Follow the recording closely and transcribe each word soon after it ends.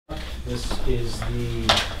This is the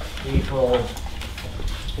April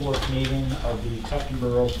 4th meeting of the Tufton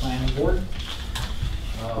Borough Planning Board.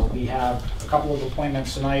 We have a couple of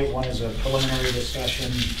appointments tonight. One is a preliminary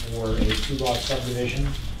discussion for a 2-lot subdivision,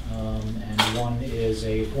 and one is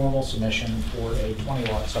a formal submission for a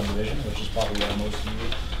 20-lot subdivision, which is probably why most of you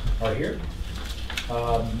are here.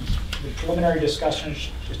 The preliminary discussions,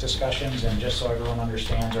 and just so everyone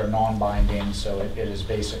understands, are non-binding, so it is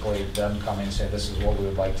basically them coming and saying this is what we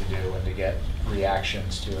would like to do, and to get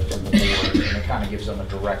reactions to it from the board, and it kind of gives them a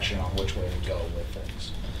direction on which way to go with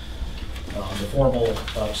things. The formal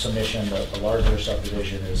submission, the larger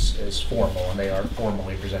subdivision is formal, and they are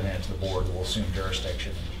formally presenting it to the board that will assume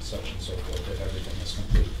jurisdiction and such and so forth if everything is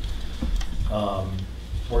complete.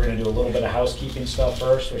 We're going to do a little bit of housekeeping stuff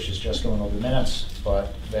first, which is just going over the minutes,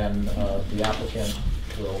 but then the applicant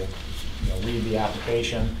will read the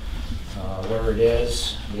application, where it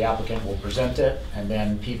is. The applicant will present it, and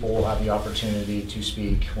then people will have the opportunity to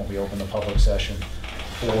speak when we open the public session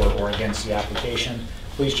for or against the application.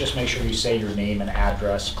 Please just make sure you say your name and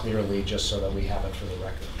address clearly, just so that we have it for the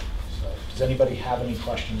record. So, does anybody have any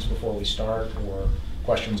questions before we start, or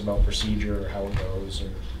questions about procedure or how it goes, or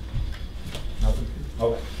nothing?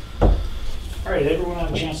 Okay. All right, everyone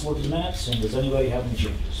have a chance to look at the minutes, and does anybody have any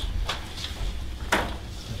changes?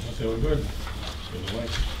 Okay, we're good.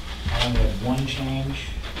 I only had one change,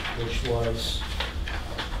 which was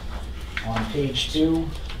on page 2,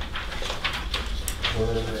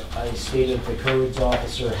 where I stated the codes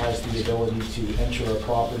officer has the ability to enter a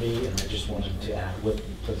property, and I just wanted to add with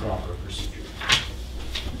the proper procedure.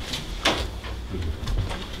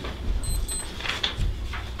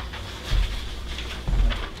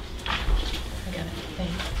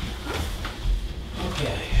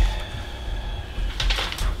 Okay.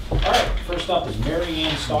 All right, first up is Mary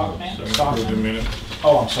Ann Stockman. The minute.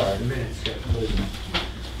 Oh, I'm sorry. The minutes.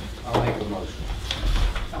 I'll make a motion.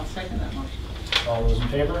 I'll second that motion. All those in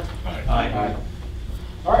favor? Aye.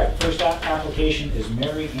 All right, first application is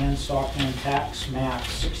Mary Ann Stockman, tax map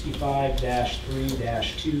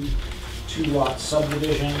 65-3-2, 2-lot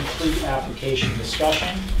subdivision, pre-application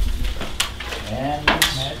discussion. And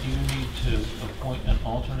Matt, do you need to appoint an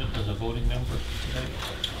alternate as a voting member today?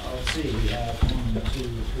 let's see, we have 1, 2,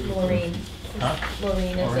 3. Maureen. Huh?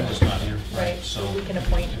 Maureen Maureen is is not here. Right, So we can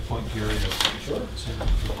appoint. Gary as. Sure.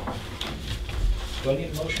 Do I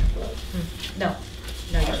need a motion for that? No,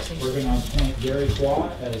 no, you All don't right, see. we're going to appoint Gary Qua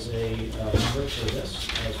as a member for this,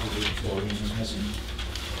 as we do before he is missing.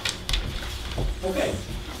 Okay.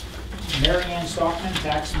 Mary Ann Stockman,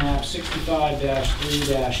 tax map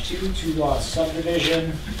 65-3-2, 2-lot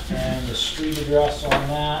subdivision, and the street address on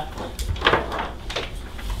that.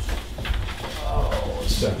 Oh,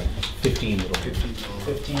 it's 15 Middle.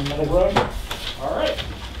 15 Middle Road. All right.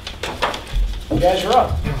 You guys are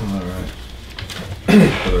up. All right.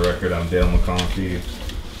 For the record, I'm Dale McConkey.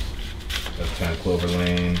 That's 10 Clover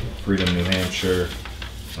Lane, Freedom, New Hampshire.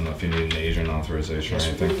 I don't know if you need an agent authorization or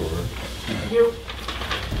anything for it. Thank you.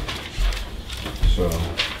 So,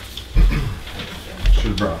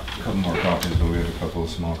 should have brought a couple more copies, but we have a couple of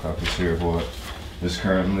small copies here of what is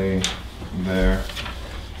currently there.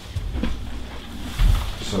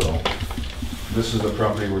 So, this is the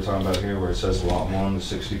property we're talking about here, where it says lot 1, the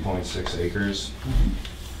 60.6 acres.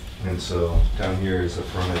 And so, down here is the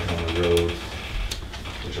frontage on the road,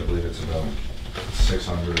 which I believe it's about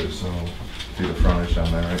 600 or so feet of frontage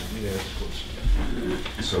down there, right? Yeah, it's close.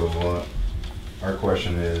 So, our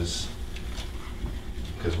question is,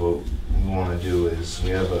 because what we want to do is,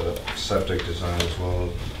 we have a septic design as well,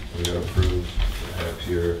 we got approved to have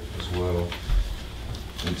here as well.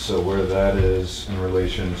 And so where that is in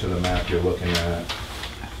relation to the map you're looking at,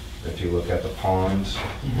 if you look at the pond,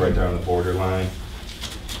 right there on the borderline,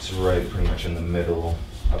 it's right pretty much in the middle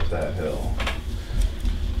of that hill.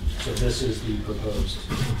 So this is the proposed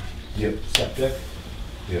Yep. septic.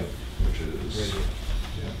 Yep, which is,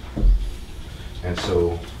 yeah. And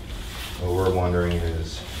so what we're wondering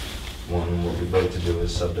is, one, what we'd like to do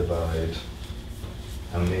is subdivide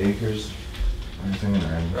how many acres? Anything in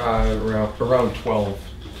there? Around 12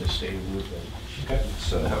 to stay with Okay.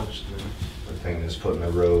 So the house. the thing is putting a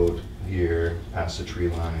road here past the tree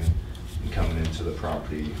line and coming into the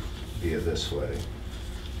property via this way.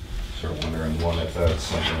 Sort of wondering, one, if that's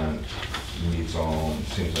something that meets all, it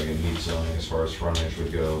seems like it meets zoning as far as frontage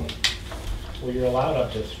would go. Well, you're allowed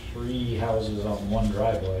up to 3 houses on one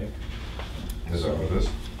driveway. Is that what it is?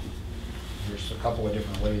 There's a couple of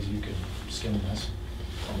different ways you could skin this.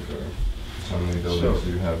 Okay. So how many buildings do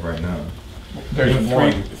you have right now? There's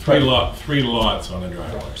three lots on the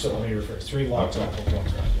driveway. So let me rephrase, 3 lots off of one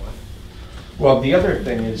driveway. Well, the other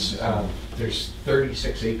thing is, there's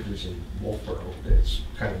 36 acres in Wolfboro that's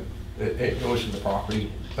kind of, it goes to the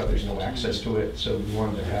property, but there's no access to it, so we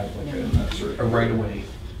wanted to have like a right-of-way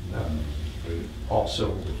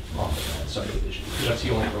also off of that subdivision. That's the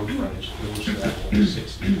only road frontage that goes to that whole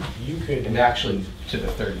 60. You could, And actually to the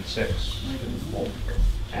 36 in Wolfboro.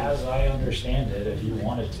 as I understand it, if you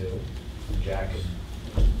wanted to, Jack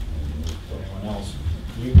and anyone else,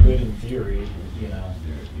 you could in theory, you know,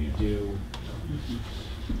 you do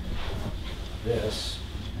this,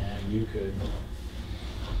 and you could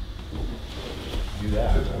do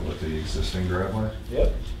that. With the existing driveway?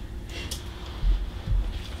 Yep.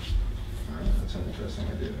 That's an interesting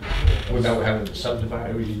idea. Without having to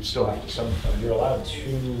subdivide, we would still have to subdivide. You're allowed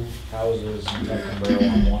 2 houses in Tuckahoe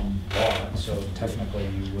on one lot, so technically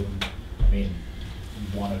you wouldn't, I mean,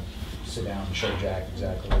 you'd want to sit down and show Jack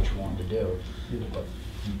exactly what you want to do, but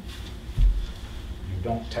you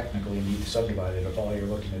don't technically need to subdivide it if all you're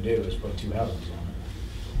looking to do is put 2 houses on it.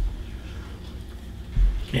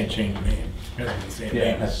 Can't change the name. It has to be the same Yeah,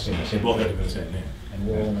 name. that's the same. They both have to be the same name. And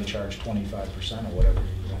we'll only charge 25% of whatever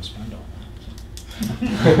you want to spend on that.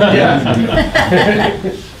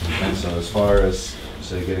 And so as far as,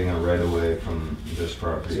 say, getting a right-of-way from this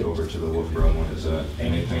property over to the Wolfboro one, is that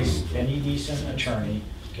anything? Any decent attorney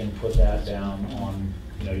can put that down on,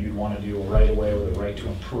 you know, you'd want to do a right-of-way with a right to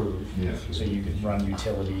improve. Yeah. So you could run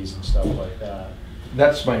utilities and stuff like that.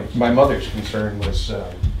 That's my mother's concern was,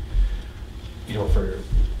 you know, for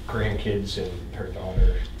grandkids and her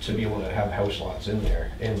daughter to be able to have house lots in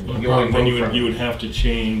there. And the only Then road you would have to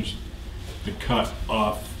change the cut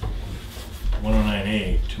off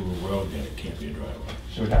 109A to a road, then it can't be a driveway.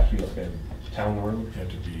 So it would have to be like a town road? It had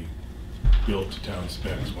to be built to town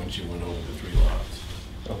specs once you went over the 3 lots.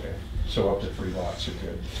 Okay, so up to 3 lots are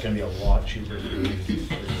good. It's going to be a lot cheaper to do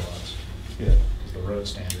 3 lots, Yeah. because the road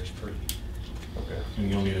standard's pretty. Okay. And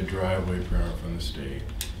you'll need a driveway permit from the state.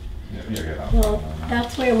 Well,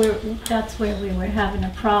 that's where we were having a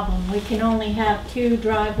problem. We can only have 2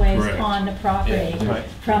 driveways Correct. on the property Right.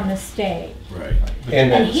 from the state. Right.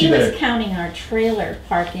 And he see was the- counting our trailer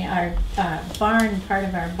parking, our barn, part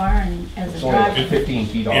of our barn as It's a only driveway. 15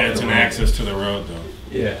 feet off. Yeah, it's the an road. access to the road,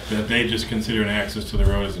 though. Yeah. That they just consider an access to the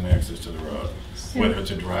road as an access to the road, whether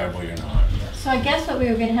it's a driveway or not. So I guess what we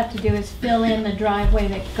were gonna have to do is fill in the driveway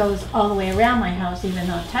that goes all the way around my house, even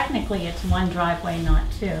though technically it's 1 driveway, not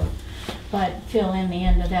 2. But fill in the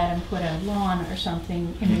end of that and put a lawn or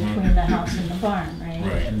something in between the house and the barn, right?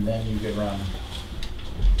 Right. And then you could run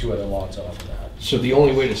 2 other lots off of that. So the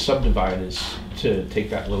only way to subdivide is to take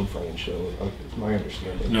that load frontage, so my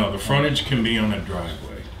understanding. No, the frontage can be on a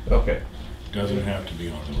driveway. Okay. Doesn't have to be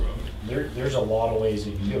on the road. There's a lot of ways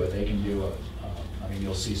you can do it. They can do I mean,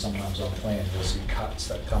 you'll see sometimes on plans, you'll see cuts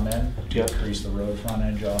that come in to Yep. increase the road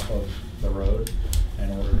frontage off of the road in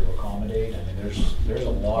order to accommodate. I mean, there's a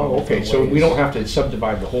lot Oh, of okay, different so we ways. don't have to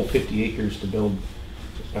subdivide the whole 50 acres to build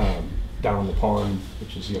down the pond,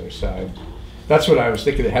 which is the other side. That's what I was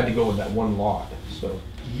thinking, it had to go with that 1 lot, so.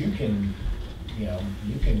 You can, you know,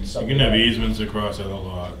 you can You subdivide. can have easements across other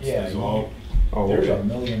lots. Yeah, There's you- all, Oh, There's a okay.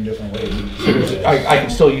 million different ways. You So can do there's- this. I can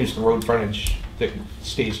still use the road frontage that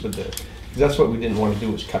stays with the, because that's what we didn't want to do,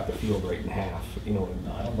 was cut the field right in half, you know.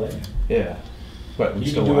 No, I don't blame you. Yeah, but we You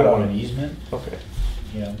still can do it I on wanna- an easement, Okay,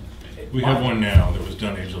 you know. we have one now that was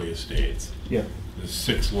done Edgley Estates. yeah, There's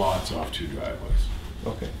 6 lots off 2 driveways.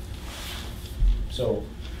 okay, So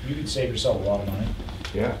you could save yourself a lot of money,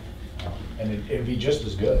 yeah, and it'd be just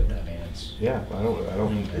as good. I mean, it's, yeah, I don't.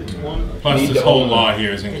 Plus, Need this to whole own- lot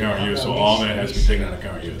here is in current use, so all that has to be taken out of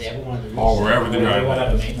current use. All Wherever the they want to have a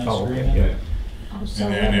driveway is. maintenance Oh, okay, agreement. yeah. Oh, so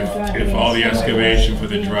And then the if driveway all the is- excavation for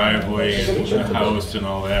the driveway and the house and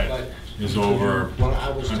all that is over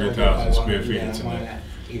 100,000 square feet, it's in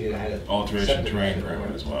the alteration terrain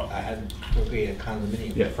permit as well. I had to create a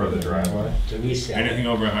condominium. Yeah. For the driveway? To resell. Anything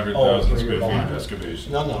over Oh, 100,000 for square your feet of bond.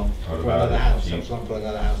 excavation. No, no, What for about another if house, you I was going for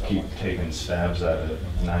another house. I Keep want. taking stabs at it,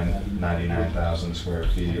 99,000 square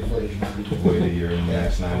feet. Your footage might be- Wait a year and the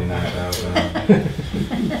next 99,000.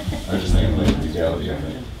 I just think like legality of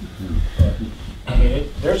it. I mean,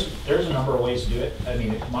 there's a number of ways to do it. I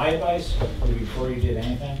mean, my advice would be before you did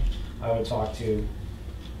anything, I would talk to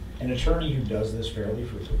an attorney who does this fairly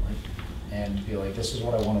frequently and be like, this is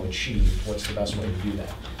what I want to achieve, what's the best way to do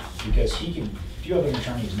that? Because he can, if you have an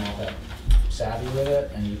attorney who's not that savvy with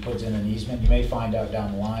it and he puts in an easement, you may find out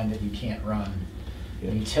down the line that you can't run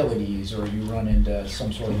utilities, or you run into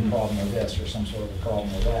some sort of problem with this or some sort of a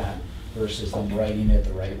problem with that, versus them writing it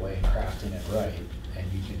the right way and crafting it right. And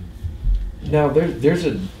you can Now, there's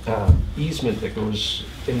a easement that goes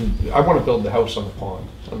in, I want to build the house on the pond,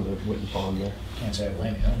 on the Witten Pond there. Can't say I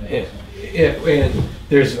blame you. And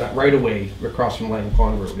there's that right of way across from Lang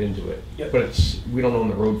Pond Road into it. Yep. But we don't own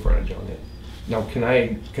the road frontage on it. Now, can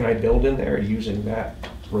I build in there using that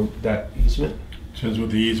road, that easement? Says what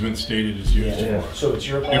the easement stated is used Yeah. for. So it's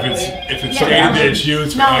your If property? it's Yeah. stated that it's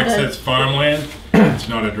used for No, the- access farmland, it's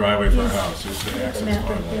not a driveway for a Yes. house, it's the access Map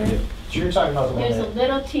right farmland. there. So you're talking about the one There's a that?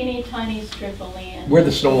 little teeny tiny strip of land. Where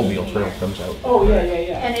the snowmobile in trail here. comes out. Oh, yeah, yeah,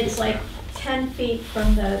 yeah. And it's like 10 feet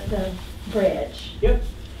from the bridge. Yep.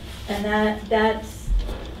 And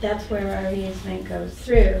that's where our easement goes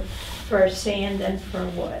through for sand and for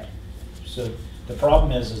wood. So the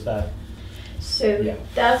problem is that, So Yeah.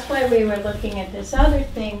 that's why we were looking at this other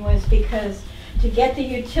thing, was because to get the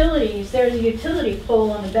utilities, there's a utility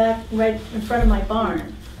pole on the back, right in front of my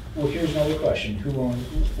barn. well, here's another question.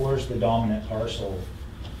 Where's the dominant parcel?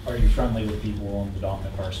 Are you friendly with people who own the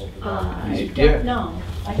dominant parcel? for that I reason? Yeah. don't know.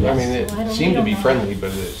 I I guess mean, so. it I seemed to don't be know. friendly,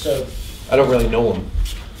 but So, I don't really know them.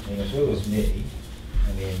 I mean, if it was me,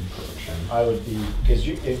 I mean, I would be, because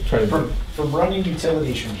Try to- from running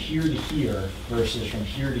utilities from here to here versus from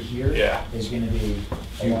here to here Yeah. is gonna be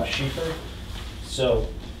a lot cheaper. So,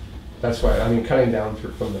 That's why, I mean, cutting down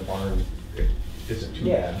from the barn isn't too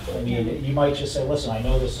yeah, bad. I mean, you might just say, listen, I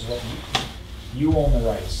know this is what, you own the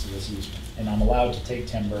rights to this easement, and I'm allowed to take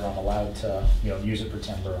timber, I'm allowed to, use it for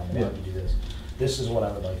timber, I'm allowed to do this. This is what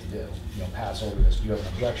I would like to do, pass over this, do you have an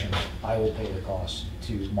objection? I will pay the cost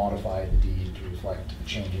to modify the deed to reflect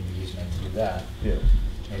changing the easement to do that. Yeah.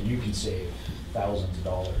 And you can save thousands of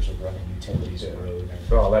dollars of running utilities and road and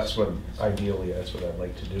everything. Well, that's what, ideally, that's what I'd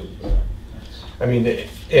like to do. but- I mean,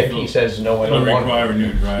 if he says, no, I It'll don't want. require a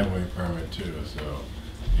new driveway permit too, so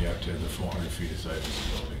you have to have the 400 feet of site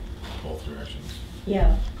visibility, both directions.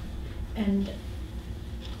 Yeah, and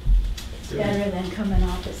it's better than coming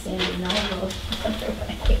off of Sandy Knoll Road the other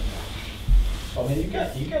way. I mean,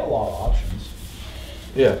 you got a lot of options.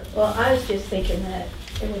 Yeah. Well, I was just thinking that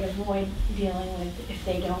it would avoid dealing with, if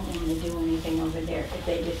they don't want to do anything over there, if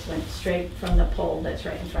they just went straight from the pole that's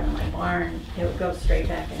right in front of my barn, it would go straight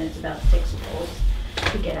back, and it's about 6 poles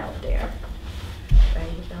to get out there. Right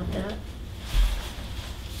about that?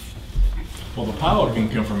 Well, the power can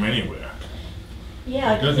come from anywhere.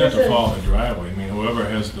 Yeah. It doesn't have to follow the driveway. I mean, whoever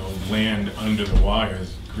has the land under the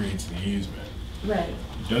wires creates the easement. Right,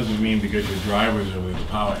 It doesn't mean because your driveway's over there, the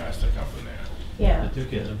power has to come from there. yeah. But they're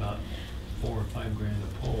getting about $4 or $5 grand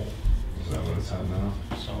a pole, Is that what it's at now?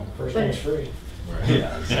 so. First But one's it- free. Right.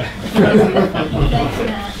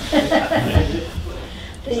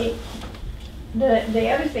 Thanks, Matt. The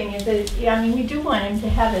other thing is that, yeah, I mean, we do want him to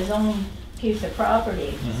have his own piece of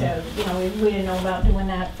property, so, we didn't know about doing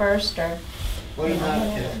that first, or, What Yeah.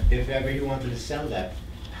 about if ever you wanted to sell that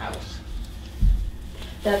house?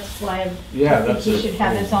 that's why I Yeah, think that's he it. should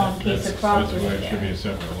have his own piece of That's property why it should be there. a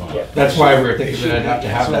separate lot. Yeah. That's why we were thinking that I'd have to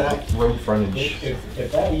have that road frontage.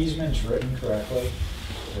 If that easement's written correctly,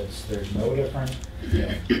 there's no different,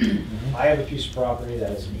 I have a piece of property that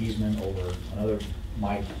has an easement over another,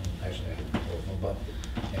 actually, I don't know, but,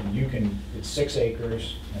 and you can, it's 6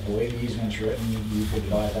 acres, and the way the easement's written, you could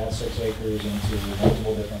divide that 6 acres into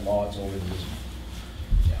multiple different lots over the easement.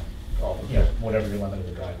 Whatever your limit of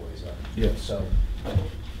the driveways are. Yeah. So,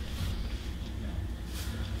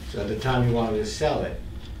 So at the time you wanted to sell it,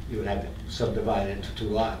 you would have to subdivide it into 2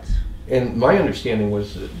 lots. And my understanding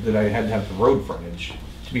was that I had to have the road frontage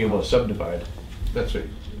to be able to subdivide. That's what,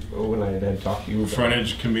 when I had talked to you about.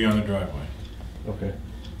 Frontage can be on the driveway. Okay.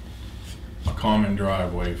 A common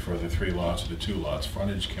driveway for the 3 lots or the 2 lots,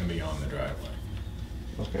 frontage can be on the driveway.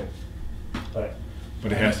 Okay. but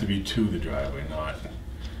But it has to be to the driveway, not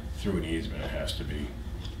through an easement, it has to be.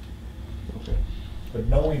 Okay. But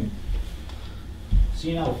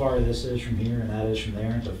seeing how far this is from here and that is from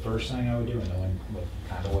there, the first thing I would do, and knowing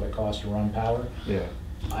what it costs to run power, Yeah.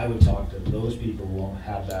 I would talk to those people who won't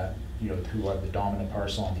have that, who are the dominant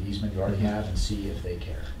parcel on the easement you already have, and see if they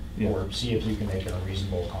care. Yeah. Or see if you can make a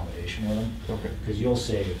reasonable accommodation with them, Okay. because you'll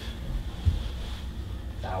save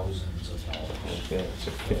thousands of dollars. Yeah, it's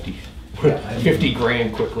a 50, Yeah, I mean- 50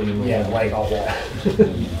 grand quickly in my Yeah, head. like all that.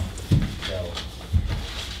 So,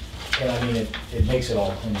 and I mean, it makes it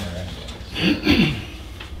all cleaner anyway.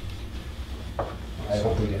 I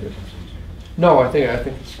hope we didn't confuse you. No, I think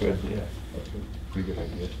it's good, yeah. That's a pretty good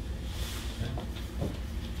idea.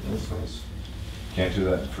 That's nice. Can't do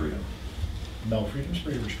that in Freedom. No, Freedom's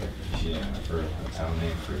pretty restricted. Yeah, I've heard a town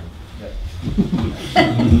name Freedom. Yeah.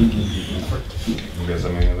 You guys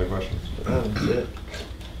have any other questions? That's it.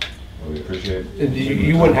 Well, we appreciate. And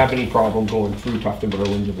you wouldn't have any problem going through Tuftonboro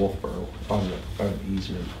into Wolfboro on the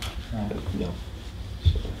easement? No. No.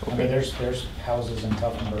 I mean, there's houses in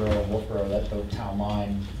Tuftonboro, Wolfboro, that the town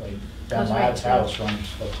line, like, Ben Goes right Ladd's through. house runs,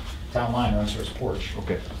 the town line runs through his porch.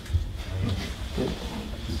 Okay.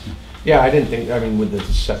 Yeah, I didn't think, I mean, with the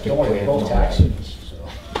septic Don't worry, plan. they're both and all that. taxes,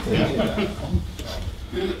 Yeah.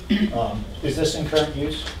 so. Is this in current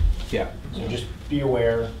use? Yeah. So just be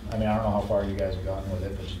aware, I mean, I don't know how far you guys have gotten with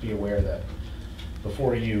it, but just be aware that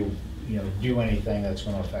before you do anything that's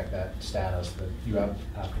gonna affect that status, that you have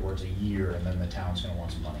afterwards a year, and then the town's gonna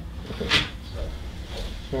want some money. Okay. So,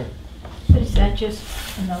 All right. But is that just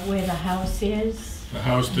in the way the house is? The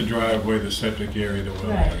house, the driveway, the septic area, the well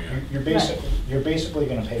Right. area. You're basically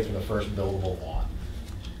gonna pay for the first buildable lot.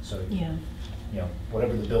 So, Yeah.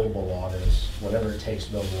 whatever the buildable lot is, whatever it takes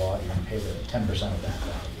to build the lot, you're gonna pay the 10% of that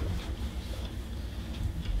value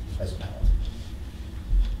as a penalty.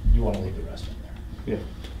 You wanna leave the rest in there. Yeah.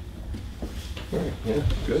 All right, yeah,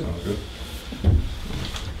 good. Sounds good.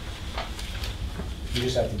 You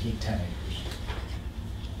just have to keep 10 acres.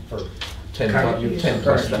 For 10 current plus- use. 10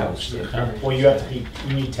 plus Current the house. use. Yeah. Well, you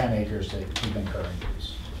need 10 acres to keep in current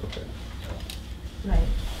use. Okay. Right.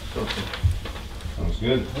 Okay. Sounds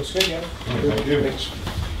good. Looks good, yeah? Thank you. Thanks.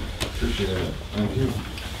 Appreciate it. Thank you.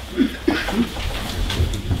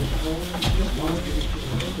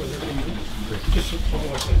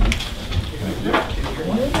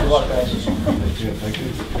 Good luck, guys. Thank you. Thank you.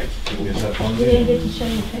 You guys have fun? We didn't get to show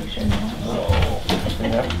you a picture now.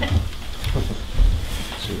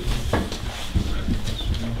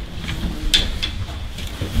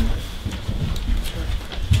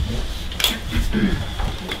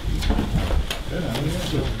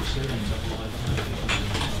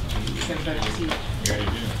 Get a better seat. Yeah, you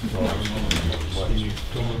do. You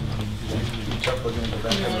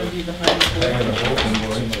wanna do the hardest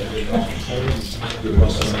work?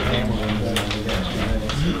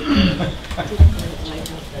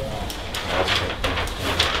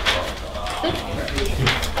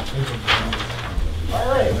 All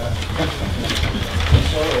right.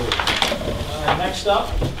 So, next up,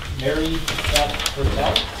 Mary Beth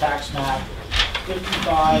Hertel, tax map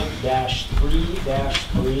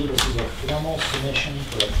 55-3-3. This is a formal submission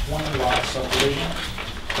for a 20-lot subdivision.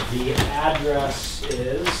 The address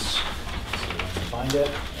is, let's see if I can find it,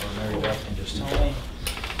 or Mary Beth can just tell me.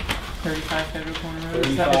 35 Federal Corner Road,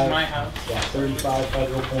 that 35 is my house. Yeah, 35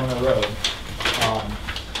 Federal Corner Road.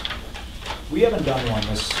 We haven't done one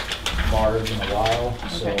this large in a while,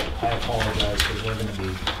 so Okay. I apologize because we're gonna be,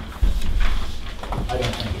 I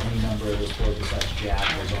don't think any member of this board besides Jack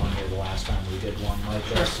was on here the last time we did one like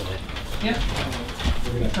this, so Yep,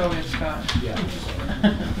 we're gonna. so is Scott. Yeah.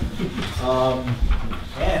 so.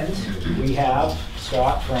 And we have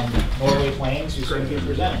Scott from Norway Plains who's going to be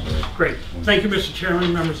presenting. Great. Thank you, Mr.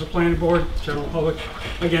 Chairman, members of the planning board, general public.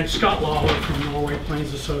 Again, Scott Lawler from Norway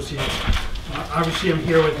Plains Associates. Obviously, I'm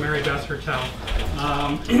here with Mary Beth Hertel.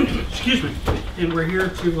 Excuse me. And we're here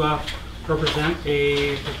to represent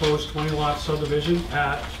a proposed 20-lot subdivision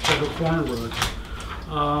at Federal Corner Road.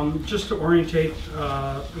 Just to orientate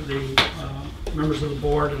the members of the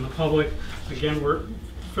board and the public, again, we're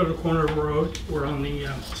Federal Corner Road. We're on the,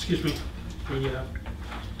 the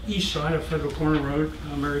east side of Federal Corner Road.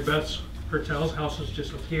 Mary Beth Hertel's house is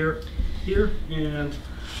just up here, and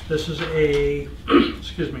this is a,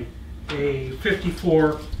 excuse me, a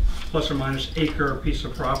 54 plus or minus acre piece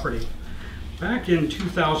of property. Back in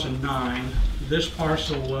 2009, this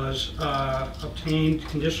parcel was obtained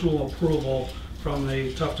conditional approval from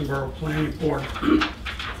the Tuftonboro Planning Board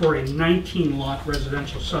for a 19-lot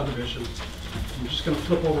residential subdivision. I'm just going to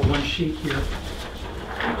flip over one sheet here.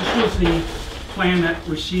 This was the plan that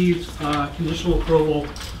received conditional approval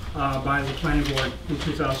by the planning board in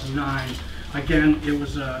 2009. Again, it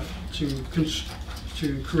was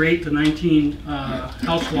to create the 19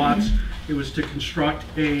 house lots. It was to construct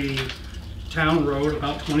a town road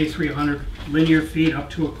about 2,300 linear feet up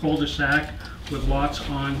to a cul-de-sac with lots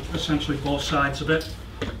on essentially both sides of it.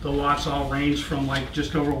 The lots all range from like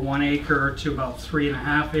just over 1 acre to about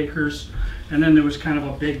 3.5 acres. And then there was kind of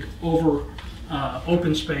a big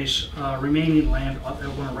open space remaining land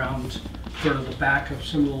that went around sort of the back of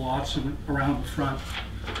some of the lots and around the front.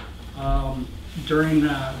 During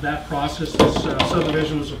that process, this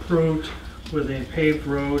subdivision was approved with a paved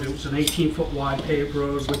road. It was an 18-foot wide paved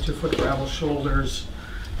road with 2-foot gravel shoulders.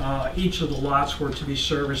 Each of the lots were to be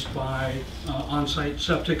serviced by on-site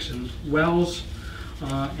septics and wells.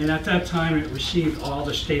 And at that time, it received all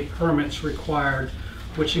the state permits required,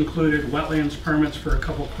 which included wetlands permits for a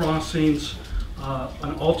couple crossings,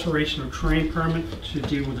 an alteration of terrain permit to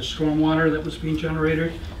deal with the stormwater that was being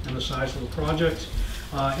generated and the size of the project,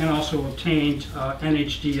 and also obtained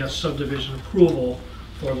NHDS subdivision approval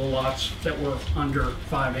for the lots that were under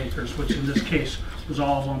 5 acres, which in this case was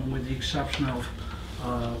all of them with the exception of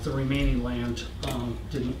the remaining land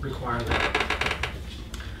didn't require that.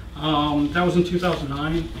 That was in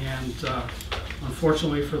 2009, and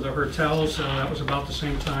unfortunately for the hotels, that was about the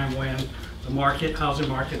same time when the housing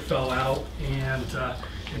market fell out, and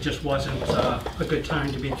it just wasn't a good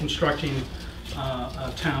time to be constructing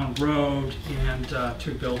a town road and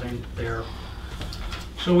to building there.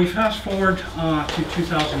 So we fast forward to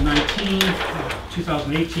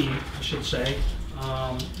 2018, I should say.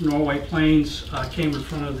 Norway Plains came in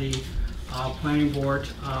front of the planning board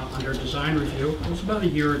under design review. It was about a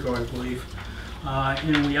year ago, I believe.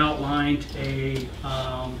 And we outlined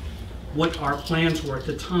what our plans were at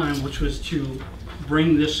the time, which was to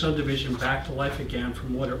bring this subdivision back to life again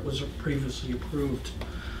from what it was previously approved.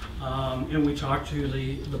 And we talked to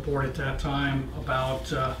the board at that time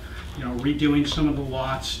about redoing some of the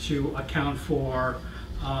lots to account for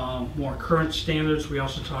more current standards. We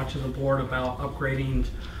also talked to the board about upgrading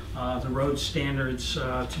the road standards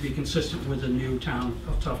to be consistent with the new town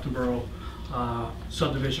of Tufton Borough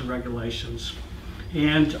subdivision regulations.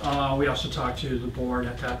 And we also talked to the board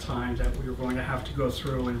at that time that we were going to have to go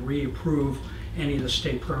through and reapprove any of the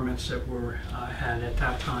state permits that were had at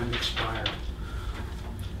that time expired.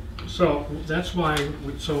 So that's why,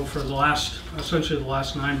 so for the last, essentially the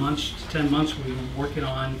last 9 months to 10 months, we've been working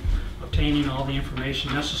on obtaining all the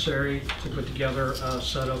information necessary to put together a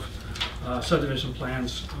set of subdivision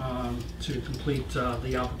plans to complete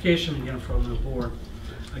the application and get in front of the board.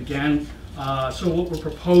 Again, so what we're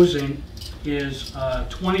proposing is a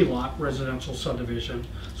 20-lot residential subdivision.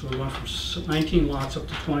 So we went from 19 lots up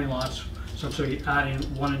to 20 lots, essentially adding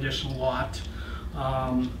one additional lot.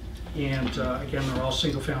 And again, they're all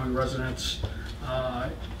single-family residents.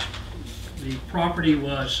 The property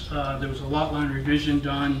was, there was a lot line revision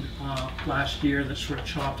done last year that sort of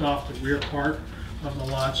chopped off the rear part of the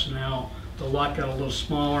lots. Now the lot got a little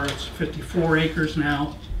smaller. It's 54 acres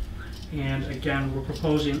now. And again, we're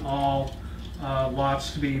proposing all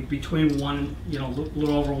lots to be between a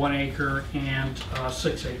little over 1 acre and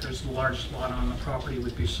 6 acres. The largest lot on the property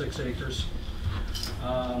would be 6 acres.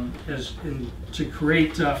 To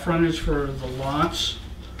create frontage for the lots,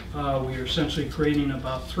 we are essentially creating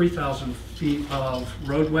about 3,000 feet of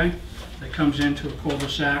roadway that comes into a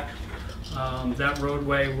cul-de-sac. That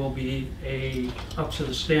roadway will be up to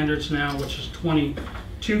the standards now, which is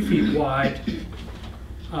 22 feet wide,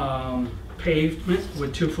 pavement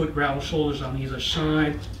with 2-foot gravel shoulders on either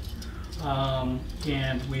side.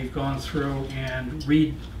 And we've gone through and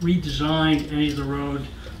redesigned any of the road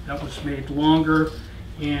that was made longer,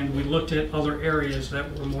 and we looked at other areas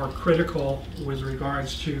that were more critical with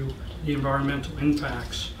regards to the environmental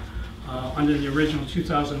impacts. Under the original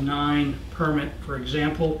 2009 permit, for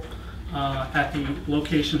example, at the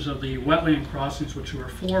locations of the wetland crossings, which were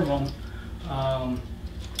 4 of them,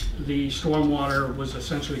 the stormwater was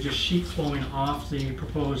essentially just sheet flowing off the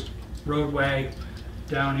proposed roadway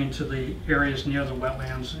down into the areas near the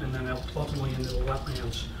wetlands and then ultimately into the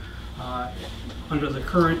wetlands. Under the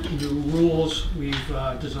current new rules, we've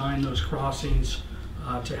designed those crossings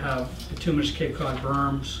to have bituminous Cape Cod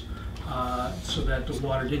berms so that the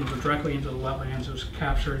water didn't go directly into the wetlands. It was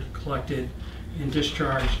captured, collected, and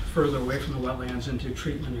discharged further away from the wetlands into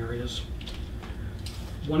treatment areas.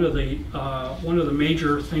 One of the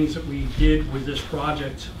major things that we did with this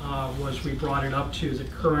project was we brought it up to the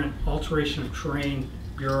current Alteration of Terrain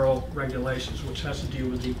Bureau regulations, which has to do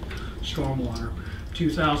with the stormwater.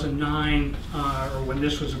 2009, or when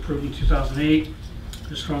this was approved in 2008,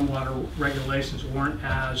 the stormwater regulations weren't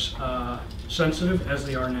as sensitive as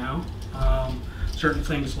they are now. Certain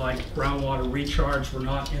things like groundwater recharge were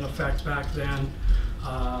not in effect back then.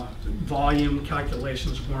 Volume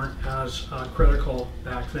calculations weren't as critical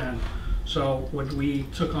back then. So when we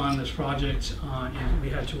took on this project, and we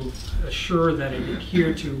had to assure that it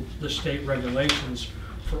adhered to the state regulations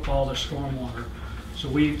for all the stormwater. So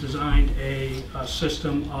we've designed a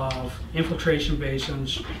system of infiltration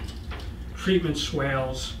basins, treatment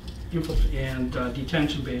swales, and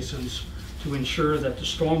detention basins to ensure that the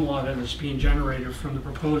stormwater that's being generated from the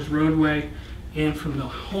proposed roadway and from the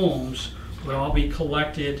homes would all be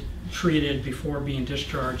collected, treated before being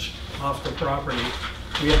discharged off the property.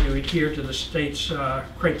 We have to adhere to the state's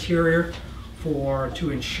criteria to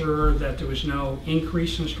ensure that there was no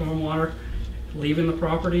increase in stormwater leaving the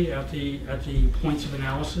property at the points of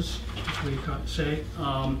analysis, as we say.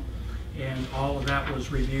 And all of that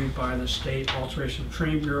was reviewed by the state Alteration of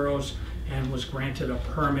Terrain Bureaus and was granted a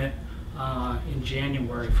permit in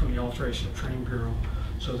January from the Alteration of Terrain Bureau.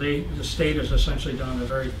 So the state has essentially done a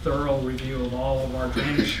very thorough review of all of our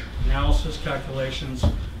drainage analysis calculations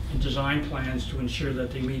and design plans to ensure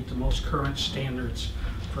that they meet the most current standards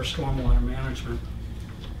for stormwater management.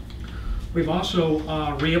 We've also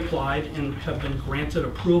reapplied and have been granted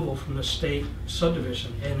approval from the state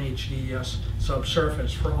subdivision, NHDES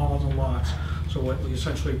subsurface, for all the lots. So what we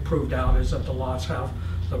essentially proved out is that the lots have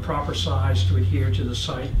the proper size to adhere to the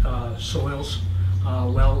site soils,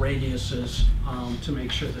 well radiuses, to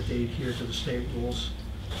make sure that they adhere to the state rules.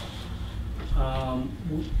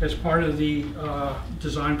 As part of the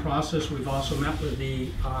design process, we've also met with the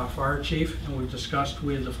fire chief, and we've discussed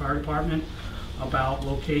with the fire department about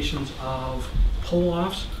locations of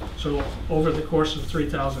pull-offs. So over the course of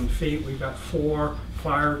 3,000 feet, we've got 4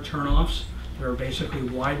 fire turn-offs. They're basically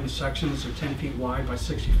widened sections of 10 feet wide by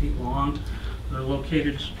 60 feet long. They're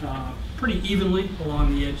located pretty evenly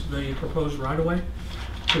along the edge of the proposed right-of-way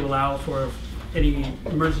to allow for any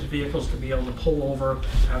emergency vehicles to be able to pull over,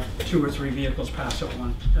 have 2 or 3 vehicles pass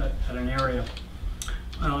at an area.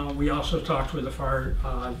 We also talked with the fire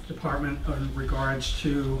department in regards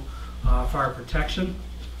to fire protection.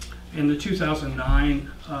 In the 2009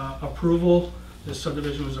 approval, this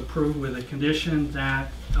subdivision was approved with a condition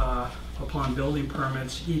that upon building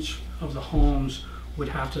permits, each of the homes would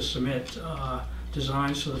have to submit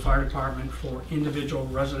designs to the fire department for individual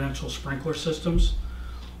residential sprinkler systems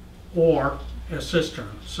or a cistern.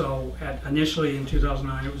 So initially in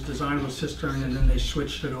 2009 it was designed with cistern, and then they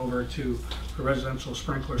switched it over to the residential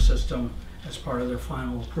sprinkler system as part of their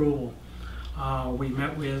final approval. We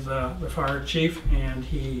met with the fire chief, and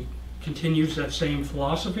he continues that same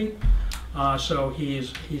philosophy. So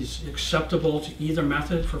he's acceptable to either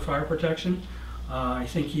method for fire protection. I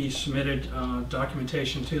think he submitted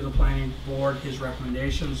documentation to the planning board, his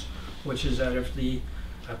recommendations, which is that if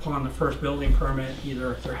upon the first building permit,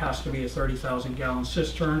 either there has to be a 30,000 gallon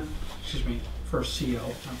cistern, first CO,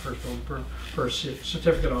 not first building permit, first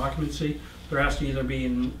certificate of occupancy, there has to either be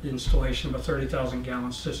an installation of a 30,000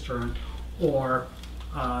 gallon cistern, or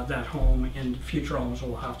that home and future homes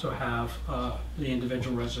will have to have the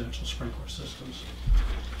individual residential sprinkler systems.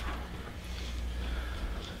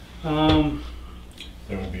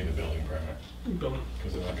 There would be the building permit,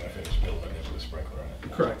 because they're not going to finish building it with a sprinkler on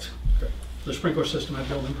it. Correct. The sprinkler system at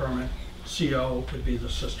building permit, CO would be the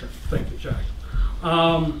cistern. Thank you, Jack.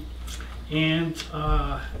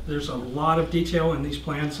 There's a lot of detail in these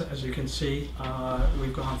plans, as you can see.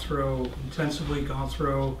 We've intensively gone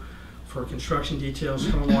through for construction details,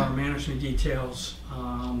 stormwater management details,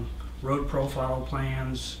 road profile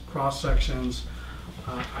plans, cross sections.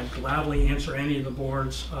 I'd gladly answer any of the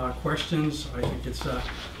board's questions. I think it's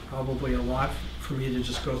probably a lot for me to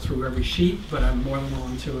just go through every sheet, but I'm more than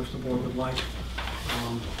willing to if the board would like.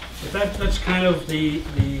 But that's kind of the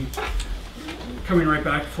coming right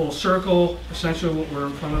back full circle. Essentially what we're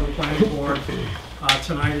in front of the planning board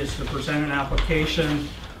tonight is to present an application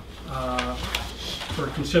for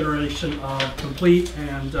consideration of complete,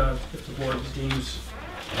 and if the board deems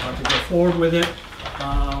to go forward with it.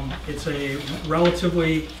 It's a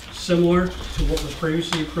relatively similar to what was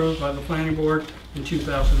previously approved by the planning board in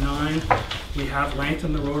 2009. We have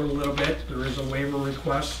lengthened the road a little bit. There is a waiver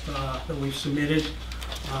request that we've submitted,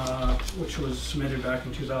 which was submitted back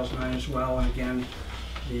in 2009 as well, and again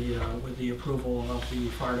with the approval of the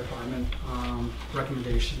fire department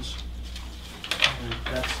recommendations. And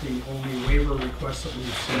that's the only waiver request that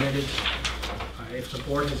we've submitted. If the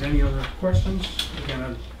board has any other questions, again,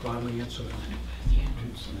 I'd gladly answer them.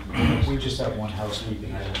 We just have one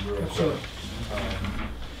housekeeping item real quick.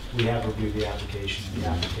 We have reviewed the application, and the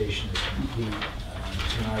application is complete.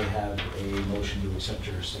 Can I have a motion to accept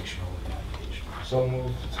jurisdiction over the application? So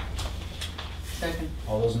moved. Second.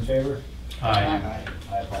 All those in favor? Aye.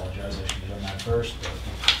 I apologize, I should have done that first.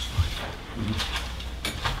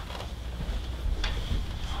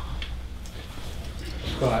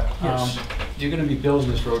 Scott, Yes. you're going to be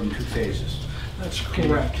building this road in 2 phases. That's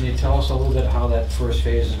correct. Can you tell us a little bit how that first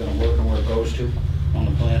phase is going to work and where it goes to on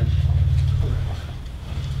the plan?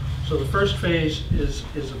 So the first phase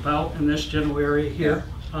is about in this general area here.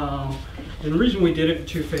 And the reason we did it in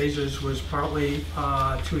 2 phases was partly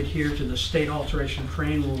to adhere to the state alteration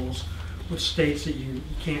train rules, which states that you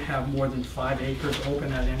can't have more than 5 acres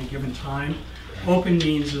open at any given time. Open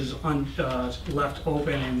means is left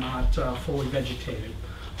open and not fully vegetated.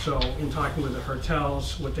 So in talking with the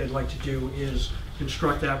hotels, what they'd like to do is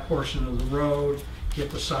construct that portion of the road, get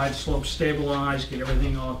the side slope stabilized, get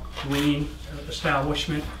everything all green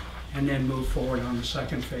establishment, and then move forward on the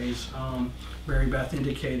second phase. Mary Beth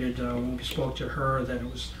indicated when we spoke to her that it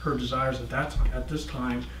was her desires at this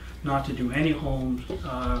time not to do any home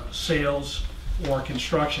sales or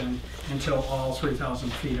construction until all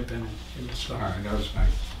 3,000 feet have been installed. All right, that was my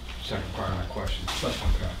second part of my question. But-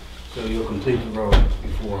 Okay. So you'll complete the road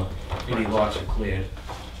before any lots are cleared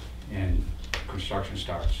and construction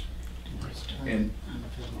starts. And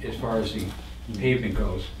as far as the pavement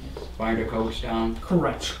goes, binder coats down?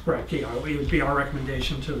 Correct, yeah, it would be our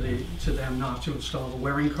recommendation to them not to install the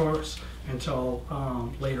wearing course until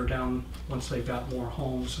later down, once they've got more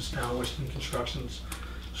homes established and construction's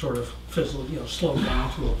sort of fizzled, slowed down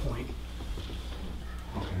to a point.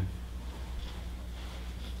 Okay.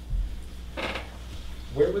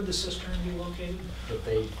 Where would the cistern be located? That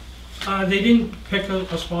they, They didn't pick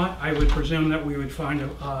a spot. I would presume that we would find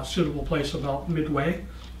a suitable place about midway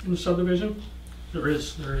in the subdivision. There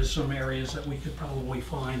is some areas that we could probably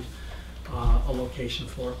find a location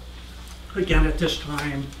for. Again, at this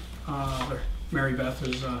time, Mary Beth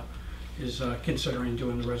is considering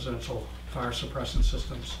doing the residential fire suppression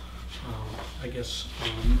systems. I guess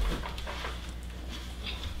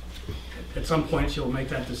at some point you'll make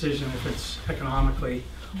that decision if it's economically.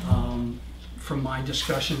 From my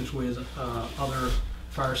discussions with other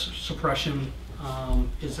fire suppression,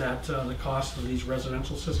 is that the cost of these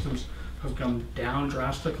residential systems have come down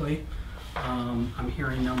drastically. I'm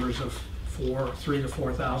hearing numbers of $3,000 to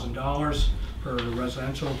 $4,000 for the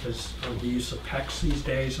residential because of the use of PEX these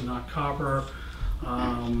days and not copper.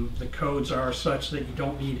 The codes are such that you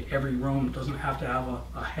don't need every room. It doesn't have to have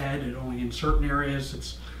a head. It only in certain areas.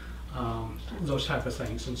 It's those type of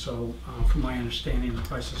things. And so, from my understanding, the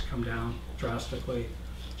prices come down drastically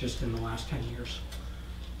just in the last 10 years.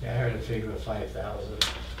 Yeah, I heard a figure of 5,000.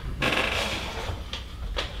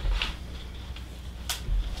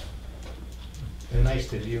 They're nice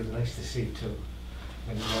to view, nice to see too.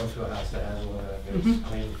 When you go through a house that has one of that, it's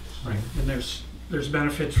clean. Right. And there's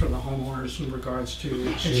benefits for the homeowners in regards to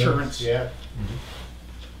insurance. Yeah.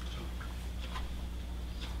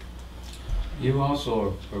 You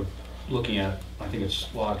also are looking at, I think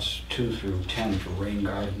it's lots 2 through 10 for rain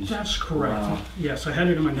gardens. That's correct. Wow. Yes, I had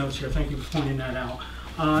it in my notes here. Thank you for pointing that out.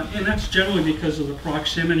 And that's generally because of the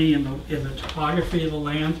proximity and the topography of the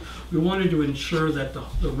land. We wanted to ensure that the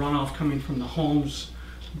runoff coming from the homes,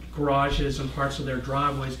 garages, and parts of their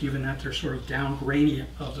driveways, given that they're sort of down gradient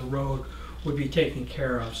of the road, would be taken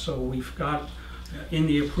care of. So we've got in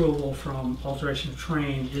the approval from Alteration of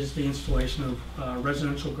Terrain is the installation of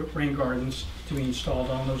residential rain gardens to be installed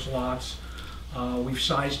on those lots. We've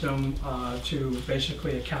sized them to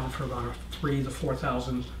basically account for about a 3,000 to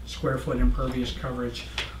 4,000 square foot impervious coverage,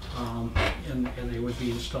 and they would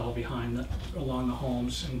be installed along the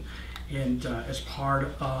homes. And as part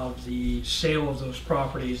of the sale of those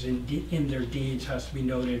properties, in their deeds has to be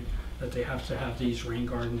noted that they have to have these rain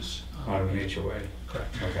gardens. Out of an HOA?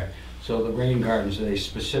 Correct. Okay. So the rain gardens, are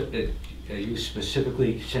you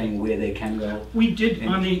specifically saying where they can go? We did,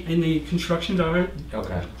 in the construction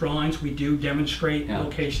Okay. drawings, we do demonstrate Yeah.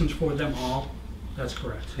 locations for them all. That's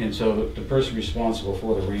correct. And so the person responsible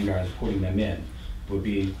for the rain gardens, putting them in, would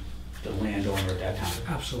be the landowner at that time?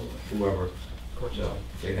 Absolutely. Whoever. So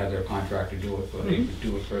they'd have their contractor do it, but they could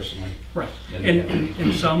do it personally. Right. And-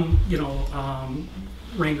 And some,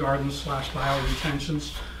 rain gardens /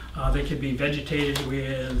 bioretentions, they could be vegetated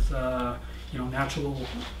with, natural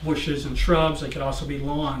bushes and shrubs. They could also be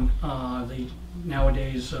lawn.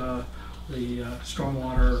 Nowadays, the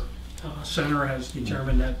Stormwater Center has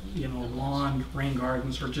determined that, lawn rain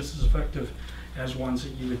gardens are just as effective as ones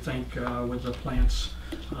that you would think with the plants.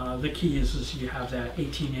 The key is you have that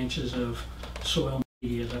 18 inches of soil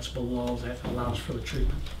media that's below that allows for the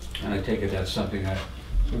treatment. And I take it that's something that,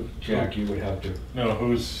 Jack, you would have to, No,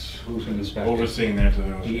 who's who's going to inspect it? overseeing that to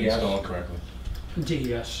DES? install it correctly?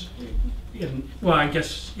 DES. Well, I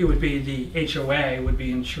guess it would be the HOA would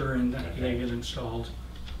be ensuring that they get installed.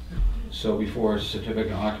 So before a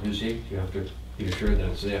certificate of occupancy, you have to be assured that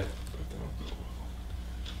it's there.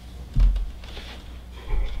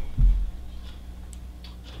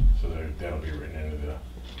 So that'll be written into the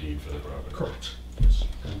deed for the property. Correct. Yes.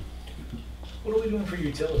 what are we doing for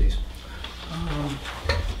utilities?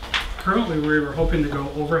 Currently, we were hoping to go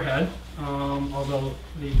overhead, although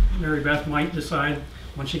Mary Beth might decide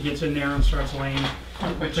once she gets in there and starts laying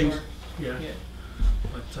Not quite things. sure. Yeah. Yeah.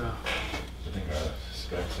 But I think our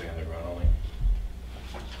specs say underground only.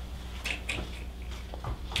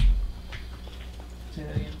 Say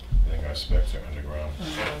that again. I think our specs are underground,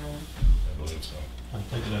 I believe so. I'm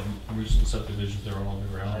thinking of recent subdivisions, they're all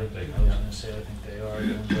underground, I aren't was they? gonna say, I think they are, I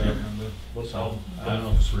remember. So, I don't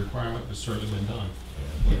know if it's a requirement, but it's certainly been done.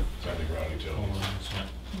 Yeah. It's underground All utilities. lines, yeah.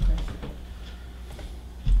 Okay.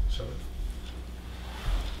 so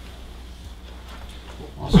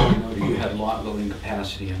Also, I know that you had lot loading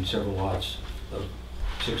capacity on several lots of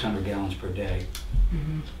 600 gallons per day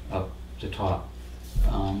up the top. Is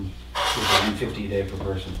it 150 a day per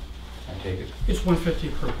person? I take it. It's 150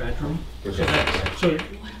 per bedroom. Per So bedroom, that- right. So,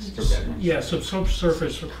 Per bedroom. yeah, so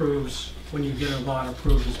subsurface approves, when you get a lot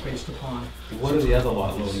approved, is based upon, What are the other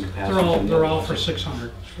lot loading capacities? they're all for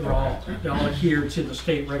 600. They're all adhere to the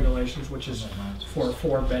state regulations, which is for a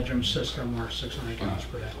 4-bedroom system or 600 gallons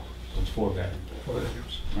per day. It's 4 bedroom. 4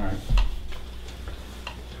 bedrooms. All right.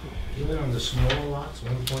 Even on the smaller lots,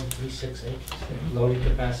 1.36 acres, loading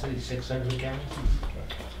capacity 600 gallons?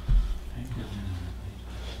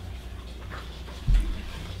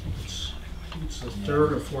 It's the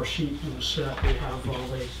 3rd or 4th sheet in the set. We have all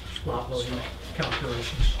the lot loading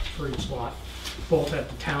calculations for each lot, both at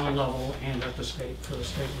the town level and at the state, for the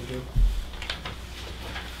state review.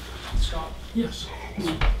 Scott, Yes.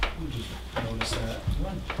 notice that.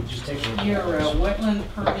 Just take a Your wetland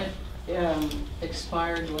permit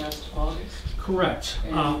expired last August, Correct.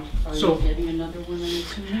 and are So, you getting another one, I'm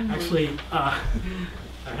assuming? or- actually, I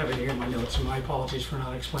have it here in my notes, and my apologies for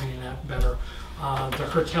not explaining that better. The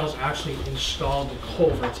Hertels actually installed the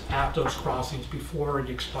culverts at those crossings before it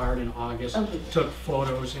expired in August. Okay. Took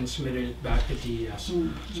photos and submitted it back to DES.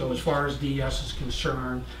 So as far as DES is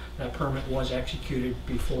concerned, that permit was executed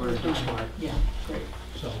before it expired. Yeah, great.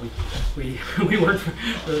 So we worked,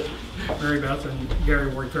 Mary Beth and Gary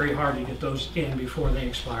worked very hard to get those in before they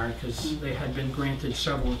expired, because they had been granted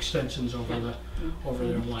several extensions over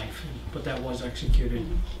their life, but that was executed.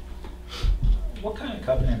 What kind of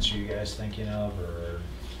covenants are you guys thinking of, or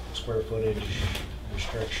square footage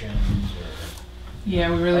restrictions, or,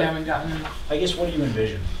 Yeah, we really haven't gotten, I guess, what do you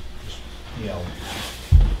envision? Just, you know,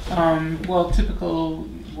 well, typical,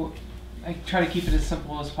 I try to keep it as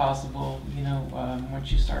simple as possible, you know,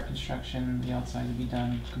 once you start construction, the outside to be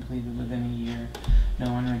done, completed within a year, no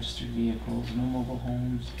unregistered vehicles, no mobile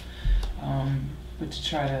homes, but to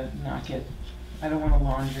try to not get, I don't want a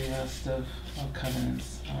laundry list of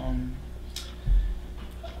covenants.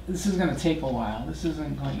 This is gonna take a while, this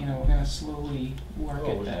isn't going, you know, we're gonna slowly work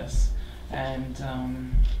at this, and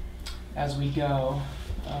as we go,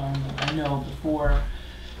 I know before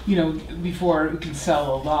we can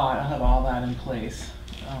sell a lot, I'll have all that in place.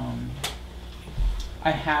 I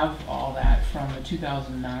have all that from the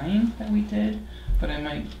 2009 that we did, but I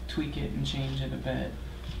might tweak it and change it a bit.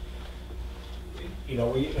 you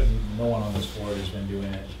know, no one on this board has been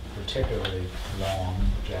doing it particularly long.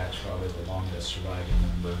 Jack's probably the longest surviving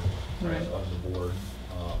member of the board.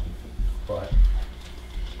 But,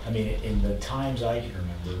 I mean, in the times I can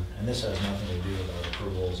remember, and this has nothing to do with our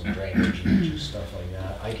approvals and drainage and just stuff like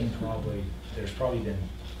that, there's probably been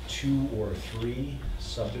 2 or 3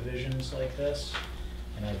 subdivisions like this,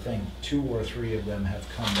 and I think 2 or 3 of them have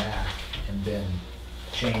come back and been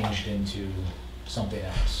changed into something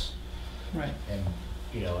else. Right. And,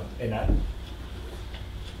 you know,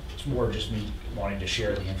 it's more just me wanting to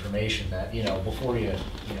share the information that, you know, before you know,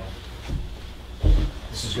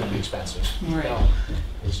 this is gonna be expensive. Right. You know,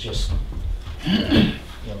 it's just, you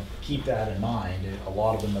know, keep that in mind. A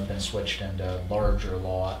lot of them have been switched into larger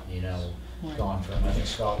lot, you know, gone from, I think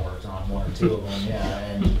Scott worked on 1 or 2 of them, yeah,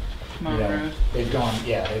 and, you know, they've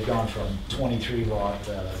gone from 23 lot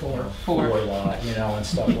to 4 lot, you know, and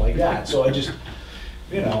stuff like that. So I just,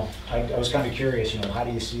 you know, I was kind of curious, you know, how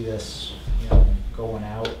do you see this, you know, going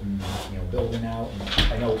out and, you know, building out? And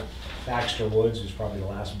I know Baxter Woods was probably the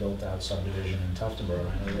last built-out subdivision in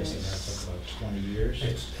Tuftonboro. I know they said that took about 20 years.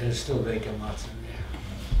 It's still vacant lots in there.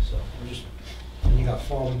 So we're just, And you got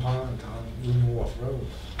Fallen Pond on Union Wharf Road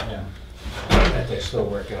yeah. that they're still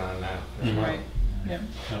working on now. Right. Yep.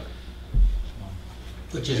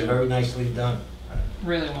 Which is very nicely done,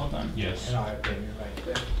 Really well done. Yes. in our opinion, right?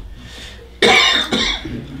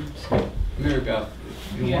 Mary Beth,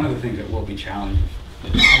 one of the things that will be challenging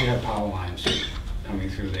is you have power lines coming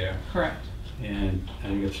through there. Correct. And I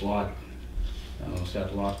think it's lot, I don't know, is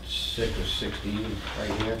that lot 6 or 16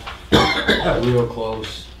 right here? Real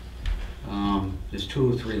close. There's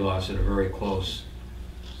 2 or 3 lots that are very close.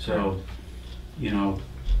 So, you know,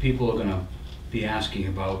 people are gonna be asking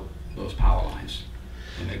about those power lines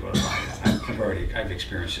when they go to buy that. I've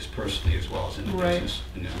experienced this personally as well as in the business,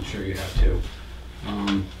 and I'm sure you have too.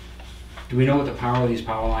 Do we know what the power of these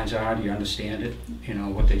power lines are? Do you understand it? You know,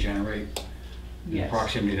 what they generate? Yes.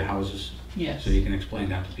 Proximity to houses? Yes. So you can explain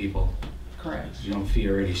that to people. Correct. You don't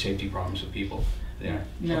fear any safety problems with people there?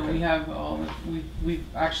 No, Okay. we have all, we've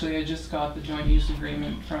actually, I just got the joint use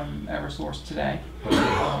agreement from Eversource today.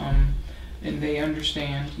 And they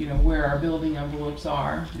understand, you know, where our building envelopes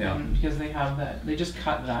are. Yeah. And because they have that, they just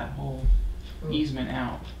cut that whole easement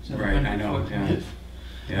out. So the Right, I 100 know, foot yeah. width.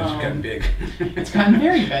 Yeah, it's getting big. It's gotten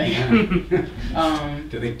very big.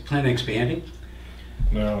 Do they plan on expanding?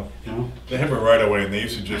 No, No? they have a right of way and they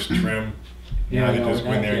used to just trim. Now they no, just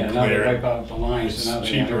go in there and now they clear wipe it. out the lines. It's and now they-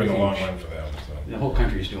 cheaper in the long everything- run for them, so. The whole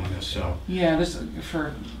country's doing this, so. Yeah, this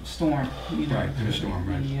for storm, you know. Right, for the storm,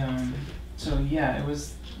 right. So yeah, it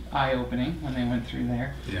was eye-opening when they went through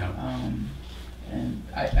there. Yeah. And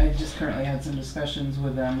I just currently had some discussions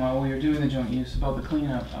with them while we were doing the joint use about the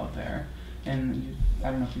cleanup out there. And I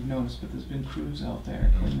don't know if you've noticed, but there's been crews out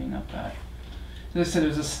there cleaning up that. So they said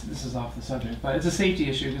this is off the subject, but it's a safety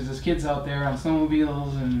issue because there's kids out there on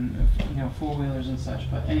snowmobiles and four-wheelers and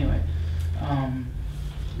such. But anyway,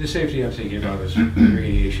 The safety I'm thinking about is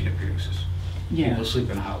radiation appearances. yeah, People sleep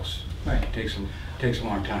in a house. right. It takes a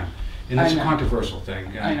long time. And I it's a know. controversial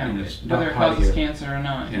thing. I and know, it's not whether it part of causes your- cancer or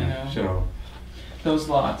not, Yeah, so, Those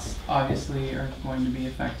lots obviously are going to be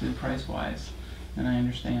affected price-wise, and I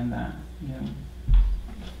understand that,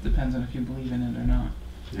 depends on if you believe in it or not.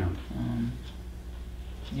 yeah.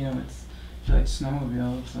 It's, if you like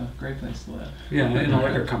snowmobile, it's a great place to live. Yeah, and the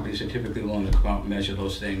liquor companies are typically willing to come out and measure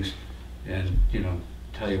those things and,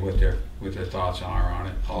 tell you what their thoughts are on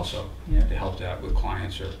it also, Yeah. to help that with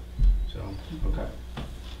clients or, so, okay.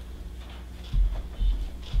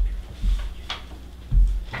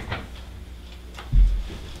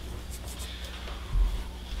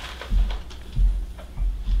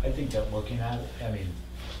 I think that looking at it, I mean,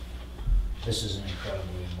 this isn't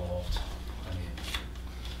incredibly involved.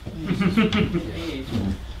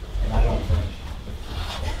 And I don't think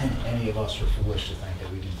any of us are foolish to think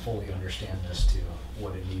that we can fully understand this to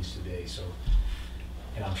what it needs to be, so.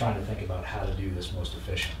 And I'm trying to think about how to do this most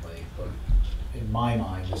efficiently, but in my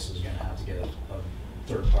mind, this is gonna have to get a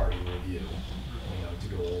third-party review, to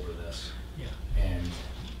go over this. Yeah. And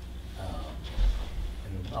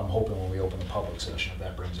I'm hoping when we open the public session, if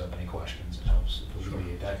that brings up any questions, it helps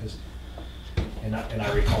alleviate that, because, and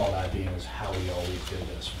I recall that being as how we always did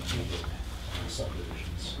this when we did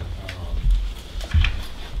subdivisions.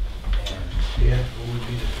 Yeah, what would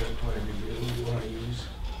be the third party review we want to use?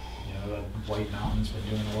 White Mountain's been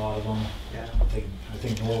doing a lot of them. Yeah. I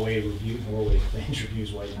think Norway Plains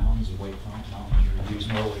reviews White Mountains, and White Mountains reviews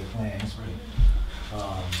Norway Plains.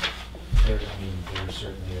 They're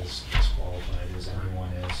certainly as qualified as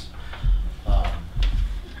anyone is.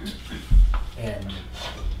 And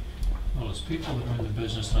Well, it's people that are in the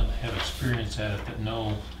business that have experience at it, that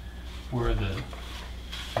know where the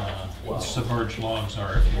submerged logs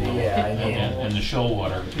are, if you will, Yeah, I mean- and the shoal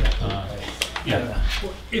water. Yeah.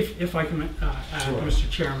 Well, if I can add, Sure. Mr.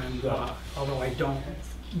 Chairman, although I don't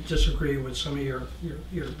disagree with some of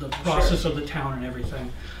the process of the town and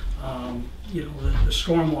everything, the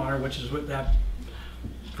stormwater, which is with that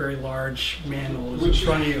very large manual is in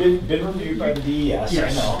front of you. Been reviewed by the DES,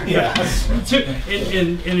 Yes. I know. Yes.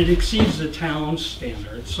 And it exceeds the town's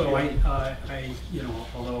standards, so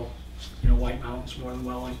although, White Mountain's more than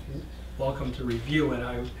welcome to review it,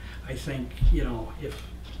 I think, if,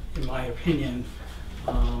 in my opinion,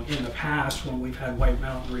 in the past, when we've had White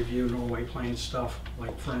Mountain review Norway Plains stuff,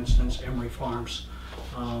 like for instance, Emery Farms,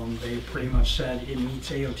 they pretty much said it meets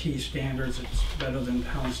AOT standards, it's better than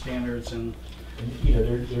town standards, and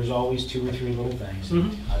There's always 2 or 3 little things.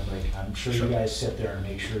 Mhm. I'm sure Sure. you guys sit there and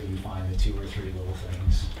make sure you find the 2 or 3 little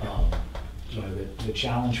things. The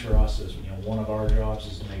challenge for us is, one of our jobs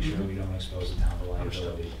is to make sure we don't expose the town to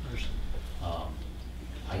liability.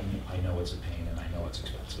 I know it's a pain and I know it's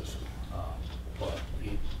expensive, but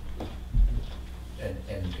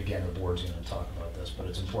and again, the board's going to talk about this, but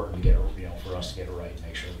it's important to get for us to get it right and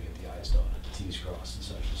make sure we get the I's dotted, the T's crossed, and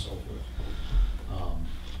such and so forth.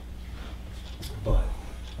 But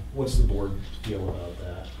what's the board feel about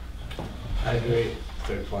that? I agree,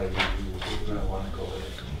 third party review, we're gonna want to go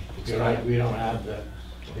with it. We don't have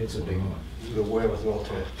It's a big one. the wherewithal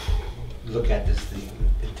to look at this thing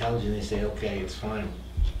intelligently, say, okay, it's fine.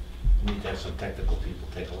 We need to have some technical people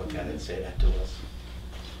take a look at it and say that to us.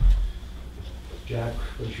 Jack,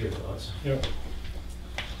 what's your thoughts?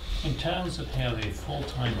 In towns that have a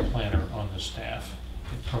full-time planner on the staff,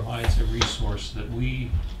 it provides a resource that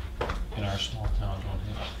we, in our small town,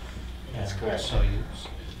 don't have. That's And correct.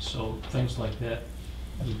 So things like that,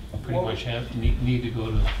 you pretty much need to go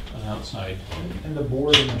to an outside. And the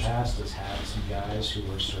board in the past has had some guys who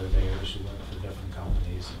were surveyors who worked for different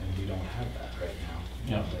companies, and we don't have that right now.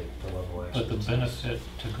 Yeah. The level of But the expertise. benefit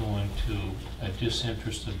to going to a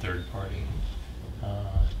disinterested third party,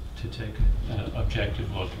 to take an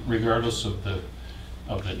objective look, regardless of the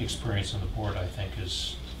experience on the board, I think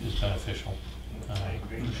is beneficial. For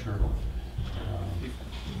sure.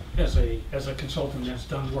 as a consultant that's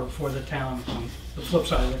done work for the town, on the flip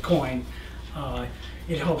side of the coin,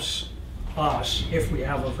 It helps us if we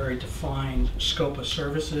have a very defined scope of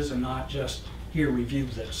services and not just, here, review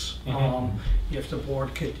this. If the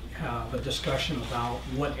board could have a discussion about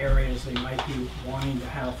what areas they might be wanting to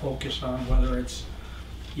have focused on, whether it's,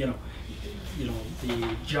 you know,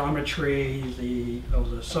 the geometry,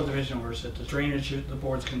 of the subdivision, or is it the drainage the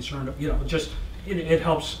board's concerned, you know, just, it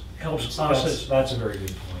helps us as, That's a very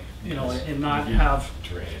good point. you know, and not have,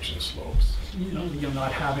 Drainage and slopes.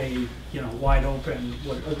 not have a, wide open,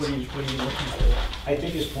 what are you looking for? I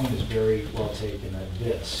think his point is very well taken, that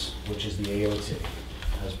this, which is the AOT,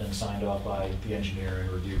 has been signed off by the engineer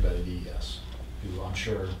and reviewed by the DES, who I'm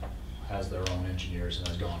sure has their own engineers and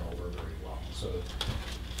has gone over it very well. So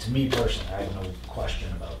to me personally, I have no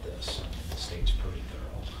question about this. I mean, the state's pretty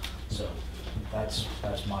thorough. So that's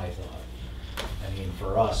my thought. I mean,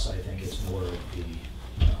 for us, I think it's more of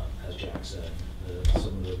the, as Jack said, some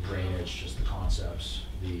of the drainage, just the concepts,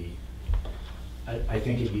 I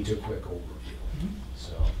think it needs a quick overview.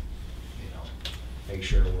 So, make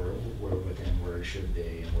sure we're within where it should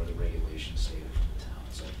be and where the regulations stated from the town,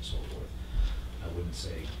 and so on and so forth. I wouldn't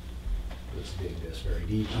say, let's dig this very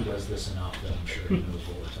deep. He does this enough that I'm sure he knows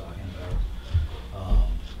what we're talking about.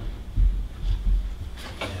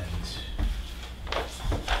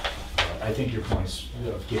 I think your point's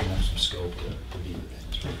giving them some scope to be within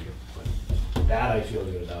this review. But that I feel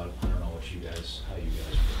good about. I don't know how you guys feel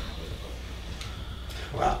about it.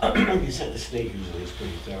 Well, like you said, the state usually is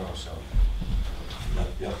pretty thorough, so.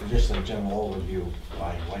 But just a general overview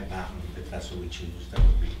by White Mountain, if that's what we choose, that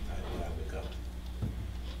would be where I would go.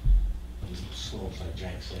 These slopes, like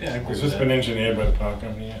Jack said. Yeah, has this been engineered by the power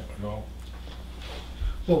company yet at all?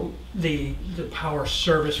 Well, the power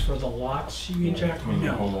service for the lots, you mean, Jack? I mean, the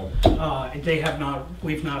No. whole- They have not,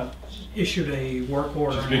 we've not issued a work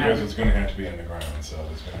order. Just and because haven't- it's gonna have to be underground, so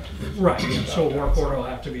there's gonna have to be. Right, yeah, so a work order will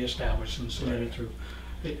have to be established and submitted through,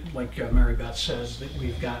 like Mary Beth says, that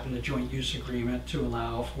we've gotten the joint use agreement to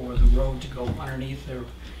allow for the road to go underneath their,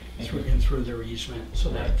 through their easement, so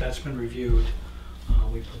that's been reviewed.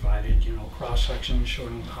 We provided, cross sections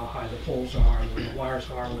showing how high the poles are, where the wires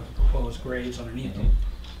are, what the proposed grades underneath them.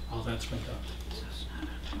 All that's been done.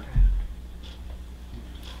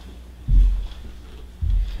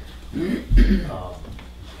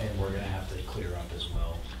 And we're gonna have to clear up as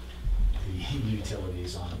well the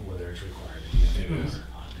utilities on whether it's required to be. It is.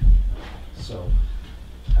 So,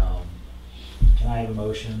 can I have a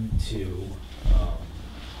motion to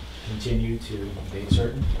continue to date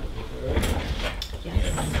certain?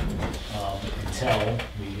 Until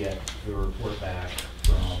we get the report back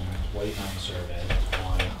from White Mountain Survey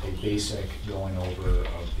on a basic going over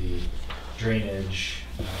of the drainage,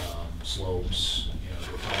 slopes,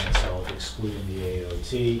 the plan itself excluding the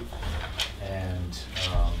AOT, and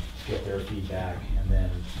get their feedback, and then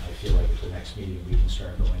I feel like at the next meeting we can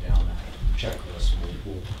start going down that checklist.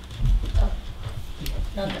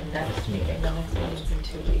 Not the next meeting, the next meeting's in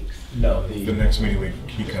 2 weeks. No, The next meeting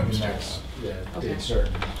he comes to. next, Okay. date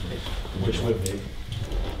certain, which would be.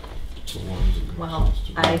 Well,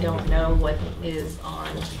 I don't know what is on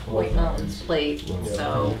White Mountain's plate,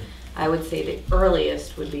 so I would say the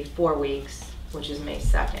earliest would be 4 weeks, which is May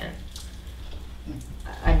 2nd.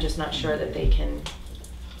 I'm just not sure that they can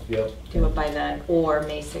Yep. do it by then, or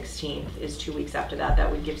May 16th is 2 weeks after that.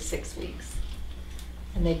 That would give 6 weeks.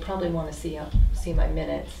 And they'd probably want to see my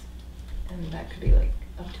minutes, and that could be like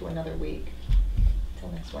up to another week, till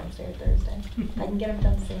next Wednesday or Thursday. I can get them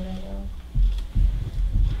done sooner though.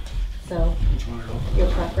 So, your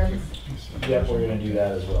preference? Yep, we're gonna do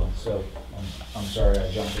that as well, so, I'm sorry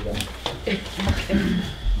I jumped again.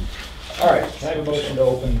 All right, can I have a motion to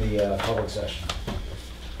open the public session?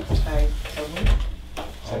 Alright, so moved.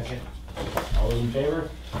 Second. All those in favor?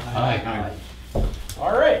 Aye.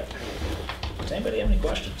 All right. Does anybody have any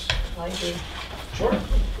questions? I do. Sure.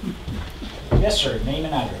 Yes, sir, name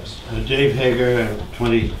and address. Dave Hager,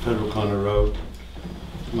 20 Federal Corner Road.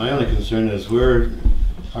 My only concern is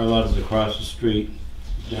our lot is across the street,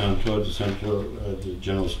 down towards the central, the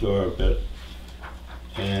general store a bit.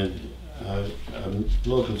 And I'm a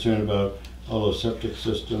little concerned about all those septic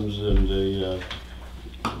systems and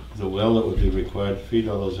the well that would be required to feed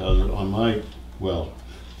all those houses on my well.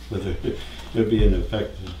 Whether there'd be an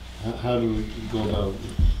effect. How do we go about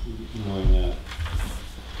knowing that?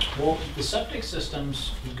 Well, the septic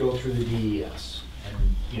systems go through the DES,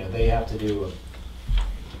 and, they have to do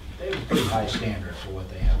they have a pretty high standard for what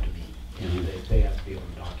they have to meet. They have to be able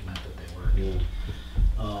to document that they work.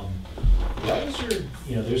 Wells are,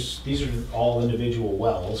 these are all individual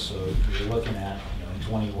wells, so you're looking at,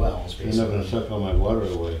 20 wells, basically. You're not gonna suck all my water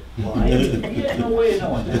away. Well, I have no way of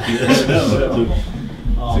knowing that.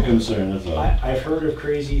 a concern, that's all. I've heard of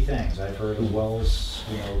crazy things. I've heard of wells,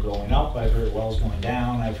 going up. I've heard of wells going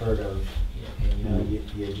down. I've heard of,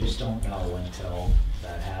 you just don't know until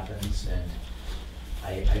that happens. And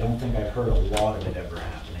I don't think I've heard a lot of it ever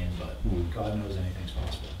happening, but God knows anything's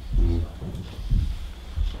possible.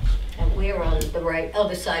 And we're on the right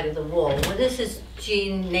other side of the wall. Well, this is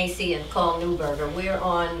Gene Nacy and Carl Newberger. We're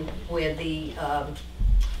on where the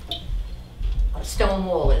stone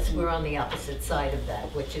wall is. We're on the opposite side of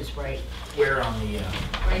that, which is right. We're on the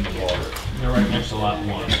right here. They're right next to lot 1.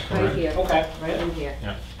 Right correct? here. Okay. Right in here.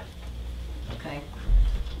 Yeah. Okay.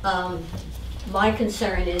 My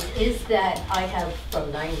concern is that I have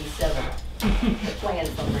from 97, the plan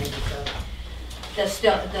from 97.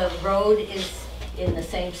 The road is in the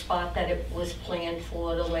same spot that it was planned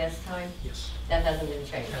for the last time? Yes. That hasn't been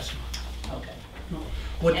changed? Yes. Okay. No.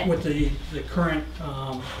 What the current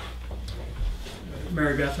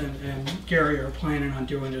Mary Beth and Gary are planning on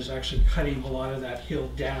doing is actually cutting a lot of that hill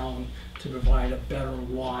down to provide a better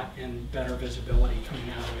lot and better visibility coming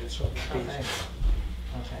out of it. So Okay.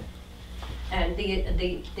 Okay. And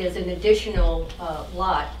there's an additional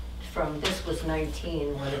lot from, this was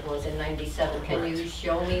 19 when it was in 97. Can you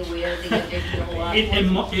show me where the additional lot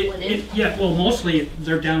was? Yeah, well, mostly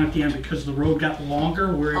they're down at the end because the road got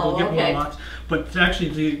longer. We're able to get more lots. But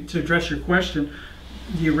actually, to address your question,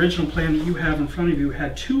 the original plan that you have in front of you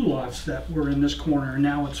had 2 lots that were in this corner, and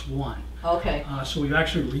now it's 1. Okay. So we've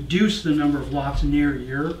actually reduced the number of lots near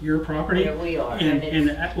your property. Where we are. And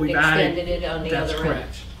we've added. Extended it on the That's other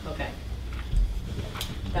correct. end. Okay.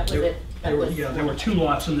 That was it. There were 2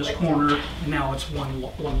 lots in this corner, and now it's one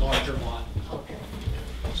larger lot. Okay.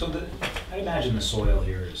 So I imagine the soil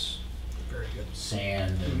here is very good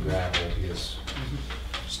sand and gravel because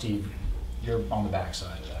Steve, you're on the back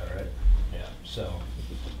side of that, right? Yeah. So,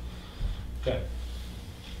 okay.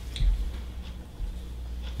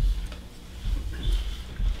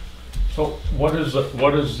 So what is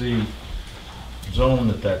the zone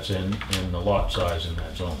that's in the lot size in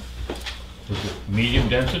that zone? Is it medium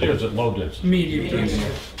density or is it low density? Medium density.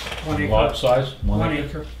 1 acre. Lot size? 1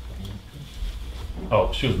 acre. Oh,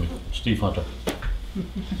 excuse me, Steve Hunter.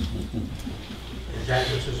 His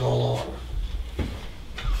address is all over.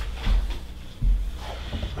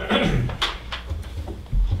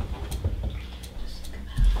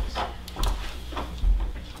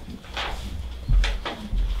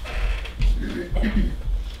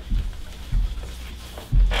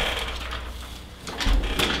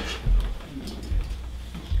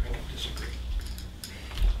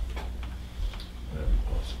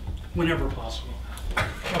 Whenever possible.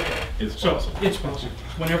 Okay. It's So, possible. it's possible,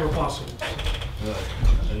 whenever possible. I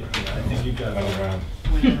think you've got it around.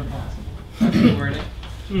 Whenever possible. That's the wording.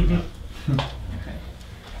 Okay.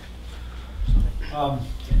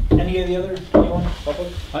 Any of the other anyone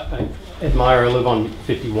public? Ed Meyer, I live on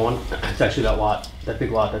 51. It's actually that lot, that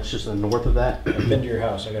big lot that's just in the north of that. I've been to your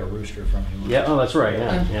house. I got a rooster from you. Yeah, oh, that's right,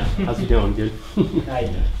 yeah. How's he doing? Good. I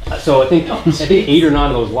know. So I think 8 or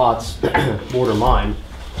 9 of those lots border mine.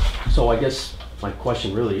 So I guess my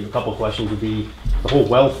question really, a couple of questions would be, the whole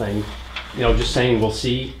well thing, just saying we'll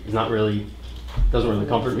see is not really, doesn't really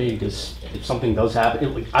comfort me, because if something does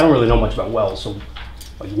happen, I don't really know much about wells, so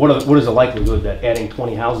like what is the likelihood that adding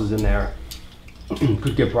 20 houses in there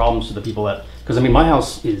could give problems to the people that, because I mean my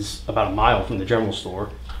house is about a mile from the general store,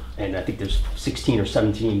 and I think there's 16 or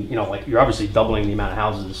 17, like you're obviously doubling the amount of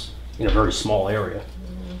houses in a very small area.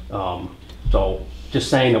 So just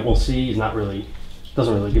saying that we'll see is not really,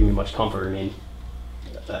 doesn't really give me much comfort. I mean,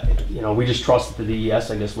 we just trust that the DES,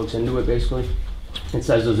 I guess, looks into it basically. It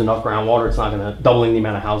says there's enough groundwater, it's not gonna, doubling the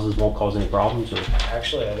amount of houses won't cause any problems. Or,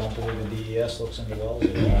 Actually, I don't believe the DES looks into wells.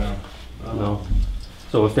 no.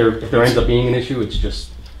 So if there ends up being an issue, it's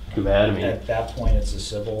just too bad. I mean, At that point, it's a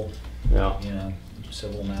civil,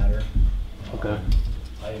 civil matter. Okay.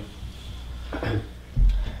 I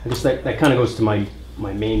guess that kind of goes to my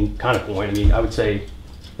main kind of point. I mean, I would say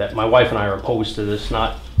that my wife and I are opposed to this,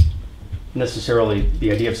 not necessarily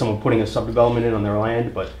the idea of someone putting a subdevelopment in on their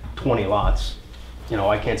land, but 20 lots.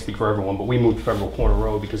 I can't speak for everyone, but we moved to Federal Corner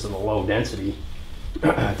Road because of the low density.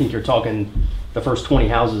 I think you're talking the first 20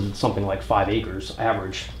 houses, it's something like 5 acres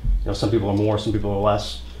average. Some people are more, some people are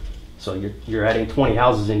less. So you're adding 20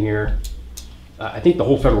 houses in here. I think the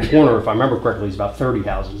whole Federal Corner, if I remember correctly, is about 30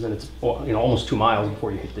 houses, and it's almost 2 miles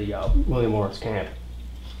before you hit the William Lawrence Camp.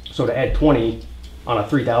 So to add 20 on a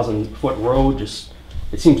 3,000-foot road,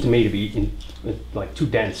 it seems to me to be like too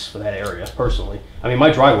dense for that area, personally. I mean, my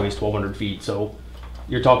driveway is 1,200 feet, so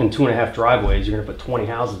you're talking 2.5 driveways, you're gonna put 20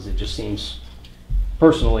 houses, it just seems,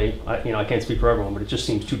 personally, I can't speak for everyone, but it just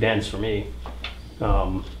seems too dense for me.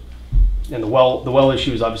 and the well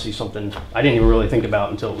issue is obviously something I didn't even really think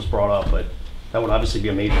about until it was brought up, but that would obviously be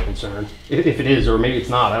a major concern. If it is, or maybe it's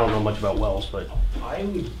not, I don't know much about wells, but.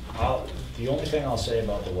 The only thing I'll say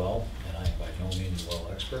about the well, and I'm by no means a well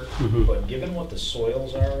expert, Mhm. but given what the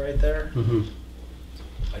soils are right there, Mhm.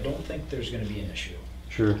 I don't think there's gonna be an issue.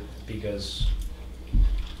 Sure. Because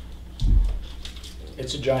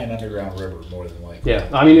it's a giant underground river, more than likely. Yeah,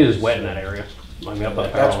 I mean, it is wet in that area. I mean, up by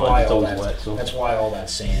the That's power why line, it's all always that, wet, so. that's why all that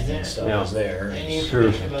sand and stuff Yeah. is there. Any Sure.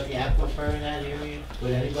 information about the aquifer in that area?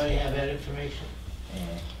 Would anybody have that information?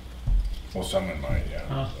 Well, someone might, yeah.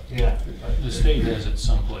 Huh? Yeah. The state has it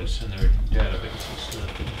someplace in their databases.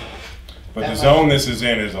 But the zone this is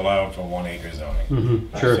in is allowed for 1 acre zoning.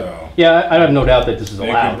 Mhm, sure. So Yeah, I have no doubt that this is they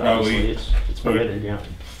could allowed, probably obviously, it's put permitted, yeah.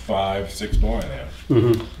 5, 6 more in there.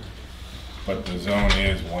 Mhm. But the zone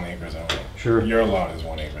is 1 acre zoning. Sure. Your lot is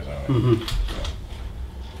 1 acre zoning. Mhm.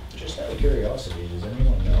 Just out of curiosity, does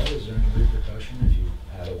anyone know, is there any repercussion if you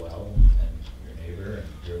had a well and your neighbor and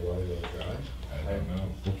your well goes dry? I don't know.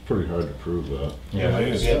 It's pretty hard to prove that. Yeah, it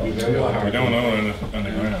is. Yeah, it'd be very hard. We don't know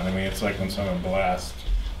underground. I mean, it's like when someone blasts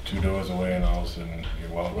 2 doors away and all of a sudden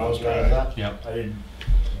your well Well goes dries dry. up. Yep. I didn't,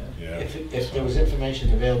 Yeah. If there was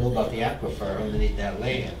information available about the aquifer underneath that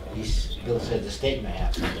land, Bill said the state may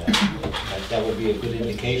have some of that. That would be a good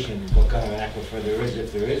indication what kind of aquifer there is,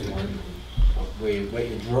 if there is one, what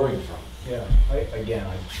you're drawing from. yeah, again,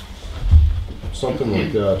 Something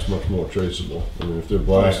like that's much more traceable. I mean, if they're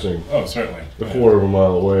blasting Oh, certainly. a quarter of a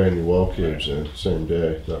mile away and your well caves in, same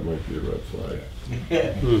day, that might be a red flag.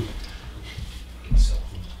 Mm.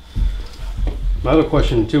 My other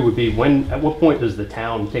question too would be at what point does the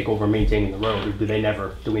town take over maintaining the road,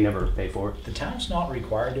 or do we never pay for it? the town's not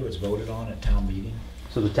required to, it's voted on at town meeting.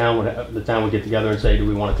 So the town would get together and say, do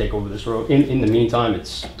we want to take over this road? In the meantime,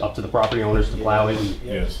 it's up to the property owners to plow it and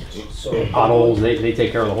Yes. So potholes, they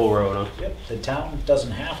take care of the whole road, huh? Yep, the town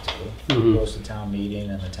doesn't have to. Mhm. It goes to town meeting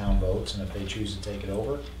and the town votes, and if they choose to take it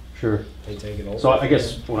over, Sure. they take it over. So I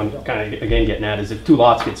guess what I'm kind of, again, getting at is if 2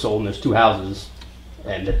 lots get sold and there's 2 houses,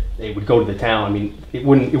 and they would go to the town, I mean, it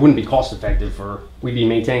wouldn't be cost effective we'd be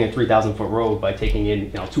maintaining a 3,000-foot road by taking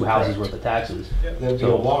in, 2 houses worth of taxes. There'd be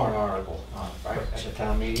a warrant article, right, at the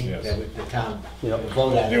town meeting, Yes. that the town Yep. would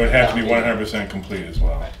vote at. They would have to be 100% complete as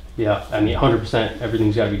well. Yeah, I mean, 100%,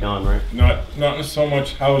 everything's gotta be done, right? Not so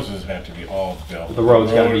much houses have to be all built. The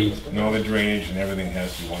road's gotta Road be- And all the drainage and everything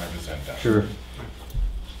has to be 100% done. Sure,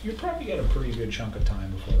 You probably get a pretty good chunk of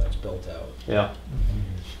time before that's built out. yeah.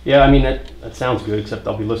 Yeah, I mean, that sounds good, except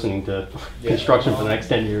I'll be listening to construction for the next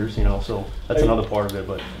 10 years, so that's another part of it,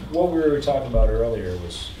 but, What we were talking about earlier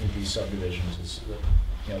was with these subdivisions, is the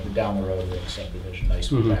down the road ring subdivision, nice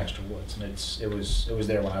with Mhm. Baxter Woods, and it was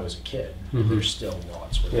there when I was a kid. Mhm. There's still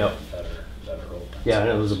lots with Yep. that are open. yeah, and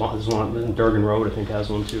there's one, Durgan Road, I think has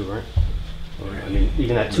one too, right? I mean,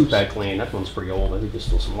 even that 2-pack lane, that one's pretty old, I think there's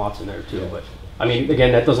still some lots in there too, but, I mean,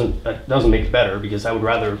 again, that doesn't make it better, because I would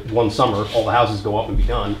rather one summer, all the houses go up and be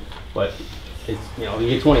done, but it's, you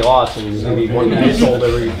get 20 lots, and there's gonna be one that gets sold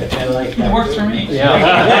every, It works for me.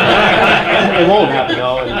 yeah. It won't happen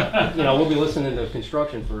though, and, we'll be listening to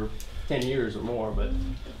construction for 10 years or more, but,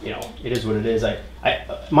 it is what it is. I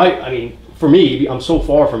mean, for me, I'm so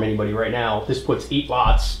far from anybody right now, this puts 8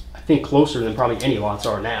 lots, I think closer than probably any lots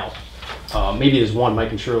are now. Maybe there's one, Mike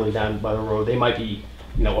and Shirley down by the road, they might be,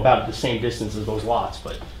 about the same distance as those lots,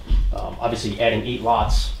 but, obviously adding 8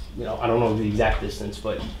 lots, I don't know the exact distance,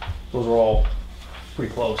 but those are all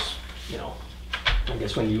pretty close, I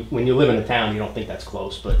guess when you live in a town, you don't think that's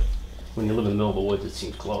close, but when you live in the middle of the woods, it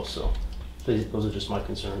seems close, so those are just my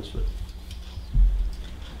concerns, but.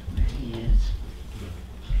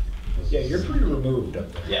 Yeah, you're pretty removed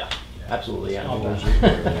up there. Yeah, absolutely, yeah.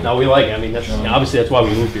 No, we like it, I mean, obviously that's why we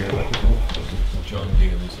moved here, but. John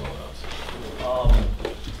Daly's old house.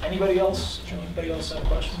 Anybody else have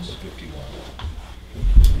questions? 51.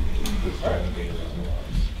 All right.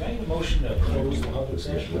 Can I get a motion to close the public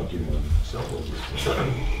session?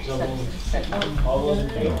 All those in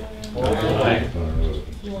favor? Aye.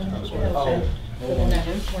 You want to keep it open for the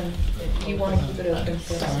next one, you want to keep it open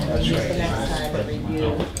for the next time to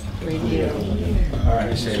review. All right.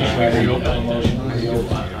 You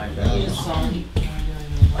just saw it.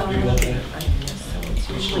 It's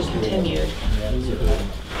usually continued.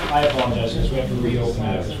 I apologize, because we have to reopen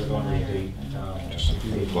it, because we're going to the,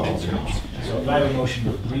 so if I have a motion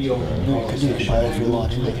to reopen the public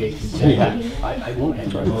session. Yeah, I won't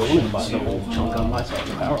enter, I won't buy the whole chunk on my side of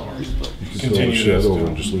the power lines, but. You can throw the shed over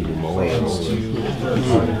and just leave your mower out Plans over to there. third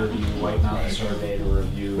party review, White Mountain survey to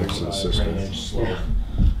review Next to the system. drainage slope,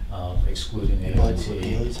 excluding AOT.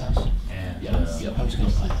 And, I was gonna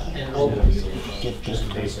find that. Get this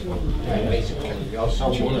basically. We also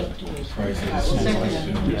want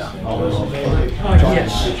Yeah. all those in favor?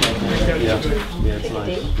 Yes. Yeah, it's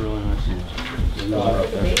nice, it's really nice.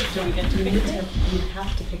 So we get to pick a date. You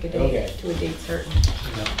have to pick a Okay. date to a date certain.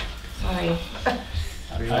 Sorry.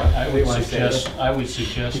 I would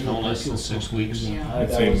suggest no less than 6 weeks.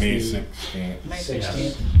 I'd say May 16th.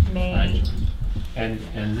 16th. May. Right. And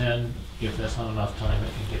then, if that's not enough time, it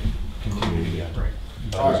can get continued again.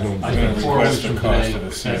 All right. I'm I gonna think 4 request weeks the from cost today, of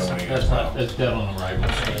the COA as that's well. not, that's dead on arrival.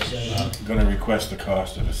 I'm gonna request the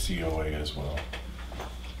cost of a COA as well.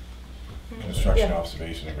 Construction Yeah.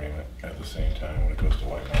 observation agreement at the same time when it goes to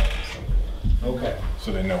White Mountain, Okay,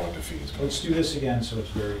 so they know what the fees go. let's do this again so it's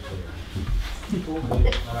very clear. All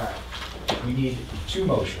right, we need 2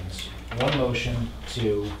 motions. One motion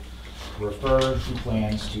to refer the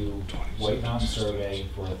plans to White Mountain Survey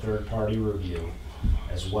for a third-party review,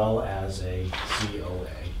 as well as a COA.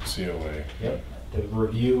 COA. Yep. The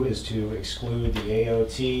review is to exclude the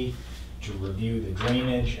AOT, to review the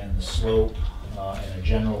drainage and the slope, and a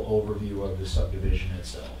general overview of the subdivision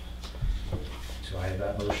itself. So I have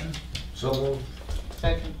that motion. So moved.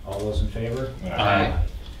 Second. All those in favor? Aye.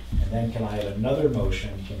 And then can I have another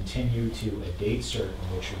motion, continue to a date certain,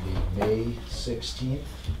 which would be May 16th?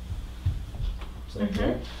 Is that Mhm.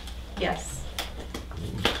 correct? Yes.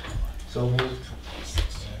 So moved.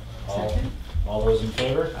 All those in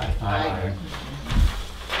favor? Aye.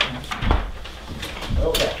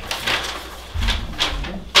 Okay.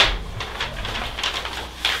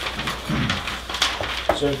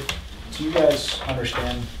 So, do you guys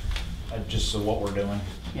understand just so what we're doing?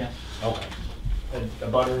 Yeah. Okay. The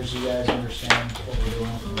butters, you guys understand what we're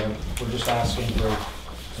doing? We're just asking for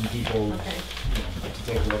some people Okay. to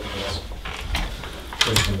take a look at this.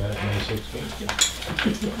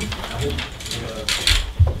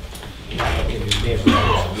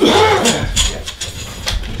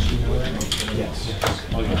 Yes.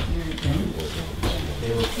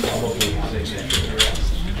 They were probably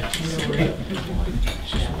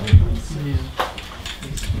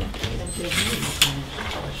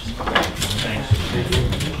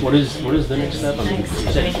What is the next step? I mean, you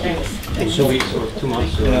said 2 weeks or 2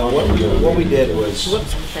 months? Or what we did was,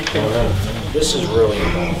 this is really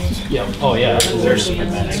involved. Yeah, oh yeah. There's some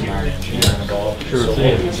immense amount of engineering involved. Sure So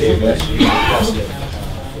thing. what we did was we requested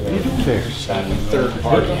that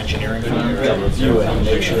third-party engineering firm to review it and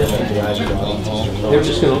make sure that the guys are dotted. They're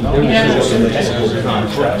just gonna go to the technical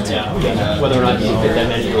contract, whether or not you fit that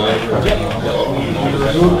many. We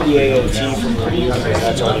removed the AOT from the review because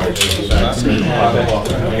that's already been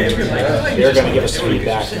reviewed. They're gonna give us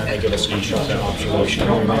feedback and then they give us construction observation,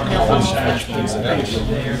 which means that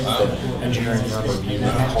the engineering firm reviews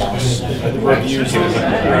the costs, the reviews the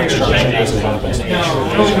construction as it happens. to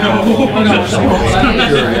make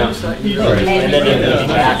sure and then it'll be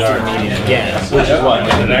back to the meeting again. Which is what,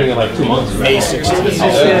 like 2 months? May 16th,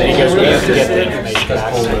 because we have to get the information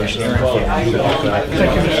back to the engineering firm.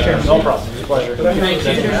 Thank you, Mr. Chairman. No problem, it's a pleasure. Thank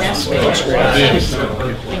you. Looks great.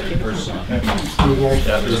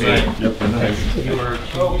 You are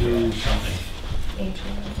to do something.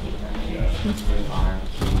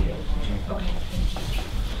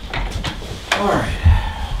 All right.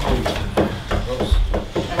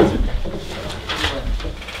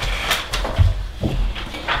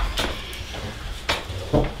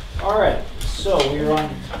 All right, so we're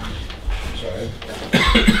on, sorry.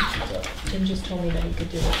 Jim just told me that he could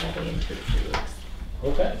do it probably in 2 to 3 weeks.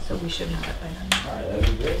 Okay. So we should have it by then. All right,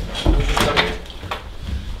 that'd be great.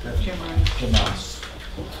 Jim Ross.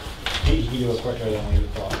 He can do it quicker than we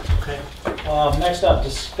thought. Okay. Next up,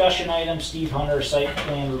 discussion item, Steve Hunter, site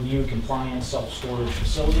plan review compliance self-storage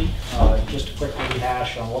facility. Just a quick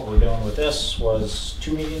rehash on what we're doing with this was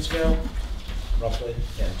 2 meetings ago, roughly.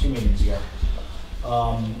 Yeah, 2 meetings ago.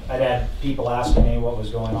 I'd had people asking me what was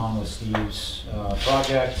going on with Steve's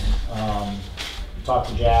project. Talked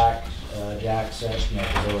to Jack. Jack said,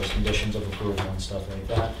 because there was conditions of approval and stuff like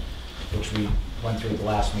that, which we went through at the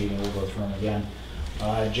last meeting. We'll go through them again.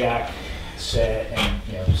 Jack said,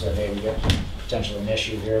 said, hey, we got potentially an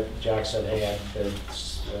issue here. Jack said, hey, the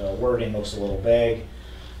wording looks a little vague.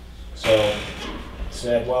 So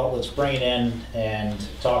said, well, let's bring it in and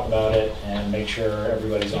talk about it and make sure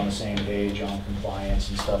everybody's on the same page on compliance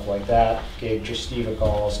and stuff like that. Gave just Steve a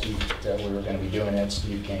call. Steve said we were going to be doing it.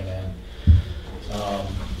 Steve came in.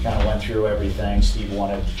 Kind of went through everything. Steve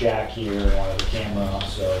wanted Jack here, wanted the camera,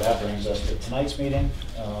 so that brings us to tonight's meeting.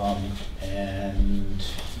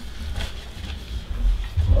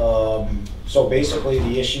 So basically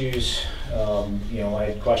the issues, I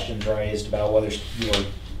had questions raised about whether you were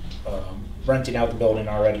renting out the building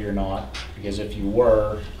already or not, because if you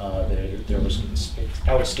were, there was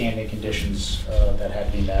outstanding conditions that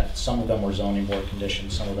had to be met. Some of them were zoning board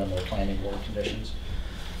conditions, some of them were planning board conditions.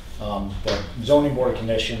 The zoning board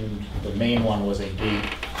condition, the main one was a gate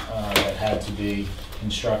that had to be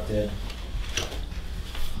constructed.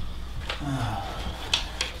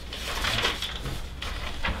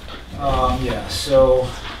 Yeah, so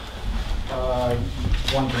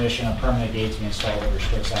one condition, a permanent gate to be installed that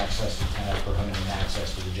restricts access to tenants, prohibiting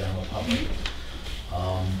access to the general public.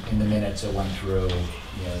 In the minutes, it went through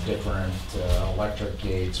different electric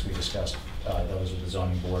gates. We discussed those with the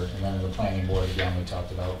zoning board, and then in the planning board again, we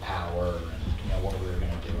talked about power and what we were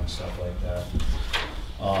going to do and stuff like that.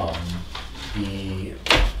 The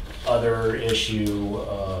other issue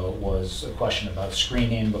was a question about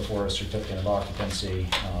screening before a certificate of occupancy,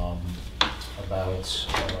 about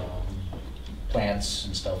plants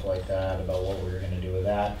and stuff like that, about what we were going to do with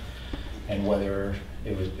that, and whether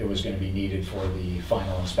it was going to be needed for the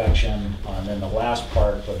final inspection. And then the last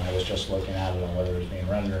part, when I was just looking at it on whether it was being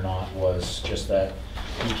rented or not, was just that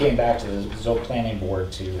we came back to the Zoc Planning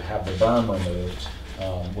Board to have the berm removed,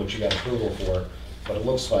 which you got approval for. But it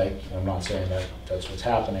looks like, and I'm not saying that that's what's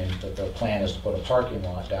happening, that the plan is to put a parking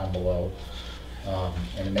lot down below.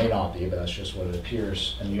 And it may not be, but that's just what it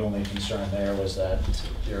appears. And the only concern there was that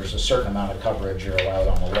there's a certain amount of coverage you're allowed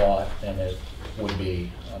on the lot, and it would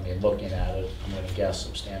be, I mean, looking at it, I'm going to guess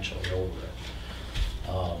substantially over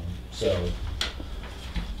it.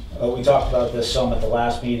 We talked about this some at the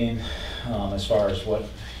last meeting, as far as what,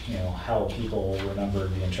 how people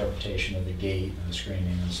remembered the interpretation of the gate and the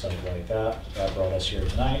screening and stuff like that. That brought us here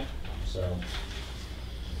tonight, so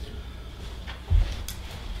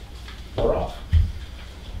we're off.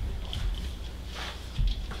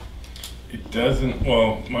 It doesn't,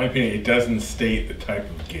 well, in my opinion, it doesn't state the type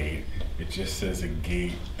of gate. It just says a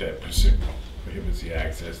gate that prohibits the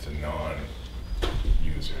access to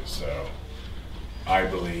non-users. So I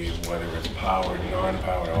believe whether it's powered,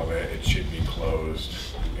 non-powered, all that, it should be closed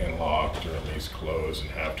and locked, or at least closed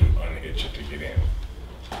and have to unhitch it to get in.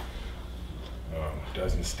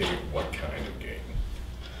 Doesn't state what kind of gate.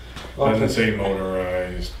 Doesn't say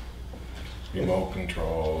motorized, remote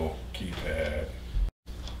control, keypad.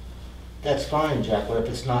 That's fine, Jack, but if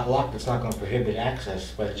it's not locked, it's not going to prohibit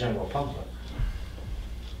access by the general public.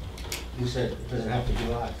 You said it doesn't have to be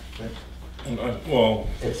locked, but well,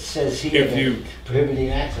 it says here that prohibiting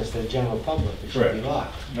access to the general public, it should be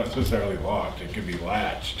locked. Not necessarily locked, it could be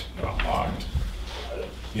latched, not locked.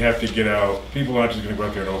 You have to get out, people aren't just going to go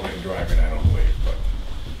out there and open it and drive it, I don't believe,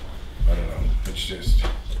 but I don't know, it's just,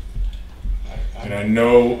 and I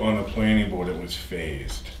know on the planning board it was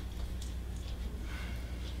phased.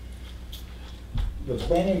 The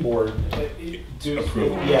planning board,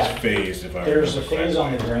 approval was phased, if I remember. There's a phase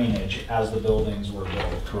on the drainage as the buildings were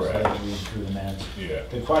built. Correct. So I read through the minutes. Yeah.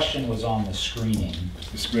 The question was on the screening.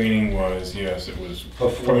 The screening was, yes, it was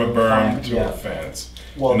Before from a berm to yeah. a fence.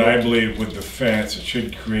 Well, and I believe with the fence, it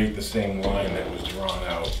should create the same line that was drawn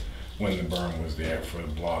out when the berm was there for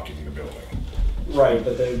blocking the building. Right,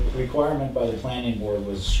 but the requirement by the planning board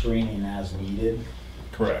was screening as needed.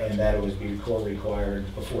 Correct. And that it was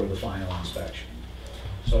required before the final inspection.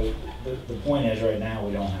 So the point is, right now,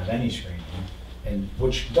 we don't have any screening, and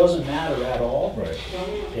which doesn't matter at all. Right.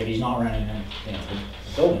 If he's not renting the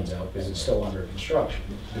buildings out, because it's still under construction.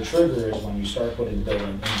 The trigger is when you start putting the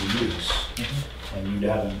building into use,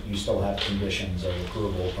 and you still have conditions of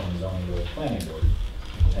approval from the zoning board, planning board,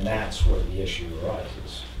 and that's where the issue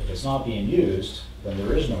arises. If it's not being used, then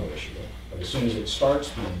there is no issue. But as soon as it starts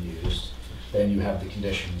being used, then you have the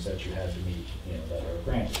conditions that you had to meet, that are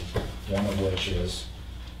granted. One of which is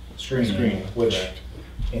screening, which correct.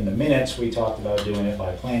 In the minutes, we talked about doing it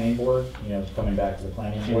by planning board, coming back to the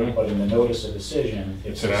planning board, but in the notice of decision,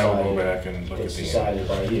 it's I'll go back and look at the decided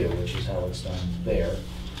by you, which is how it's done there.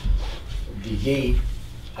 The gate,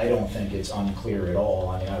 I don't think it's unclear at all.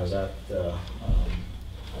 I mean, I was at the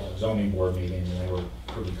zoning board meetings, and they were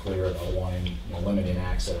pretty clear about wanting, limiting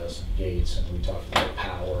access and gates, and we talked about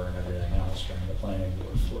power and everything else during the planning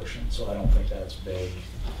board portion, so I don't think that's big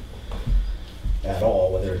at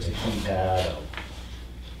all, whether it's a keypad, a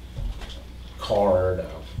card,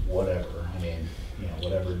 whatever. I mean,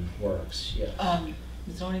 whatever works, yeah.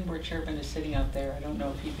 The zoning board chairman is sitting out there. I don't know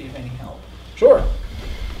if he'd be of any help. Sure.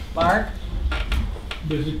 Mark?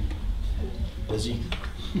 Busy. Busy.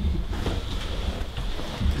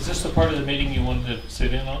 Is this the part of the meeting you wanted to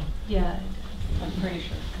sit in on? Yeah, I'm pretty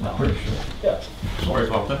sure. I'm pretty sure. Yeah. Sorry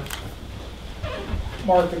about that.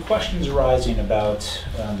 Mark, the questions arising about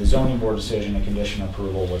the zoning board decision and condition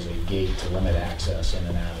approval was a gate to limit access in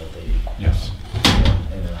and out of the. Yes.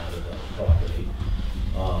 in and out of the property.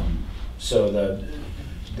 So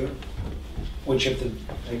which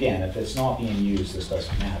again, if it's not being used, this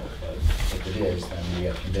doesn't matter, but if it is, then we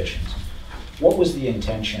have conditions. What was the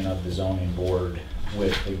intention of the zoning board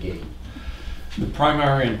with the gate? The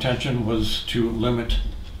primary intention was to limit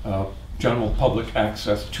general public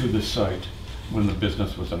access to the site when the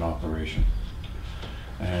business was in operation.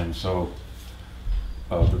 And so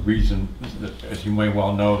the reason, that, as you may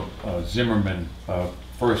well know, Zimmerman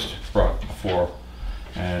first brought before,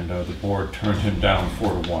 and the board turned him down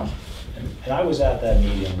 4-1. And I was at that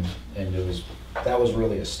meeting, and that was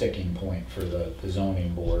really a sticking point for the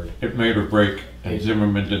zoning board. It made or break, and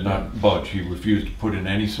Zimmerman did not budge. He refused to put in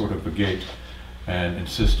any sort of a gate and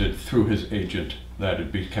insisted through his agent that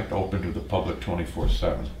it be kept open to the public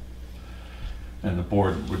 24/7. And the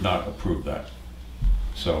board would not approve that.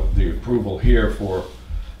 So the approval here for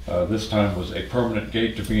this time was a permanent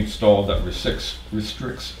gate to be installed that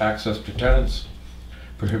restricts access to tenants,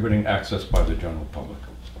 prohibiting access by the general public.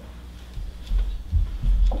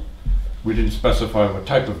 We didn't specify what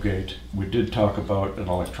type of gate. We did talk about an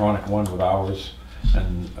electronic one with hours,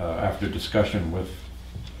 and after discussion with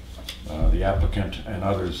the applicant and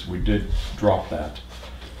others, we did drop that.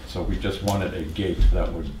 So we just wanted a gate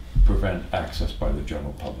that would prevent access by the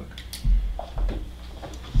general public.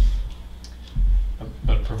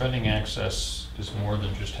 But preventing access is more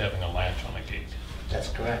than just having a latch on a gate. That's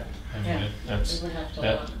correct. I mean, Yeah, that's, we would have to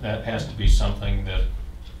that has to be something that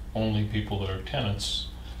only people that are tenants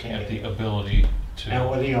have the ability to. And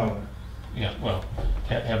with the owner. Yeah, well,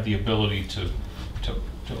 have the ability to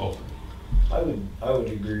open. I would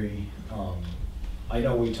agree. I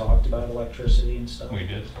know we talked about electricity and stuff. We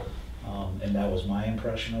did. And that was my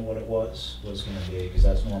impression of what it was gonna be, because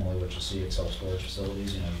that's normally what you see at self-storage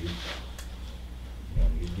facilities,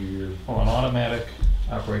 you do your. Well, an automatic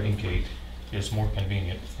operating gate is more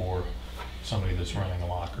convenient for somebody that's running a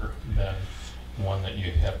locker than one that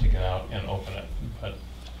you have to get out and open it. But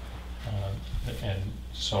and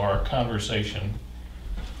so our conversation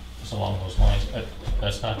is along those lines.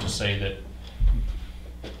 That's not to say that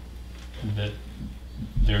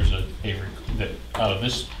there's that out of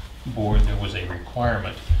this board there was a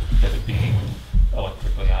requirement that it be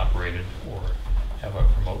electrically operated or have a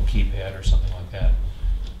remote keypad or something like that.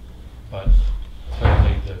 But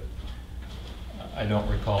clearly I don't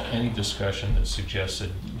recall any discussion that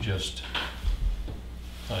suggested just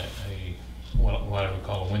what I would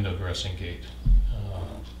call a window dressing gate.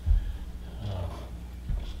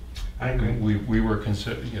 I agree. We were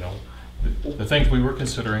the things we were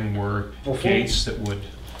considering were gates that would.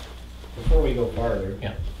 Before we go farther,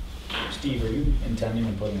 yeah. Steve, are you intending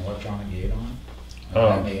to put an electronic gate on?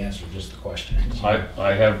 That may answer just the question.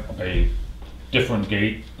 I have a different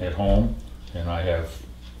gate at home, and I have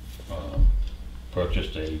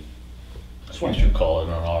purchased a, I guess you call it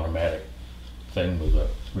an automatic thing with a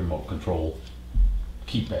remote control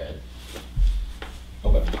keypad.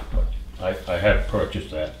 Okay. But I have purchased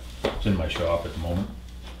that. It's in my shop at the moment.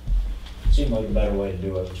 Seemed like a better way to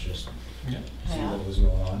do it was just see what was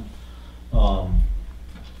going on.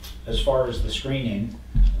 As far as the screening,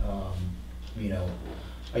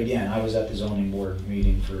 again, I was at the zoning board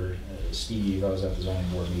meeting for Steve. I was at the zoning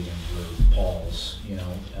board meeting for Paul's.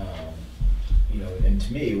 And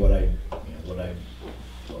to me, what I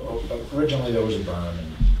originally there was a berm,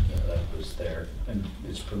 and that was there, and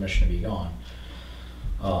it's permission to be gone.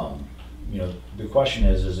 The question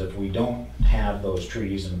is if we don't have those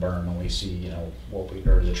trees and berm, and we see,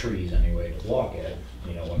 or the trees anyway to block it,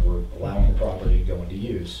 when we're allowing the property to go into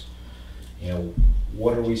use,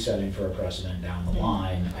 what are we setting for a precedent down the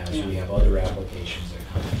line as we have other applications that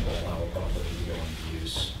come in to allow a property to go into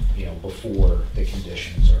use, before the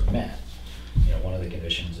conditions are met? One of the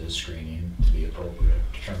conditions is screening to be appropriate,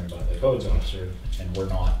 determined by the codes officer, and we're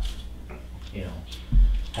not,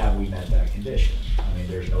 have we met that condition? I mean,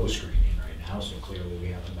 there's no screening right now, so clearly we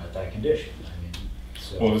haven't met that condition.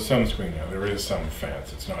 Well, there's some screening now. There is some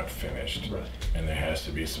fence. It's not finished. Right. And there has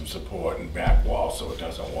to be some support and back wall so it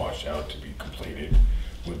doesn't wash out to be completed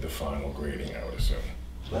with the final grading, I would assume.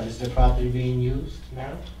 But is the property being used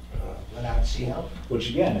now without CO? Which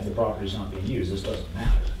again, if the property's not being used, this doesn't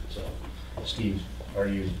matter. So, Steve, are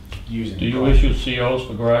you using? Do you issue COs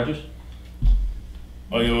for garages?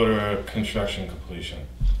 Well, you order a construction completion.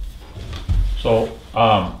 So,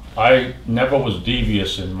 I never was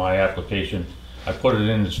devious in my application. I put it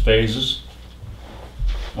in as phases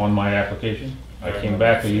on my application. I came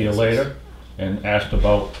back a year later and asked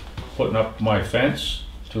about putting up my fence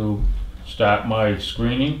to start my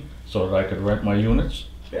screening so that I could rent my units.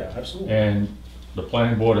 Yeah, absolutely. And the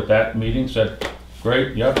planning board at that meeting said,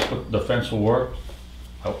 great, yep, the fence will work.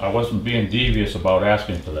 I wasn't being devious about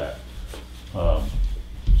asking for that.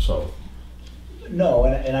 So, No,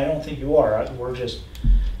 and I don't think you are. We're just,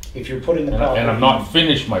 if you're putting the property. and I'm not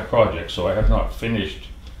finished my project, so I have not finished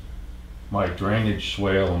my drainage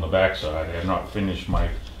swale on the backside. I have not finished my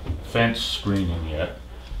fence screening yet.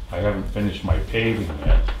 I haven't finished my paving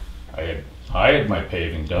yet. I had my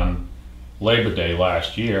paving done Labor Day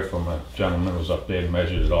last year from a gentleman who was up there and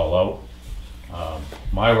measured it all out.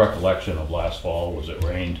 My recollection of last fall was it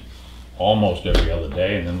rained almost every other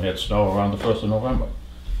day, and then we had snow around the 1st of November.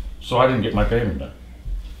 So I didn't get my paving done.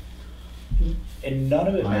 And none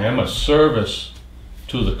of it I matters. am a service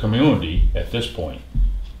to the community at this point.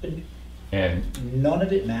 And None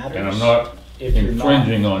of it matters. And I'm not if you're not-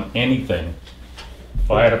 infringing on anything,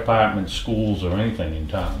 fire department, schools, or anything in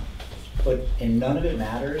town. And none of it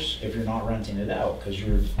matters if you're not renting it out, because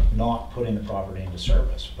you're not putting the property into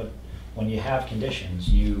service. But when you have conditions,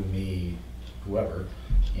 you, me, whoever,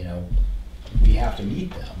 you know, we have to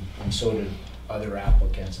meet them, and so do other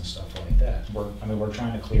applicants and stuff like that. We're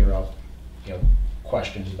trying to clear up, you know,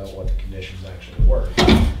 questions about what the conditions actually were.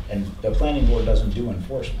 And the planning board doesn't do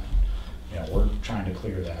enforcement. You know, we're trying to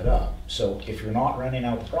clear that up. So if you're not renting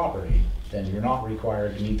out the property, then you're not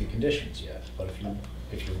required to meet the conditions yet. But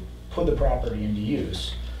if you put the property into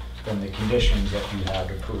use, then the conditions that you have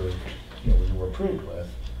approved, you know, you were approved with,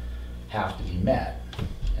 have to be met.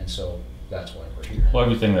 And so that's why we're here. Well,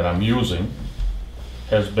 everything that I'm using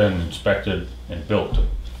has been inspected and built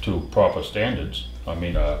to proper standards. I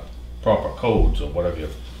mean, proper codes or whatever you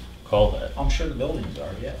call that. I'm sure the buildings are,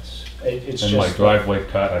 yes. It's And just. my driveway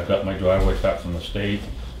cut, I've got my driveway cut from the state.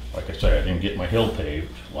 Like I say, I didn't get my hill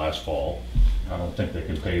paved last fall. I don't think they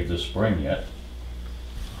can pave this spring yet.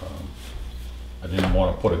 I didn't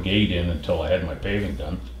want to put a gate in until I had my paving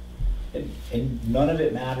done. And none of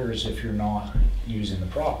it matters if you're not using the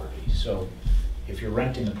property. So if you're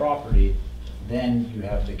renting the property, then you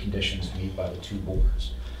have the conditions to meet by the two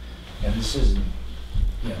boards. And this isn't,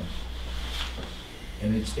 you know,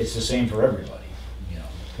 and it's the same for everybody, you know.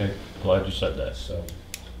 Okay, glad you said that. So, you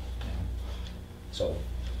know, so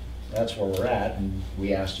that's where we're at, and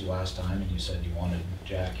we asked you last time, and you said you wanted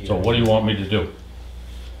Jackie. So what do you want me to do?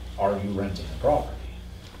 Are you renting the property?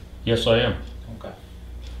 Yes, I am. Okay.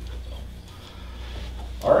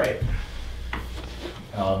 All right.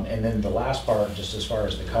 And then the last part, just as far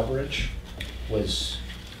as the coverage, was,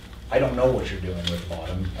 I don't know what you're doing with the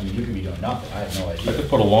bottom. I mean, you could be doing nothing. I have no I idea. could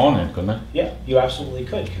put a lawn in, couldn't I? Yeah, you absolutely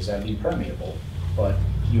could, because that'd be permeable. But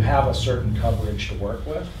you have a certain coverage to work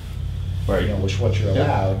with, Right. you know, which what you're Yeah.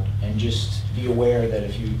 allowed, and just be aware that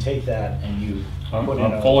if you take that and you I'm put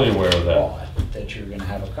in fully aware of that. lot, that you're gonna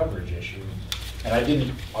have a coverage issue. And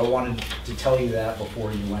I wanted to tell you that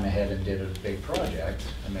before you went ahead and did a big project,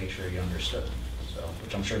 and make sure you understood, so,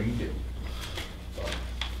 which I'm sure you do.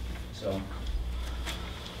 So,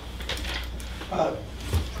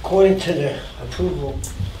 According to the approval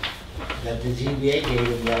that the ZBA gave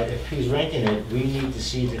him, that if he's renting it, we need to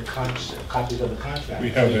see the copies of the contract. We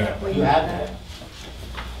have that. You have that?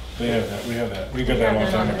 We have that. We got that a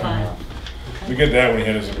long time ago. We got that when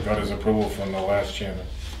he got his approval from the last chairman.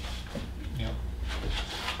 Yep.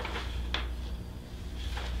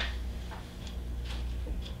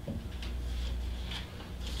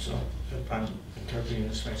 So, if I'm interpreting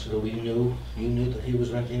this right, so you knew that he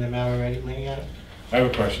was renting them out already, Leanne? I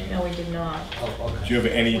have a question. No, we did not. Oh, okay. Do you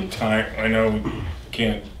have any time, I know we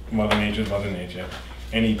can't, Mother Nature's Mother Nature,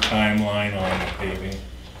 any timeline on the paving?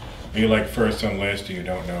 Are you like first on list or you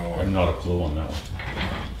don't know? I have not a clue on that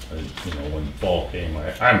one. You know, when fall came,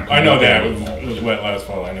 I'm. I know that, it was wet last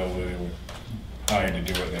fall, I know they were hired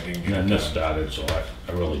to do it and they didn't get it And then this done. started, so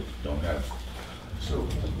I really don't have. So,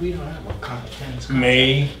 we don't have a tenants contract.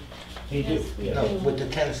 May, you do, yeah. No, with the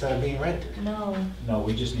tenants that are being rented. No. No,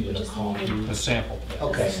 we just needed a copy. The sample.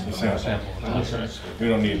 Okay. the sample. Sample. We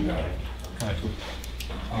don't need no. Right.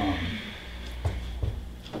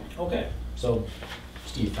 Okay, so,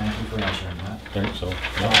 Steve, thank you for answering that. Think so.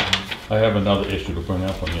 I have another issue to bring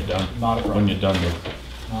up when you're done. Not a problem. When you're done with.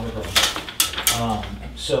 Not a problem.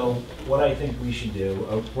 So what I think we should do,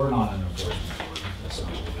 we're not an enforcement board, that's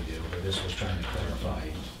not what we do, but this was trying to clarify,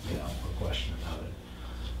 you know, a question about it.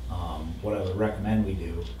 What I would recommend we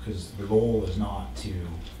do, because the goal is not to, I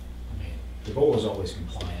mean, the goal is always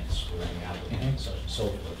compliance with any applicant and such and so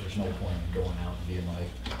forth. There's no point in going out and being like,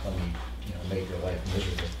 let me, you know, make your life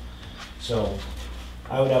miserable. So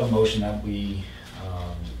I would have a motion that we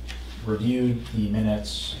reviewed the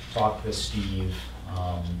minutes, talked with Steve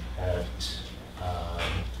at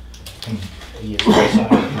he is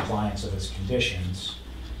outside of compliance of his conditions,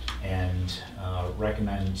 and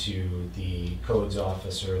recommend to the codes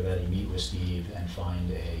officer that he meet with Steve and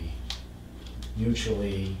find a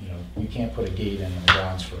mutually, you can't put a gate in and the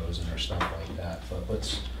ground's frozen or stuff like that, but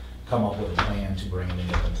let's come up with a plan to bring it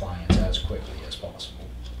into compliance as quickly as possible.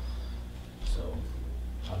 So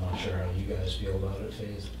I'm not sure how you guys feel about it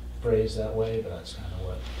phrased that way, but that's kind of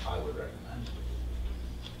what I would recommend.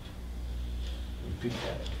 Repeat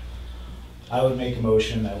that. I would make a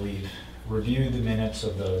motion that we've reviewed the minutes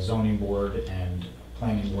of the zoning board and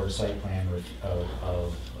planning board site plan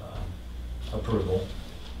of approval.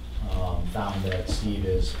 Found that Steve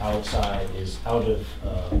is outside of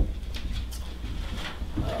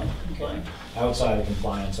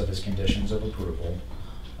compliance of his conditions of approval,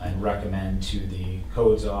 and recommend to the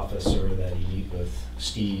codes officer that he meet with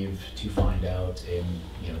Steve to find out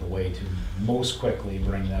the way to most quickly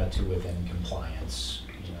bring that to within compliance,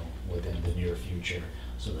 within the near future,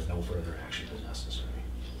 so that no further action is necessary.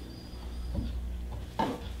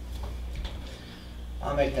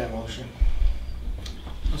 I'll make that motion.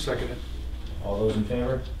 I'll second it. All those in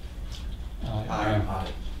favor? Aye.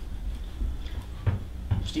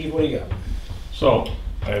 Steve, what do you got? So,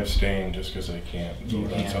 I abstain just because I can't You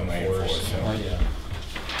vote on can't something I enforce, enforce. So. yeah.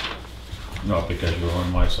 Not because you're on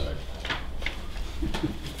my side.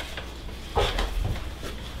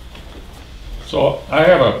 So I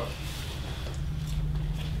have a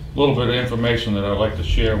little bit of information that I'd like to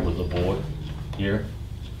share with the board here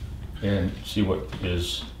and see what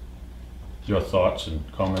is your thoughts and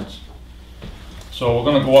comments. So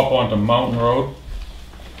we're gonna go up onto Mountain Road.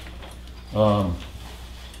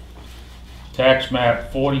 Tax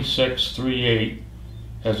map 4638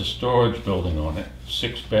 has a storage building on it,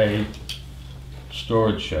 6-bay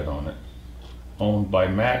storage shed on it, owned by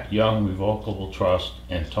Matt Young Revocable Trust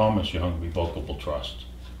and Thomas Young Revocable Trust,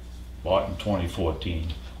 bought in 2014,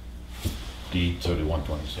 deed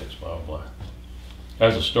 3126, blah, blah, blah.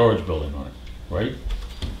 Has a storage building on it, right?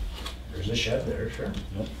 There's a shed there, sure.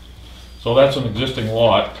 Yep. So that's an existing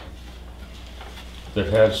lot that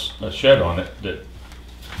has a shed on it that,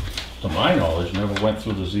 to my knowledge, never went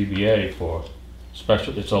through the ZBA for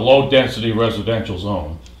special. It's a low-density residential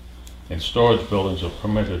zone, and storage buildings are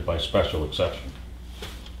permitted by special exception.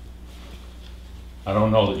 I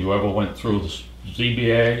don't know that you ever went through the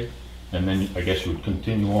ZBA, and then I guess you would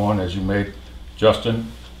continue on as you made,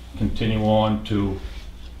 Justin, continue on to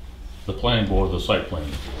the planning board, the site plan,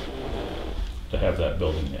 to have that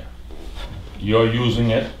building there. You're using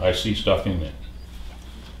it, I see stuff in there.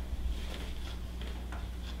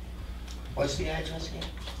 What's the address again?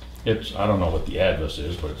 It's, I don't know what the address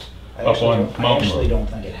is, but it's I up on I Mountain actually Road. don't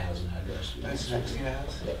think it has an address. That's next to your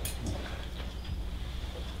house?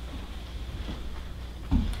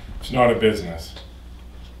 It's not a business.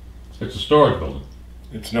 It's a storage building.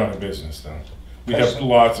 It's not a business though. We have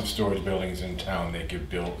lots of storage buildings in town that get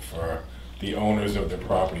built for the owners of the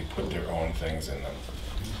property put their own things in them.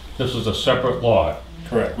 This is a separate lot.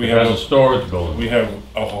 Correct. It has a storage building. We have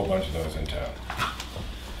a whole bunch of those in town.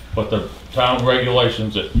 But the town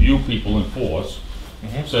regulations that you people enforce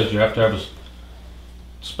says you have to have a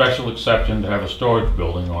special exception to have a storage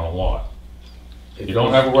building on a lot. You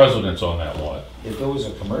don't have a residence on that lot. If it was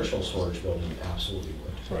a commercial storage building, it absolutely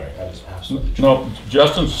would. Right. That is absolutely true. No,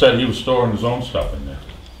 Justin said he was storing his own stuff in there.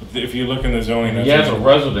 If you look in the zoning, He has a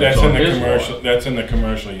residence that's on in the his commercial. lot. That's in the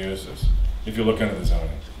commercial uses. If you look under the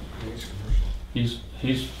zoning. He's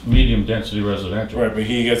medium density residential. Right, but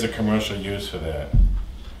he has a commercial use for that.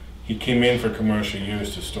 He came in for commercial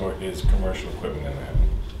use to store his commercial equipment in that.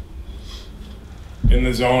 In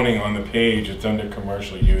the zoning on the page, it's under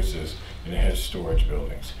commercial uses, and it has storage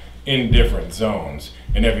buildings in different zones,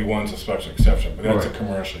 and every one's a special exception, but that's Right. a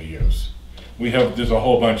commercial use. There's a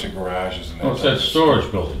whole bunch of garages in that. No, it says storage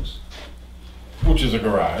buildings. Which is a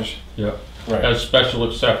garage. Yeah. Right. Has special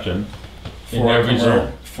exception in For a every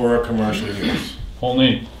zone. For a commercial use.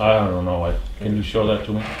 Only, I don't know, can you show that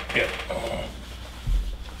to me? Yeah.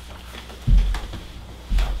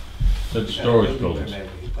 It's storage buildings. Maybe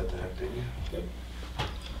you put that up, didn't you? Yep.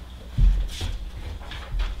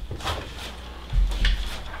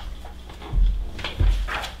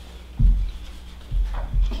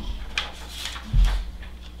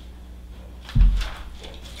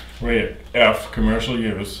 Right at F, commercial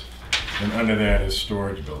use, and under that is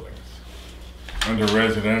storage buildings. Under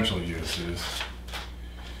residential uses,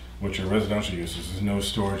 which are residential uses, there's no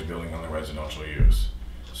storage building on the residential use.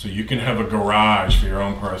 So you can have a garage for your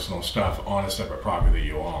own personal stuff on a separate property that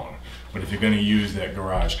you own. But if you're gonna use that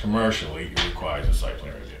garage commercially, it requires a site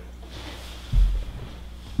plan review.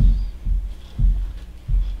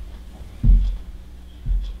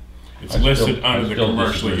 It's listed under the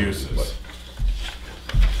commercial uses.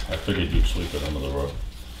 I figured you'd sweep it under the rug.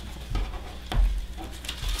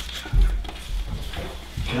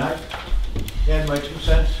 Can I add my 2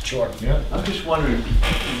 cents? Sure. Yeah. I'm just wondering,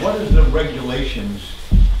 what are the regulations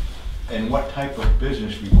and what type of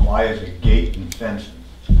business requires a gate and fencing,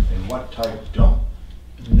 and what type don't?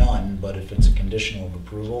 None, but if it's a conditional of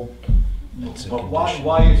approval, it's a But condition.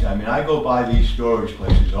 why is that? I mean, I go by these storage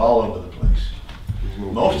places all over the place.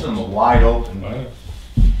 Most of them are wide open,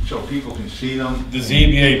 so people can see them. The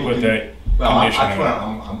ZBA People put can- that Well, condition that's in.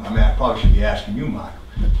 what I probably should be asking you, Mark.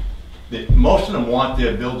 That most of them want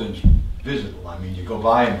their buildings visible. I mean, you go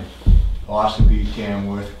by them, Ossipee,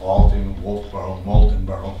 Tamworth, Alton, Wolfboro,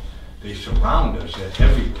 Moultonboro, they surround us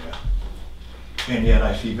everywhere. And yet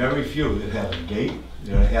I see very few that have a gate,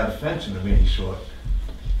 that have fencing of any sort.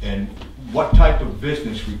 And what type of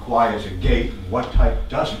business requires a gate and what type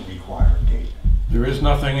doesn't require a gate? There is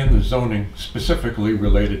nothing in the zoning specifically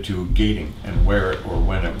related to gating and where it or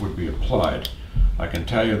when it would be applied. I can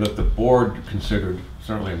tell you that the board considered,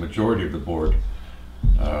 certainly a majority of the board,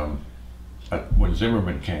 when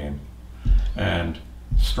Zimmerman came, and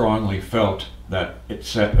strongly felt that it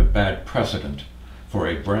set a bad precedent for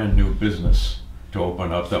a brand new business to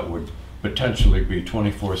open up that would potentially be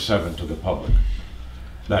 24/7 to the public.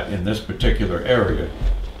 That in this particular area,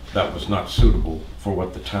 that was not suitable for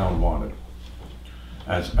what the town wanted,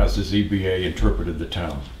 as the ZBA interpreted the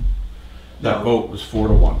town. That Now- vote was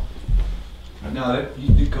 4-1. Now, that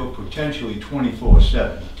you could go potentially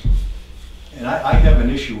 24/7. And I have an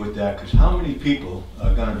issue with that, because how many people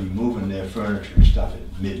are gonna be moving their furniture and stuff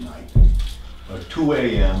at midnight? Or 2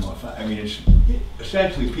 AM, I mean, it's,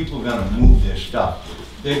 essentially, people are gonna move their stuff.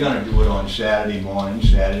 They're gonna do it on Saturday morning,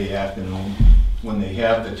 Saturday afternoon, when they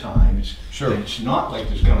have the time. It's not like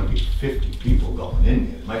there's gonna be 50 people going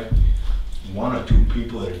in there. It might be 1 or 2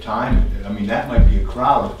 people at a time. I mean, that might be a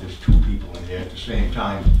crowd if there's 2 people in there at the same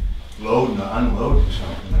time, loading or unloading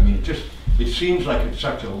something. I mean, it seems like it's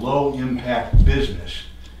such a low impact business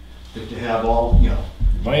that to have all, you know.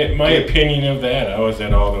 My opinion of that, I was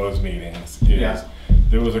at all those meetings, is Yeah.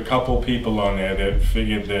 there was a couple people on there that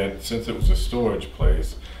figured that since it was a storage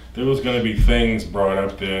place, there was gonna be things brought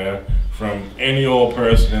up there from any old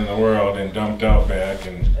person in the world and dumped out back,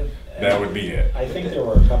 and that would be it. I think there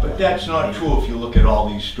were a couple. But that's not true if you look at all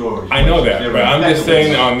these storage. I know places. that, They're but I'm just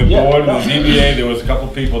saying on the Yeah, board, no. the ZBA, there was a couple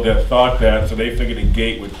people that thought that, so they figured a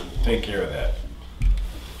gate would take care of that.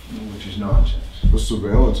 Which is nonsense. The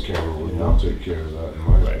surveillance camera would not take care of that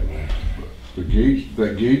in my opinion. The gate,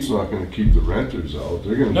 that gate's not gonna keep the renters out.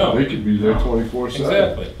 They're No. gonna, they could be there 24/7.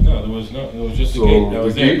 Exactly, no, there was just a So gate, that the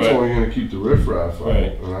was it, gate's but. only gonna keep the riffraff out,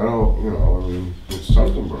 Right. and I don't, I mean, it's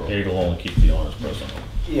Tuftonboro. Gate will only keep the honest person out.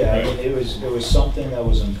 Yeah, I mean, it was something that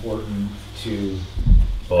was important to,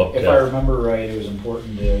 Bob, if yeah. I remember right, it was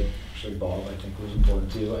important to, actually Bob, I think was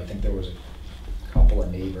important too. I think there was a couple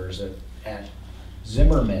of neighbors at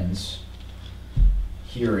Zimmerman's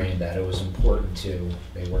hearing that it was important to.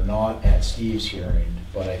 They were not at Steve's hearing,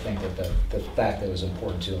 but I think that the fact that it was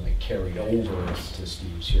important to them, it carried over to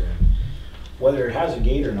Steve's hearing. Whether it has a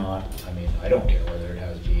gate or not, I mean, I don't care whether it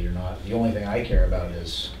has a gate or not. The only thing I care about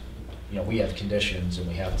is, we have conditions and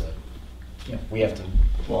we have to,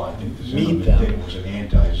 Well, I think the meet Zimmerman them. thing was an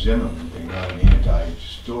anti-Zimmerman thing, not an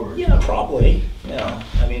anti-storage. Yeah, probably,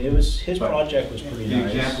 I mean, his But project was pretty The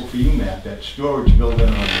nice. example for you, Matt, that storage building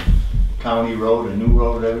on County Road, or New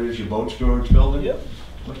Road, whatever it is, your boat storage building? Yep.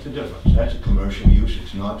 What's the difference? That's a commercial use,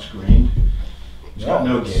 it's not screened. It's got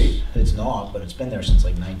no gate. It's not, but it's been there since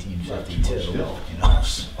like 1952, Still.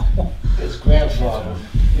 so. It's grandfather.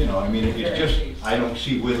 I mean, it's just, I don't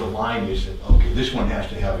see where the line is that, okay, this one has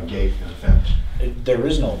to have a gate and a fence. There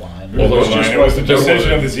is no line. Well, There's it was the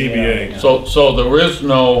decision of the ZBA. Yeah. So there is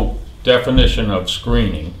no definition of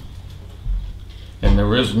screening, and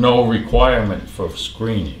there is no requirement for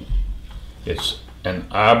screening. It's an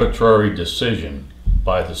arbitrary decision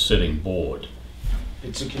by the sitting board.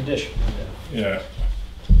 It's a condition. Yeah.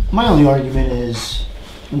 My only argument is,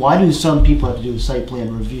 why do some people have to do a site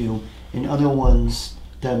plan review and other ones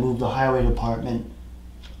that move the highway department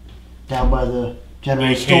down by the general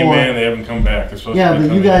They store? came in, they haven't come back. They're supposed Yeah, to be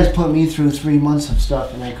but you coming in. guys put me through 3 months of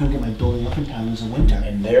stuff and I couldn't get my building up in time. It was the winter.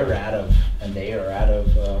 And they are out of,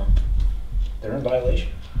 they're in violation.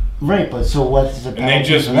 Right, but so what's the And they penalty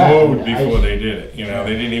just for that? moved before they did it, they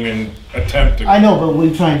didn't even attempt to. I know, but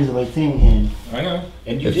we try and do the right thing and... I know.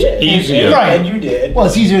 And you It's did. easier. Right. And you did. Well,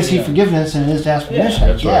 it's easier to seek forgiveness than it is to ask permission, I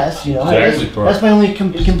that's right. guess, Exactly That's correct. my only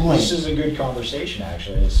complaint. This is a good conversation,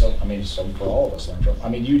 actually. It's something for all of us. I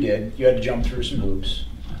mean, you did. You had to jump through some hoops.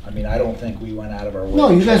 I mean, I don't think we went out of our way. No,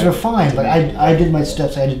 you guys to were fine, but I did my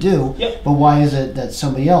steps I had to do. Yep. But why is it that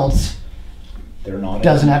somebody else they're not.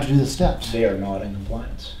 Doesn't have to do the steps. They are not in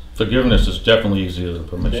compliance. Forgiveness is definitely easier than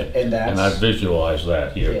permission. And that's- I've visualized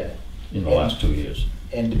that Yeah. here in the last 2 years.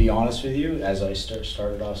 And to be honest with you, as I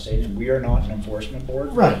started off stating, we are not an enforcement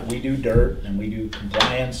board. Right. We do dirt and we do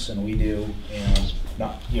compliance and we do,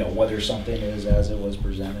 whether something is as it was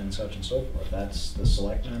presented and such and so forth. That's the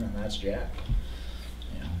selectman and that's Jack.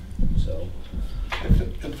 So. If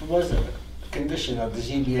it was a condition of the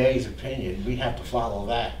ZBA's opinion, we'd have to follow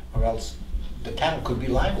that, or else the town could be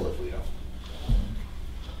liable if we don't.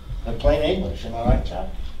 In plain English, am I right, Chuck?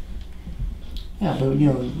 Yeah, but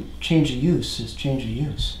change of use is change of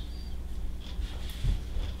use.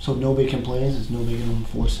 So if nobody complains, is nobody going to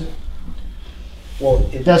enforce it? Well,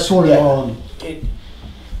 that's sort of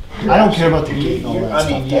I don't care about the gate and all that I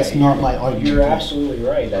stuff. mean, That's not my argument. You're absolutely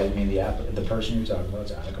right. I mean, the person you're talking about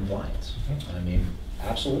is out of compliance. I mean,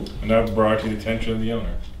 absolutely. And I've brought to the attention of the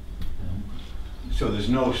owner. So there's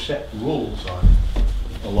no set rules on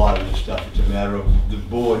a lot of this stuff. It's a matter of the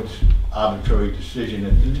board's arbitrary decision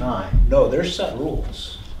at the time. No, there's set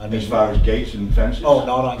rules. I mean, as far as gates and fences? Oh,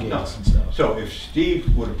 not on gates and stuff. So if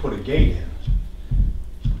Steve would have put a gate in,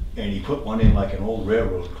 and he put one in like an old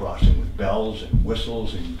railroad crossing with bells and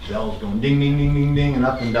whistles and bells going ding, ding, ding, ding, ding, and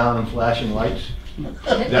up and down and flashing lights,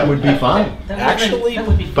 that would be fine. Actually,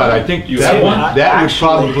 But I think that would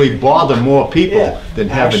probably bother more people than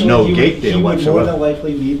having no gate there He would more than whatsoever.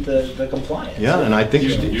 likely meet the compliance. Yeah, and I think You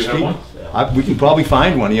Steve, have one? we can probably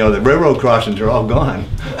find one, the railroad crossings are all gone.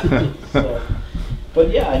 But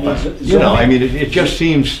yeah, I mean, it just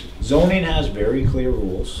seems. Zoning has very clear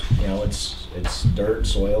rules. It's dirt,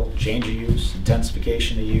 soil, change of use,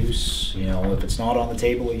 intensification of use. If it's not on the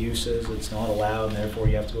table of uses, it's not allowed, and therefore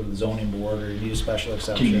you have to go to the zoning board or you need a special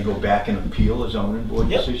exception. Can you go back and appeal a zoning board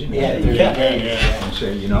decision? Yeah, you can. And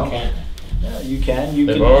say, Yeah, you can.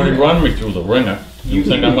 They've already run me through the ringer. You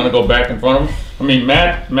think I'm gonna go back in front of them? I mean,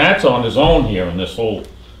 Matt's on his own here in this whole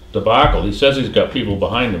debacle. He says he's got people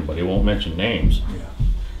behind him, but he won't mention names.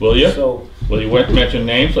 Will you? Will you mention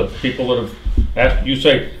names of people that have asked, you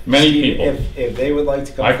say many people. If they would like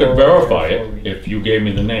to come I could forward verify it if you gave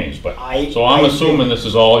me the names, but, so I I'm assuming think- this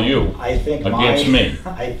is all you I think against me.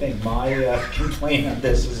 I think my complaint on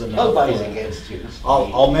this is enough. Nobody's against you.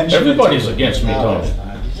 I'll mention. Everybody's against me, Tony.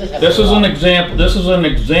 This is an example. This is an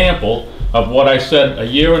example of what I said a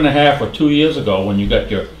year and a half or 2 years ago when you got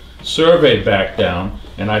your survey back down,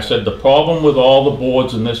 and I said the problem with all the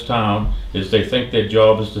boards in this town is they think their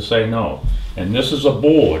job is to say no, and this is a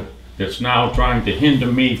board that's now trying to hinder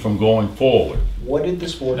me from going forward. What did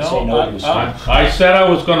this board say no to? I said I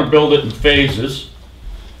was going to build it in phases,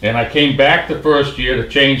 and I came back the first year to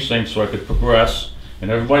change things so I could progress, and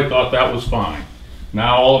everybody thought that was fine.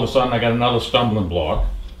 Now all of a sudden I got another stumbling block.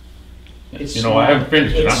 I haven't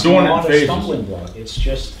finished it. I'm doing it in It's not a phases. stumbling block. It's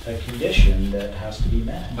just a condition that has to be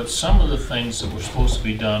met. But some of the things that were supposed to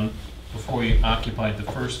be done before you occupied the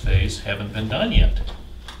first phase haven't been done yet.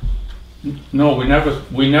 No, we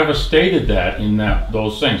never stated that in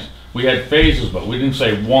those things. We had phases, but we didn't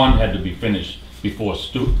say one had to be finished before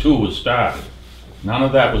two was started. None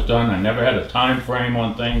of that was done. I never had a time frame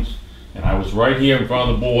on things, and I was right here in front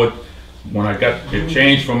of the board when I got it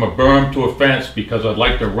changed from a berm to a fence because I'd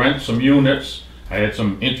like to rent some units. I had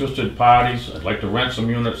some interested parties. I'd like to rent some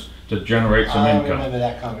units to generate some I don't income. remember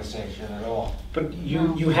that conversation at all. But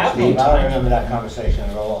you have Steve, no I don't time. remember that conversation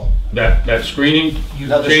at all. That screening,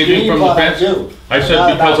 No, the changing screening from the part I fence? do. I said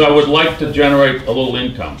Not because about- I would like to generate a little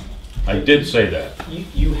income. I did say that.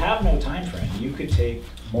 You have no time frame. You could take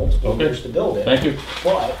multiple Okay. years to build it. Thank you.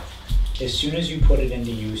 But as soon as you put it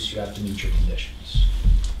into use, you have to meet your conditions.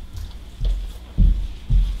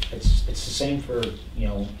 It's the same for,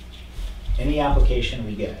 any application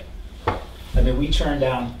we get. I mean, we turned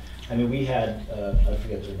down, we had, I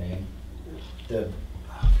forget their name, who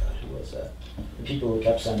was that? The people who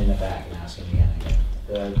kept sending it back and asking again and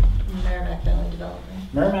again. Merrimack Valley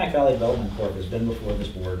Development. Merrimack Valley Development Corp. has been before this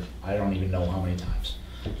board, I don't even know how many times.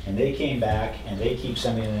 And they came back and they keep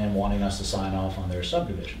sending it in wanting us to sign off on their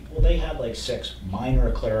subdivision. Well, they had like 6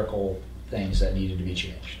 minor clerical things that needed to be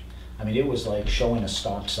changed. It was like showing a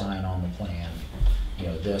stop sign on the plan,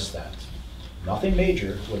 this, that. Nothing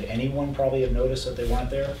major. Would anyone probably have noticed that they weren't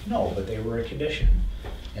there? No, but they were a condition.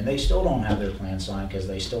 And they still don't have their plan signed because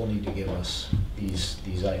they still need to give us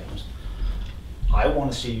these items. I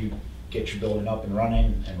want to see you get your building up and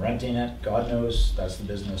running and renting it. God knows that's the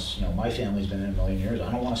business. My family's been in a million years.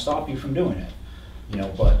 I don't want to stop you from doing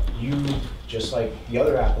it. But you, just like the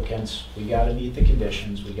other applicants, we got to meet the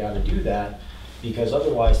conditions. We got to do that because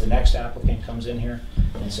otherwise the next applicant comes in here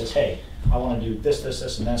and says, hey, I want to do this, this,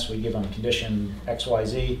 this, and this. We give them condition X, Y,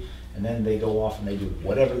 Z, and then they go off and they do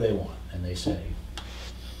whatever they want. And they say,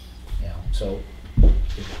 So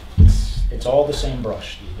it's all the same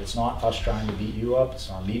brush, Steve. It's not us trying to beat you up, it's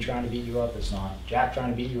not me trying to beat you up, it's not Jack trying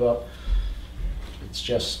to beat you up. It's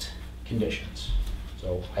just conditions.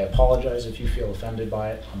 So I apologize if you feel offended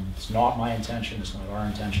by it. It's not my intention, it's not our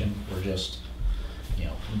intention. We're just, you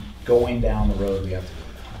know, going down the road we have to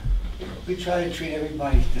go down. We try to treat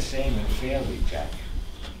everybody the same and fairly, Jack.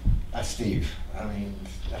 That's Steve. I mean,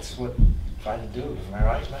 that's what we try to do. Am I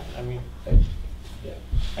right, man? I mean, yeah.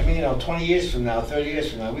 I mean, you know, 20 years from now, 30 years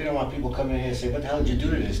from now, we don't want people coming in here and say, what the hell did you do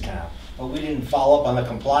to this town? Well, we didn't follow up on the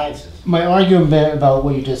compliances. My argument about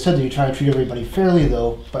what you just said, that you're trying to treat everybody fairly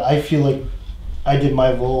though, but I feel like I did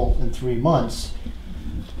my role in 3 months,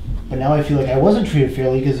 but now I feel like I wasn't treated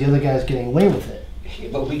fairly because the other guy's getting away with it. Yeah,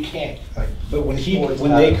 but we can't. Like, But when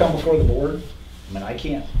they come before the board, I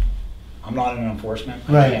mean, I'm not an enforcement.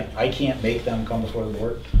 Right. I can't make them come before the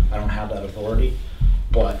board. I don't have that authority.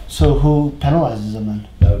 But So who penalizes them then?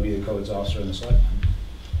 that would be the codes officer and the selectman.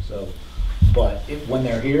 So, but when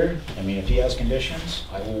they're here, I mean, if he has conditions,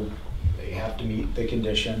 they have to meet the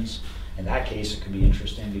conditions. In that case, it could be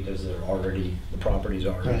interesting because the property's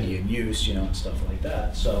already in use, you know, and stuff like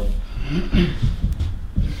that. So, you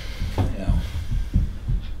know,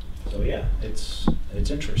 so yeah, it's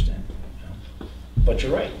interesting. You know. But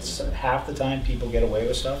you're right. Half the time people get away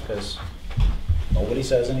with stuff because nobody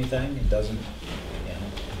says anything. It doesn't.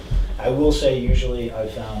 I will say usually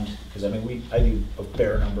I've found, because I mean I do a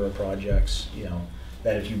fair number of projects, you know,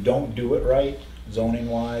 that if you don't do it right, zoning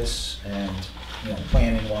wise and, you know,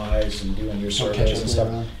 planning wise and doing your surveys and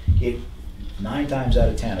stuff, it 9 times out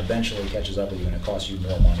of 10 eventually catches up with you and it costs you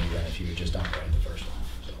more money than if you had just done it right the first time.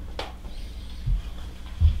 So.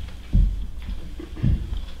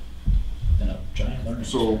 You know, giant learning.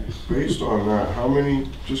 So based on that,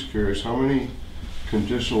 just curious, how many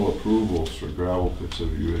conditional approvals for gravel pits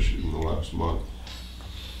have you issued in the last month?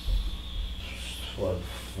 What,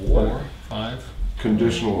 4, 5?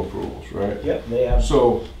 Conditional approvals, right? Yep, they have.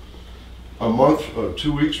 So a month,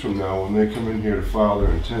 2 weeks from now, when they come in here to file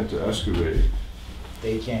their intent to excavate,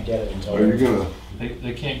 they can't get it until. Are you gonna?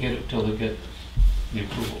 They can't get it till they get the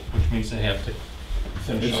approval, which means they have to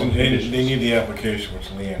finish all the They conditions. need the application, which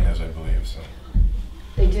Leanne has, I believe, so.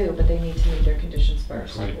 They do, but they need to meet their conditions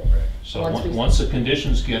first. Right. So Once we- once the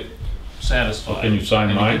conditions get satisfied. Can you sign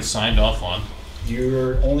and mine? get signed off on.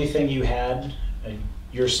 Your only thing you had,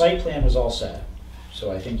 your site plan was all set.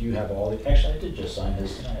 So I think you have all, actually I did just sign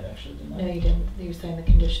his tonight, actually, didn't I? No, you didn't. You signed the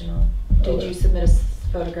conditional. Did Okay. you submit a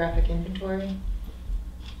photographic inventory?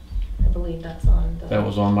 I believe that's on the. That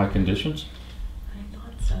was on my conditions? I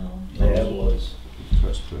thought so. Yeah, it was.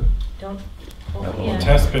 Test pit. Don't. Well, yeah. the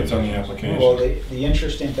test pit's on the application. Well, the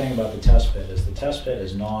interesting thing about the test pit is the test pit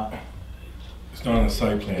is not, It's not on the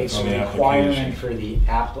site plan, it's it's on the a requirement application. for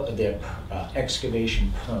the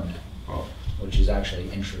excavation permit, Oh. which is actually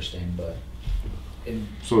interesting, but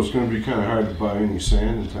So it's gonna be kinda hard to buy any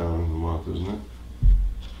sand in town in a month, isn't it?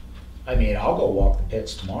 I mean, I'll go walk the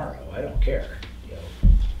pits tomorrow, I don't care, you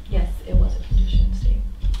know. Yes, it was a condition, Steve.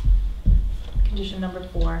 Condition number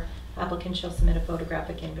 4, applicant shall submit a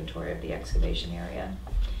photographic inventory of the excavation area.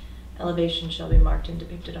 Elevation shall be marked and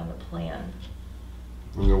depicted on the plan.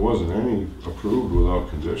 And there wasn't any approved without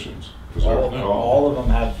conditions, as I recall. All of them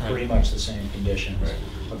have pretty much the same conditions.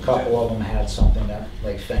 A couple of them had something that,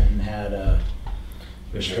 like Fenton had a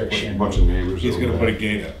restriction. A bunch of neighbors. He's over gonna put a there.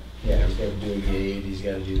 gate up. Yeah, he's gotta do a gate, he's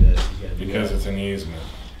gotta do this, he's gotta do that. Because it's an easement.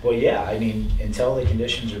 Well, yeah, I mean, until the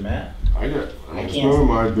conditions are met. I I it's can't- none of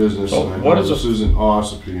my business, So and I what know is this a- isn't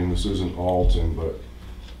Ossipee and this isn't Alton, but,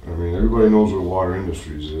 I mean, everybody knows where Water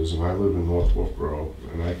Industries is, and I live in North Wolfboro,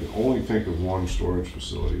 and I can only think of one storage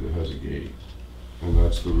facility that has a gate, and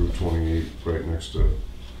that's the Route 28, right next to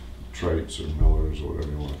Trites or Millers or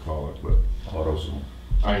whatever you wanna call it, but, AutoZone.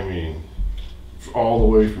 I mean, all the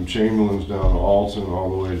way from Chamberlain's down to Alton, all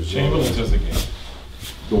the way to Chamberlain's Zillow. has a gate.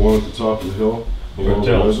 The one at the top of the hill, below the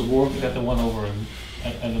Hertel. reservoir. You got the one over in.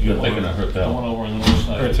 You're thinking of Hertel. The one over on the north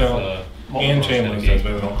side. Hertel of, and Chamberlain's does,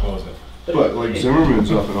 but they don't close it. But like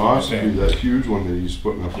Zimmerman's up in Ossipee, that huge one that he's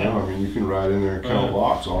putting up Yeah. now, I mean, you can ride in there and count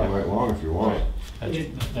lots all night long if you want. That's-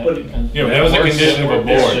 Yeah, but that was a condition of a board.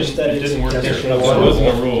 It's just that It it's. didn't work that's there. what It wasn't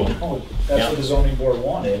a rule. Oh, That's what the zoning board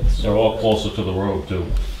wanted. They're all closer to the road too.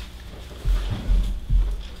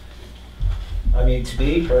 I mean, to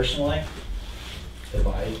me personally,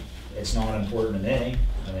 it's not important to me.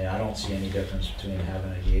 I mean, I don't see any difference between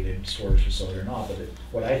having a gated storage facility or not, but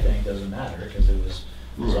what I think doesn't matter, because it was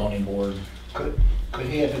the zoning board. Could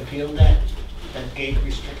he have appealed that gate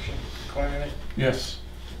restriction requirement? Yes,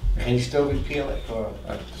 Can he still repeal it, or?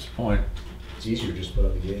 at this point, It's easier to just put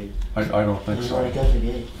up a gate. I don't think He's so. already got the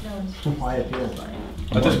gate. Why appeal?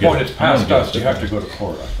 At this point, it's past us, you have to go to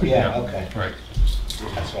court. I think. Yeah, okay. Right.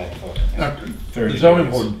 That's what I thought. Now, 30 the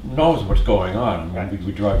zoning days. board knows what's going on, I mean,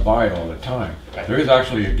 we drive by it all the time. There is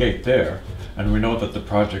actually a gate there, and we know that the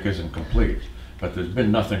project isn't complete, but there's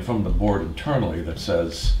been nothing from the board internally that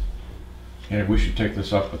says, hey, we should take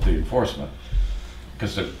this up with the enforcement.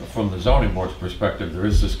 Because from the zoning board's perspective, there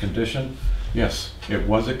is this condition. Yes, it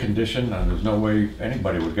was a condition, and there's no way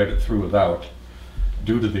anybody would get it through without,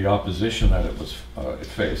 due to the opposition that it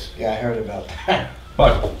faced. Yeah, I heard about that.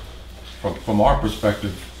 But from our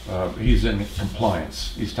perspective, he's in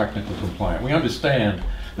compliance. He's technically compliant. We understand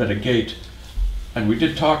that a gate, and we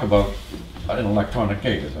did talk about an electronic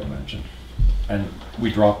gate, as I mentioned, and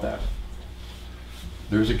we dropped that.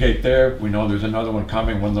 There's a gate there. We know there's another one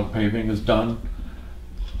coming when the paving is done.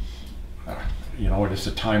 You know, it's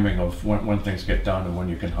the timing of when things get done and when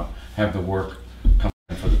you can have the work come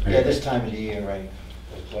in for the paving. Yeah, this time of the year, right,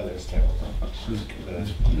 the weather's terrible.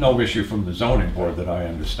 There's no issue from the zoning board that I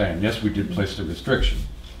understand. Yes, we did place the restriction.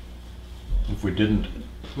 If we didn't,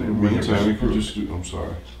 In the meantime, you could just do, I'm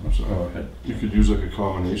sorry. Go ahead. You could use like a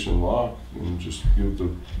combination lock and just give the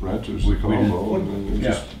renters the We didn't- combo and then they yeah.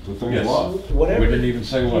 just, the thing's Yes. locked. Whatever, We didn't even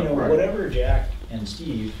say what. you know, whatever Jack and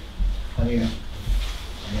Steve, I mean,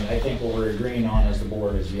 I think what we're agreeing on as the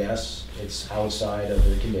board is yes, it's outside of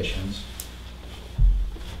the conditions.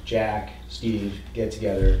 Jack, Steve, get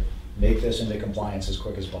together, make this into compliance as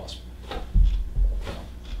quick as possible.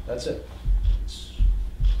 That's it. It's-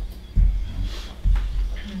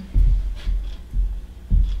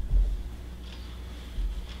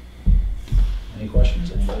 Any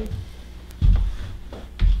questions, anybody?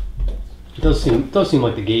 It does seem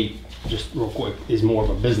like the gate, just real quick, is more of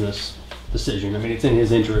a business decision. I mean, it's in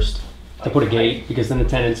his interest to put a gate because then the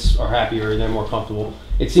tenants are happier, they're more comfortable.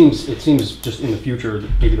 It seems just in the future that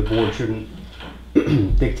maybe the board shouldn't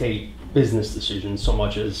dictate business decisions so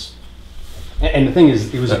much as. And the thing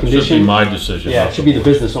is, it was a condition. That should be my decision. Yeah, not it should be the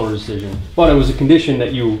board's. business owner's decision. But it was a condition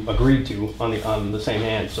that you agreed to on the same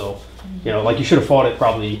hand. So, you know, like you should have fought it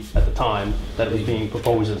probably at the time that it was being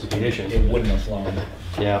proposed as a condition. It wouldn't have flown.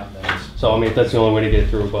 Yeah. So I mean, that's the only way to get it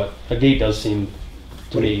through. But a gate does seem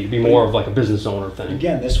to me to be more of like a business owner thing.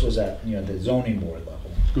 Again, this was at, you know, the zoning board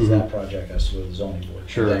level, because that project has to go to the zoning board.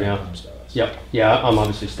 Sure, Then it yeah. comes to us. Yep. Yeah, I'm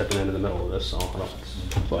obviously stepping into the middle of this, so I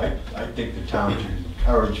don't. But I think the town should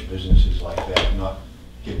encourage businesses like that, not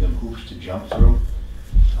give them hoops to jump through.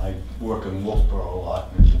 I work in Wolfboro a lot,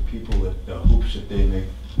 and the people that, the hoops that they make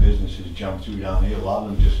businesses jump through down here, a lot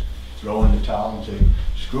of them just throw in the towel and say,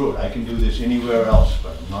 screw it, I can do this anywhere else,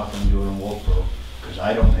 but I'm not gonna do it in Wolfboro, because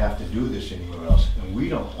I don't have to do this anywhere else. And we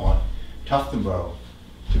don't want Tuftonboro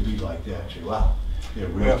to be like that. Say, wow, they're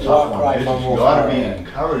real We're a tough far on cry business. from You ought to be Wolfboro.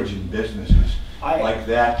 encouraging businesses like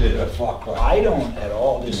that that I don't at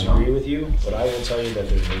all disagree with you, but I will tell you that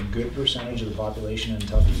there's a good percentage of the population in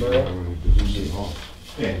Tuftonboro who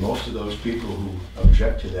do. And most of those people who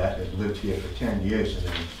object to that have lived here for 10 years and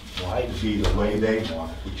they want it to be the way they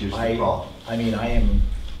want it, which is the problem. I mean, I am,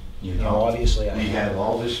 you know, obviously I We am. have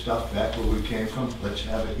all this stuff back where we came from, let's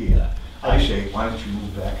have it here. I say, why don't you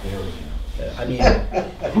move back there again? I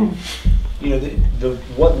mean, you know,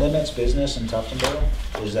 what limits business in Tuftonboro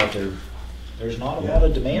is that there's not a lot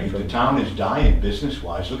of demand for The it. town is dying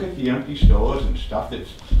business-wise. Look at the empty stores and stuff we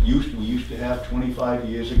used to have 25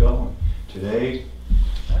 years ago. And today,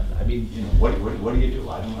 I mean, you know, what do you do?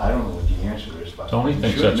 I don't know what the answer is, but Tony you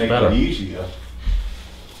thinks should that's make better. it easier.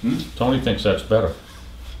 Tony thinks that's better.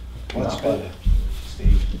 What's better,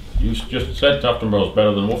 Steve? You just said Tuftonboro's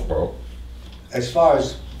better than Wolfboro. As far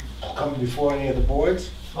as coming before any of the boards?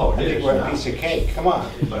 Oh, I it think is we're now. a piece of cake, come on.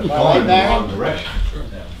 But Am it's I going right, in the wrong Barry? direction.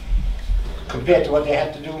 Compared to what they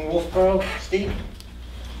have to do in Wolfboro, Steve?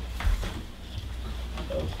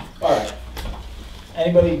 All right.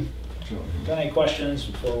 Anybody got any questions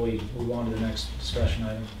before we move on to the next discussion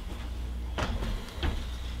item?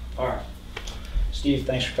 All right. Steve,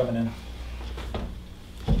 thanks for coming in.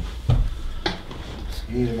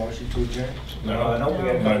 You need a motion to adjourn? No, we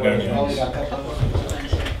got a No, couple no, of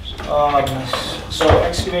no. things. So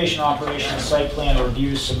excavation operations site plan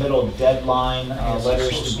review submittal deadline,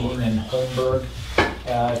 letters to Bean and Holmberg.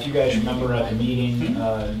 If you guys remember at the meeting,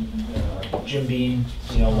 Jim Bean,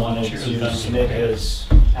 wanted to submit his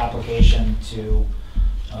application to,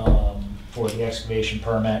 for the excavation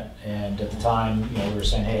permit. And at the time, we were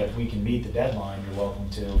saying, hey, if we can meet the deadline, you're welcome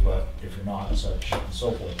to, but if you're not, such and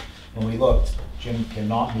so forth. When we looked, Jim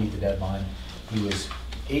cannot meet the deadline. He was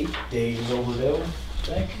 8 days overdue, I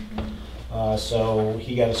think. So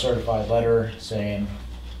he got a certified letter saying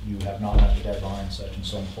you have not met the deadline, such and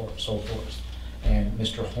so forth. and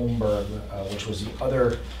Mr. Holmberg, which was the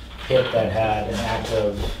other pit that had an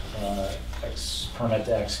active permit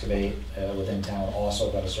to excavate within town,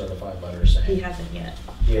 also got a certified letter saying. He hasn't yet.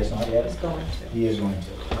 He has not yet? He's going to. He is going to,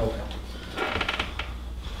 okay.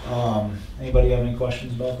 Anybody have any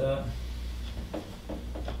questions about that?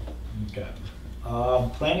 Okay.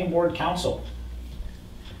 Planning Board Council.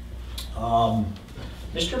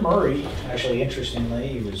 Mr. Murray, actually interestingly,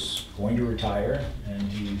 he was going to retire,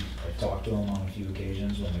 and I talked to him on a few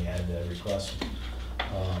occasions when we had to request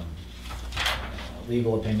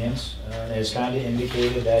legal opinions, has kind of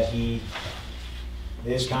indicated that he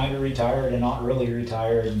is kind of retired and not really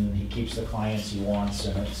retired, and he keeps the clients he wants,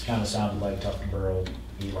 and it's kind of sounded like Tufton Borough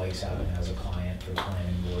he likes having as a client for the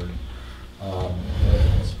planning board.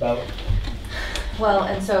 It's about... Well,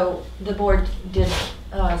 and so the board did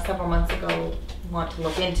several months ago want to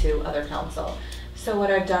look into other council. So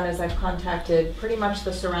what I've done is I've contacted pretty much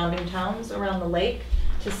the surrounding towns around the lake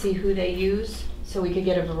to see who they use so we could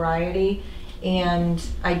get a variety. And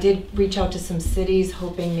I did reach out to some cities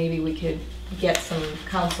hoping maybe we could get some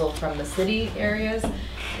counsel from the city areas.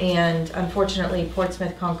 And unfortunately,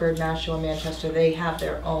 Portsmouth, Concord, Nashua, Manchester, they have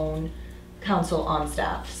their own counsel on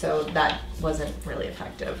staff, so that wasn't really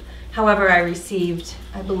effective. However, I received,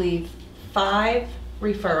 I believe, 5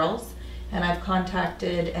 referrals, and I've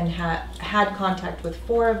contacted and had contact with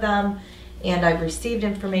 4 of them, and I've received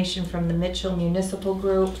information from the Mitchell Municipal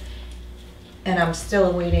Group, and I'm still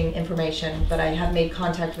awaiting information, but I have made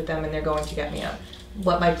contact with them and they're going to get me up.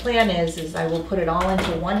 What my plan is I will put it all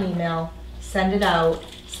into one email, send it out,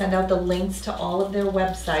 send out the links to all of their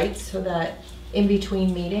websites so that in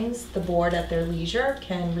between meetings, the board at their leisure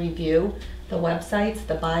can review the websites,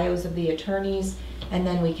 the bios of the attorneys, and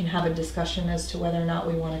then we can have a discussion as to whether or not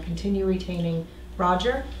we want to continue retaining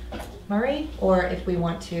Roger Murray or if we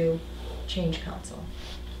want to change counsel.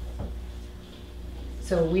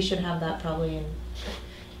 So we should have that probably in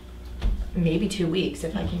maybe 2 weeks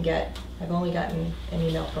if I can get, I've only gotten an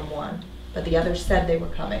email from 1, but the others said they were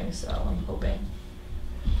coming, so I'm hoping.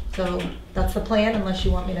 So that's the plan, unless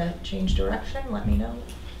you want me to change direction, let me know.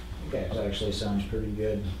 Okay, that actually sounds pretty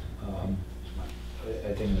good.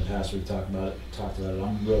 I think in the past we've talked about it.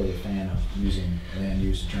 I'm really a fan of using land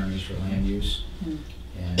use attorneys for land use.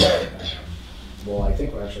 And, well, I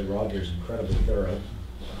think actually Roger's incredibly thorough.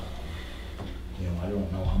 You know, I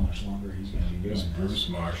don't know how much longer he's going to be doing Is this. Bruce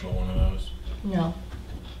Marshall one of those? No.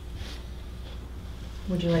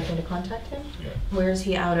 Would you like me to contact him? Yeah. Where is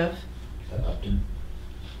he out of? Upton.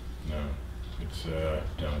 No, it's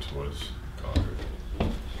down towards Concord.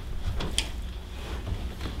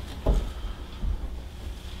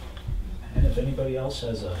 And if anybody else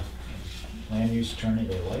has a land use attorney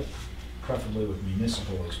they like, preferably with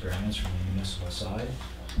municipal experience from the municipal side.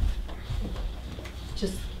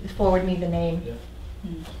 Just forward me the name. Yep.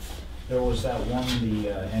 There was that one the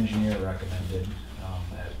engineer recommended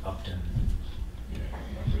at Upton. Yeah, I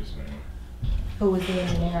remember his name. Who was the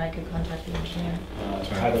engineer? I could contact the engineer.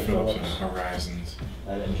 Tyler Phillips and Horizons.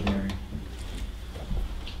 That engineering.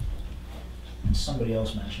 And somebody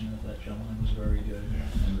else mentioned that gentleman was very good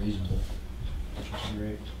and reasonable, which was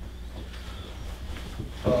great.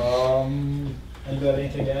 Anybody have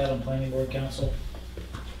anything to add on planning board council?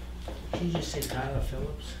 Did you just say Tyler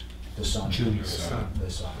Phillips? The son. Junior The son. The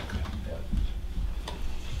son. Yeah.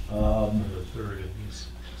 The third of these.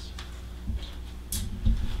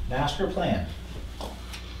 Master plan.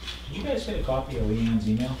 Did you guys get a copy of Leanne's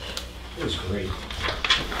email? It was great.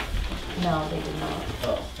 No, they did not.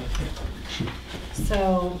 Oh.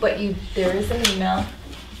 So, but there is an email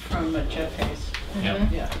From Jeff Hayes.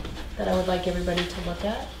 mhm, Yeah. that I would like everybody to look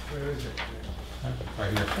at. Where is it?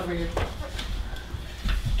 Right here. Over here.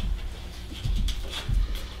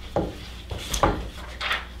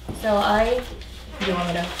 So do you want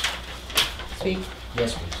me to speak?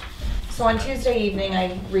 Yes, please. So on Tuesday evening,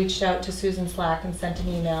 I reached out to Susan Slack and sent an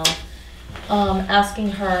email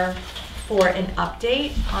asking her for an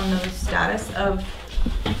update on the status of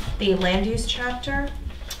the land use chapter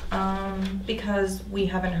because we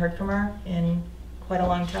haven't heard from her in quite a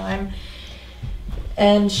long time.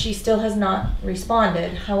 And she still has not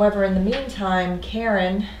responded. However, in the meantime,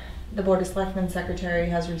 Karen, the Board of Selectmen secretary,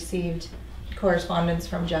 has received correspondence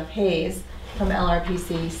from Jeff Hayes from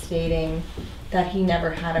LRPC stating that he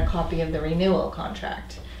never had a copy of the renewal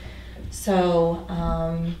contract. So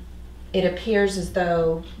it appears as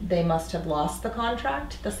though they must have lost the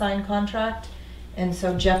contract, the signed contract. And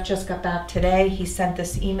so Jeff just got back today. He sent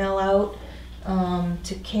this email out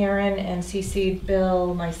to Karen and CC'd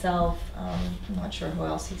Bill, myself, I'm not sure who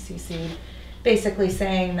else he CC'd, basically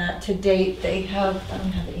saying that to date they have, I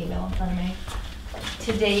don't have the email in front of me,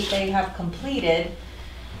 To date, they have completed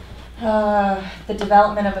the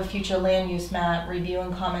development of a future land use map, review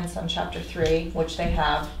and comments on Chapter 3, which they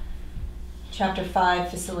have. Chapter 5,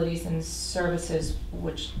 facilities and services,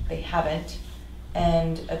 which they haven't,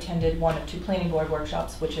 and attended 1 of 2 planning board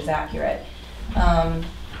workshops, which is accurate.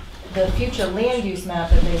 The future land use map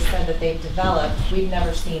that they said that they've developed, we've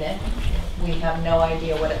never seen it. We have no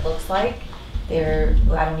idea what it looks like. I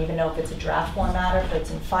don't even know if it's a draft format or if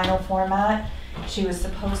it's in final format. She was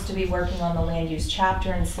supposed to be working on the land use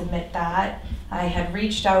chapter and submit that. I had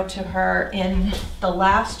reached out to her in the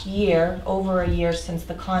last year, over a year since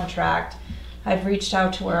the contract. I've reached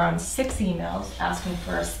out to her on 6 emails asking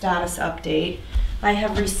for a status update. I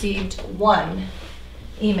have received 1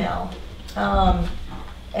 email.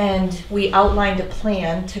 And we outlined a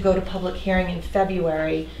plan to go to public hearing in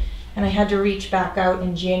February, and I had to reach back out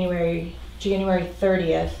in January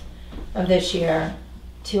 30th of this year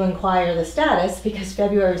to inquire the status because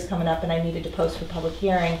February is coming up and I needed to post for public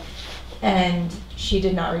hearing, and she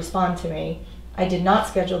did not respond to me. I did not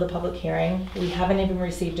schedule the public hearing. We haven't even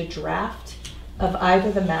received a draft of either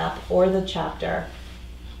the map or the chapter,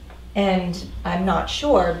 and I'm not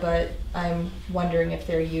sure, but I'm wondering if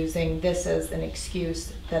they're using this as an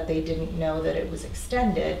excuse that they didn't know that it was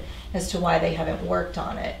extended as to why they haven't worked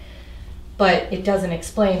on it. But it doesn't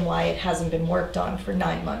explain why it hasn't been worked on for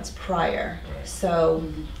 9 months prior. So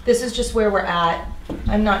this is just where we're at.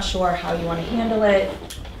 I'm not sure how you want to handle it.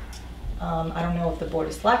 I don't know if the Board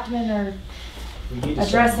of Selectmen are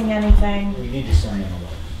addressing anything. We need to send them a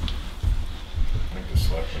letter. I think the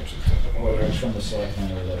selectmen should send them a Whether letter. it's from the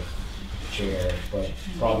selectmen or the chair, but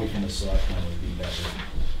probably from the selectmen would be better.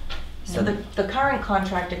 So the current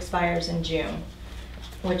contract expires in June,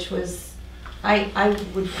 which was, I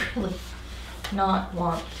would really not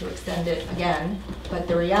want to extend it again, but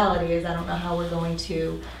the reality is I don't know how we're going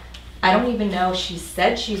to, I don't even know, she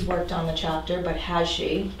said she's worked on the chapter, but has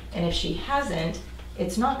she? And if she hasn't,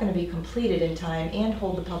 it's not going to be completed in time and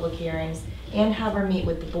hold the public hearings and have her meet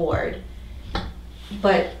with the board.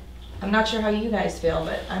 But I'm not sure how you guys feel,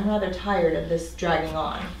 but I'm rather tired of this dragging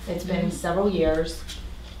on. It's been several years.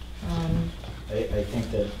 I think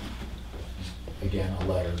that, again, a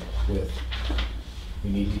letter with, we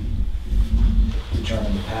need to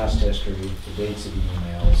determine the past history, the dates of the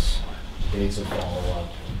emails, dates of follow-up,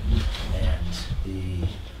 and the,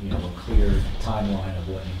 a clear timeline of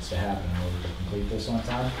what needs to happen in order to complete this on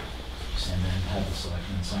time, and then have the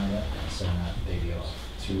selectmen sign it and send that baby off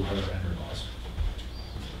to her and her boss.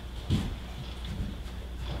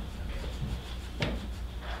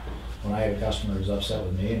 When I have a customer who's upset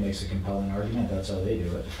with me and makes a compelling argument, that's how they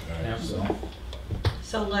do it. Yeah.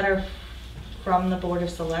 So letter from the Board of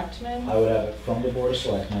Selectmen? I would have it from the Board of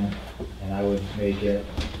Selectmen, and I would make it,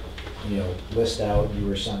 list out, you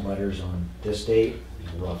were sent letters on this date,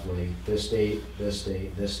 roughly, this date, this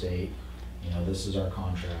date, this date. This is our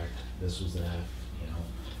contract, this was that.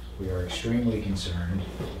 We are extremely concerned,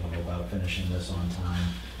 about finishing this on time,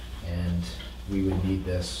 and we would need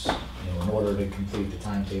this, in order to complete the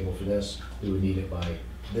timetable for this, we would need it by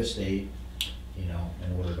this date, in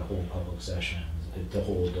order to hold public sessions, to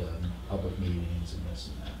hold public meetings and this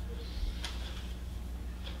and that.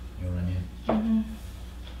 You know what I mean? Mm-hmm.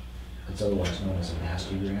 It's otherwise known as a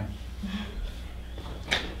nastygram.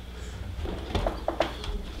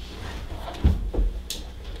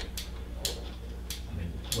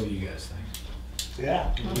 What do you guys think?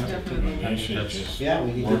 Yeah. I should just Yeah,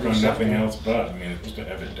 we need to work do on nothing something. else but, just to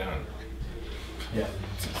have it done. Yeah.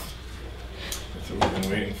 That's what we've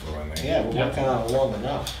been waiting for on that. Yeah, we're working on it long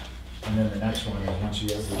enough. And then the next one is once you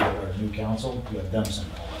get our new council, you have them send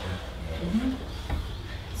a letter.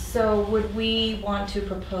 So would we want to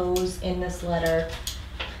propose in this letter,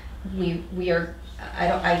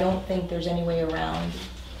 I don't think there's any way around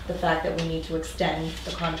the fact that we need to extend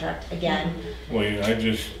the contract again, Well,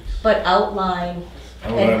 but outline.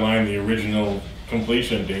 I would and- outline the original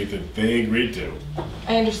completion date that they agreed to.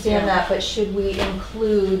 I understand that, but should we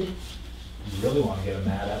include, You really want to get them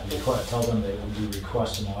mad at, tell them that we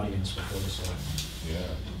request an audience before the selectmen.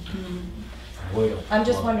 Yeah. Wait. I'm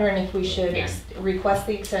just wondering if we should request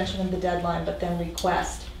the extension of the deadline, but then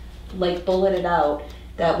request, bullet it out,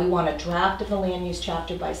 that we want a draft of the land use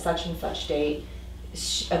chapter by such and such date.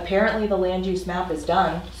 Apparently the land use map is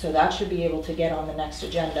done, so that should be able to get on the next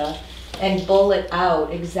agenda. And bullet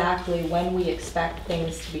out exactly when we expect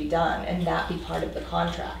things to be done, and that be part of the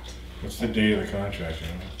contract. What's the date of the contract,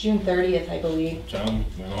 June 30th, I believe. Tell them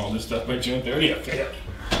all this stuff by June 30th.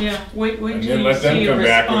 Yeah, wait And till then you let them see a come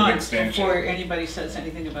back with an response extension. before anybody says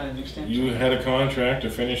anything about an extension. You had a contract to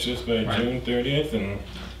finish this by June 30th, and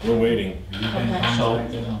We're waiting. You've been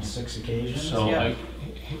contacted on 6 occasions. So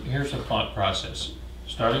here's the thought process.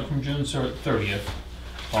 Starting from June 30th,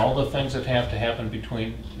 all the things that have to happen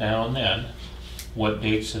between now and then, what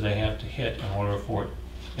dates do they have to hit in order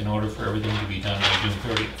for everything to be done by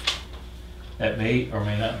June 30th? That may or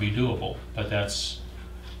may not be doable, but that's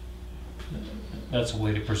a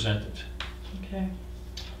way to present it. Okay.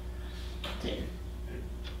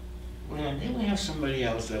 Well, didn't we have somebody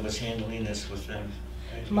else that was handling this with them?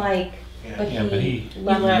 Mike, but Yeah, but he he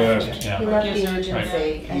left, yeah. he left the Right.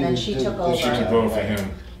 agency, and then she took over. She took over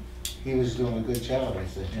him. He was doing a good job, I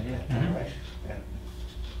think. Mhm. Right. Yeah.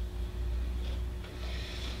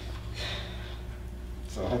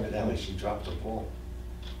 So evidently she dropped the ball.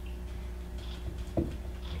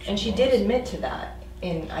 And she did admit to that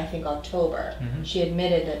in, I think, October. Mhm. She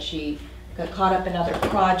admitted that she got caught up in other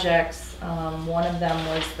projects. One of them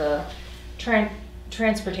was the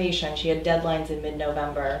transportation. She had deadlines in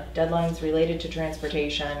mid-November, deadlines related to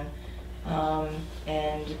transportation. And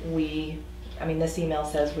this email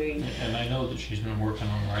says And I know that she's been working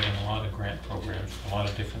on writing a lot of grant programs for a lot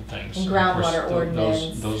of different things. And of course, groundwater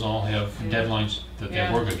ordinance. Those all have deadlines that they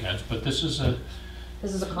Yeah. work against, but this is a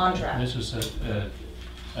contract. This is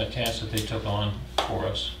a task that they took on for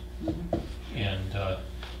us, and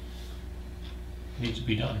needs to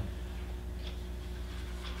be done.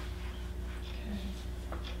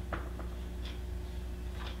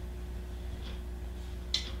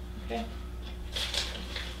 Okay.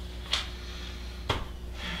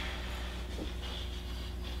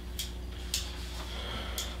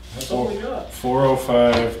 That's all we got.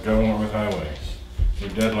 405 Government Highway. Their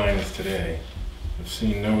deadline is today. I've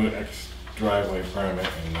seen no driveway permit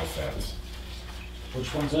and no fence.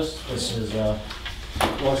 Which one's this? This is,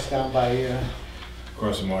 Lost down by,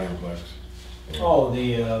 Across the Martinplex. oh,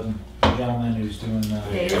 the gentleman who's doing the.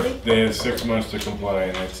 Bailey? They have 6 months to comply,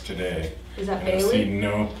 and that's today. Is that And I've Bailey? seen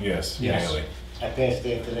yes, Yes. Bailey. I passed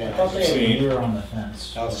there today. I thought they had a Seen- year on the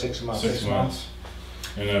fence. Oh, 6 months. 6 months.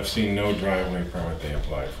 And I've seen no driveway permit they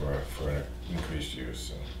applied for an increased use,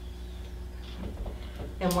 so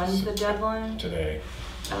And when's the deadline? today,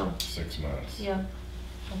 Oh, 6 months. yeah,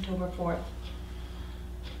 October 4th.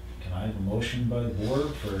 Can I have a motion by the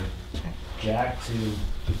board for Jack to?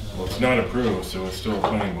 Well, it's not approved, so it's still a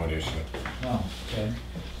planning board issue. Oh, okay,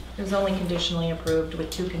 It was only conditionally approved with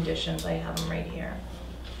 2 conditions. I have them right here,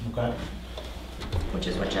 okay. which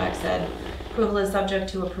is what Jack said. Approval is subject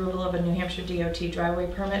to approval of a New Hampshire DOT driveway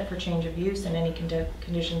permit for change of use and any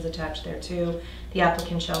conditions attached thereto. The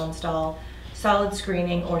applicant shall install solid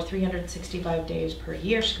screening or 365 days per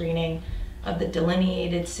year screening of the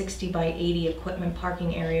delineated 60 by 80 equipment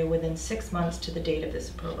parking area within 6 months to the date of this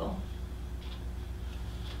approval.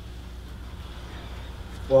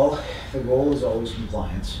 Well, the goal is always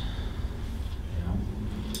compliance. You know,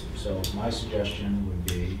 so my suggestion would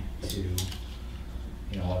be to,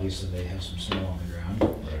 obviously they have some snow on the ground,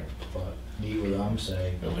 Right. but meet with them,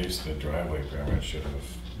 say, At least the driveway permit should have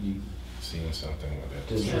seen something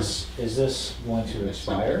with it. is this going to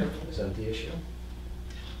expire? Is that the issue?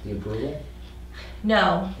 The approval?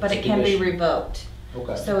 No, but It's a it can be condition. revoked.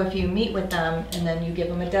 Okay. So if you meet with them and then you give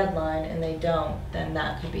them a deadline and they don't, then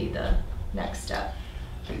that could be the next step.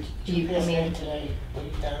 You passed there today? Were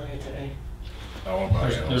you down here today? I won't buy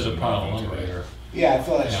it. There's a pile of lumber here. Yeah, I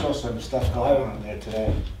thought I Yeah. saw some stuff going on there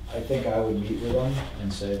today. I think I would meet with them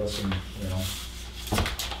and say, listen,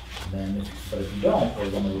 then, but if you don't, we're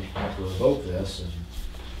gonna have to revoke this, and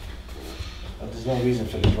But there's no reason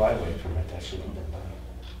for the driveway permit, that shouldn't have been done.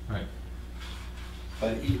 Right.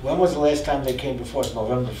 But when was the last time they came before us?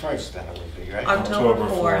 November 1st, then it would be, right? October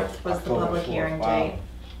October 4th was the October public 4th, hearing wow. date.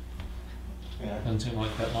 Yeah. Doesn't seem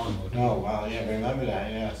like that long ago. No, wow, yeah, remember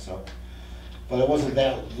that, yeah, so. But it wasn't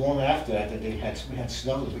that long after that we had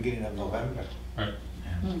snow at the beginning of November. Right.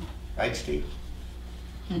 Right, Steve?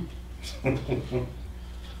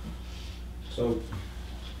 so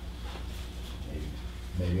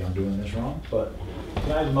maybe I'm doing this wrong, but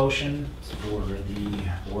can I have a motion for the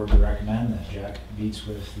board to recommend that Jack meets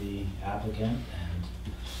with the applicant and,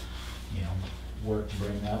 work to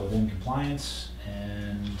bring that within compliance,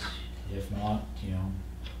 and if not,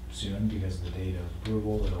 soon, because of the date of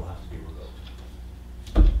approval, it'll have to be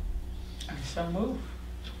revoked. I so move.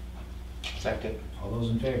 Second. All those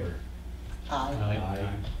in favor? Aye.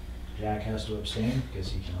 Jack has to abstain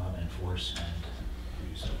because he cannot enforce and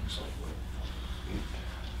use it and so forth.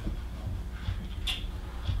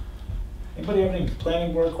 Anybody have any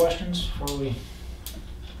planning board questions before we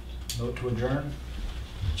vote to adjourn?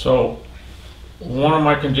 So, one of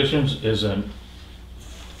my conditions is a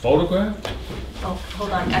photograph? Oh,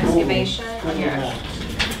 hold on, excavation, here.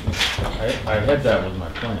 I had that with my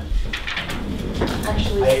plan.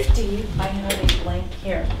 Actually, Steve, I have a blank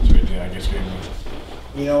here. I guess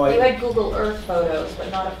You know, You had Google Earth photos, but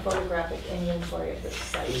not a photographic inventory of this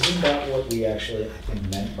site. isn't that what we actually, I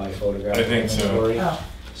think, meant by photographic I think so. inventory? Oh,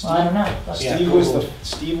 well, I don't know.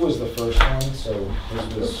 Steve was the first one, so his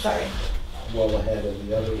Oops, was sorry. well ahead of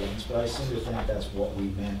the other ones, but I seem to think that's what we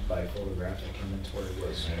meant by photographic inventory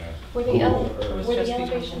was. Were the, Google Earth. were the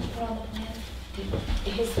elevations put on the plan?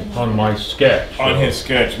 His thing On my sketch. On his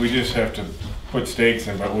sketch, we just have to put stakes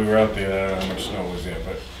in, but we were out there, I don't know how much snow was there,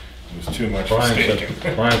 but it was too much for Brian staking.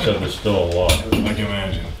 said there's still a lot. I can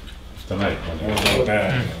imagine. Tonight. It wasn't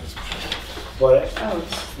bad. But, Oh,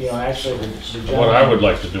 you know, actually, the What I gentleman- would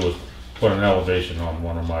like to do is put an elevation on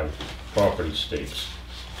one of my property stakes.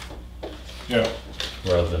 Yeah.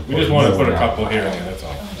 Rather than. We just want to put a couple here and there, that's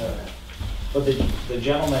all. But the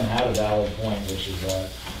gentleman had a valid point, which is that,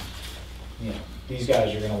 you know, these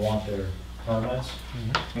guys are gonna want their permits.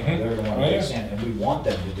 Mhm. They're gonna Oh, want to yeah. dig sand, and we want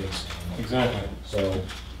them to dig sand. Exactly. So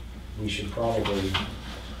we should probably,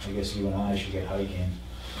 I guess you and I should get hiking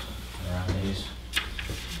around these.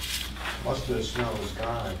 Most of the snow is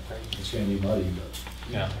gone, I think. It's gonna be muddy, but.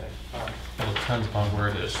 Yeah. Well, it depends upon where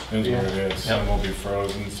it is. Depends where it is. Some will be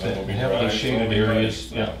frozen, some will be dry. Heavily some shaded will be wet.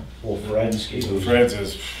 areas, yeah. Well, Fred's ski boots. Fred's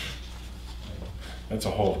is, that's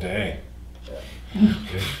a whole day.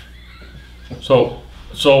 So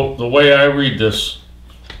the way I read this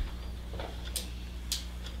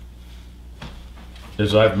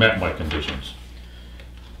is I've met my conditions.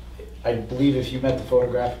 I believe if you met the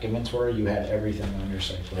photographic inventory, you had everything on your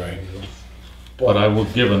site plan. Right. But I will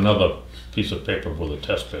give another piece of paper with a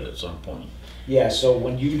test bit at some point. Yeah, so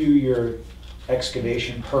when you do your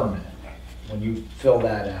excavation permit, when you fill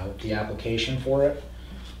that out, the application for it,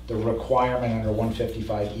 the requirement under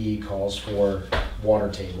 155E calls for water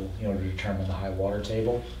table, you know, to determine the high water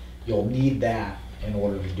table. You'll need that in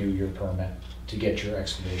order to do your permit, to get your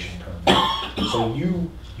excavation permit. So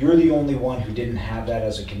you're the only one who didn't have that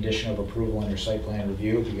as a condition of approval on your site plan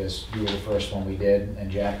review, because you were the first one we did,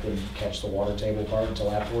 and Jack didn't catch the water table part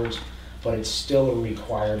until afterwards. But it's still a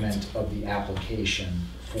requirement of the application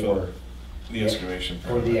for The excavation for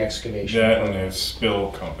permit. the excavation That and permit. the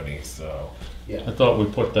spill company, so. Yeah. I thought we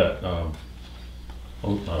put that,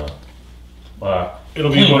 It'll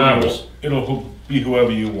be Clean whoever, Harbors. it'll be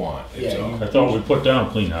whoever you want. It's Yeah, all- I thought we put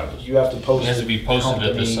down Clean Harbors. You have to post. It has to be posted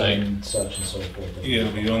at the company site. and such and so forth. Yeah,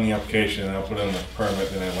 it'll be on the application, and I'll put in the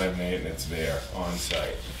permit, then I laminate, and it's there on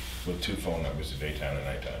site with 2 phone numbers, the daytime and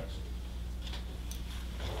nighttime.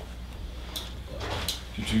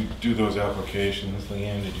 Did you do those applications,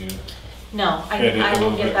 Leanne? Did you? No, Edit a I will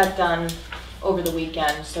little get bit. that done over the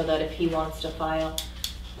weekend so that if he wants to file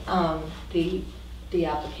the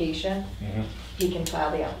application, Mhm. he can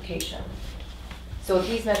file the application. So if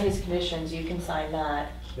he's met his conditions, you can sign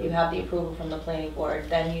that. You have the approval from the planning board,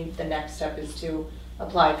 then the next step is to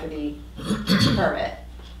apply for the permit.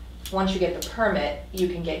 Once you get the permit, you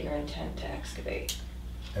can get your intent to excavate.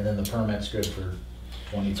 And then the permit's good for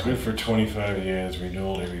 20. It's good for 25 years,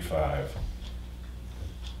 renewed every 5.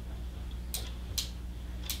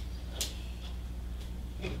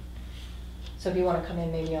 So if you want to come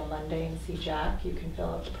in maybe on Monday and see Jack, you can fill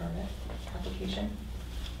out the permit application.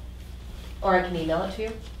 Or I can email it to you.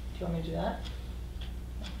 Do you want me to do that?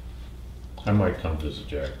 I might come visit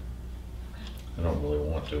Jack. I don't really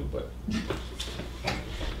want to, but.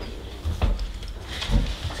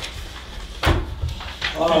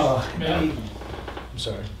 I'm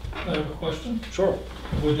sorry. I have a question. Sure.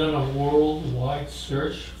 Have we done a worldwide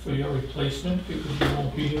search for your replacement because you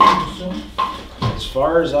won't be here pretty soon? As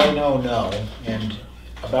far as I know, no. And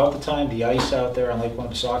about the time the ice out there on Lake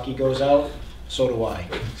Winnipesaukee goes out, so do I.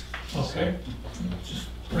 Okay. Just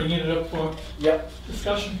bringing it up for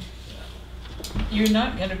discussion. You're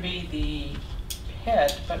not gonna be the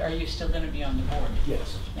head, but are you still gonna be on the board?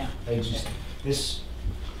 Yes. Yeah.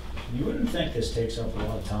 You wouldn't think this takes up a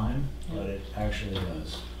lot of time, but it actually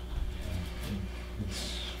does.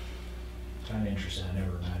 It's kind of interesting. I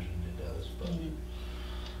never imagined it does, but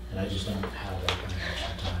and I just don't have that kind of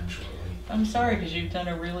extra time shortly. I'm sorry, because you've done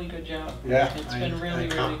a really good job. Yeah. It's been really,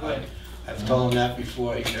 really good. I've told him that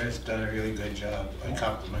before, you guys done a really good job, I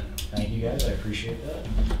compliment him. Thank you guys, I appreciate that.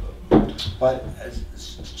 But,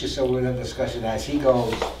 just so we're in a discussion, as he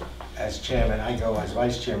goes as chairman, I go as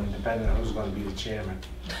vice chairman, depending on who's gonna be the chairman.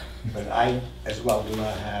 But I, as well, do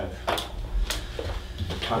not have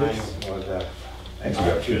the time or the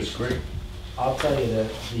expertise. I'll tell you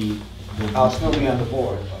that I'll still be on the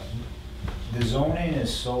board, the zoning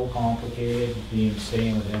is so complicated,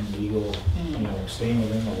 staying within legal, staying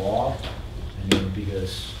within the law. I mean,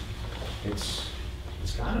 because it's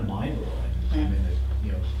it's kind of mind blowing. I mean,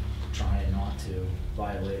 you know, trying not to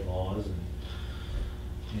violate laws and,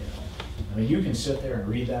 you know, I mean, you can sit there and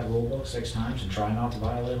read that rule book 6 times and try not to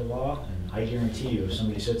violate a law, and I guarantee you, if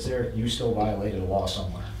somebody sits there, you still violated a law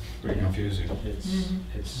somewhere. Very confusing. It's you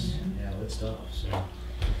know, it's tough, so, you know,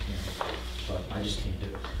 but I just can't do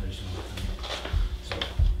it. I just don't. So,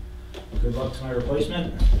 good luck to my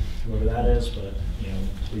replacement, whoever that is, but, you know,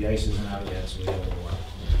 the ice isn't out yet, so we got a little while.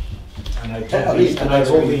 And I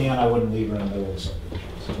told Leanne I wouldn't leave her in the middle of the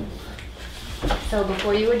subdivision. So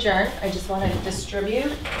before you adjourn, I just want to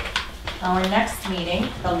distribute our next meeting.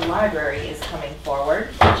 The library is coming forward.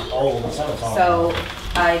 Oh, let's have a talk. So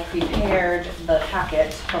I prepared the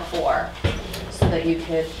packet before so that you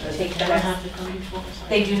could take the next.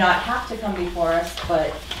 They do not have to come before us,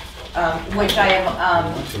 but, which I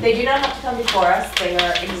have, they do not have to come before us. They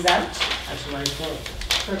are exempt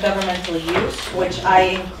for governmental use, which I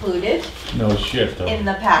included No shit, though. in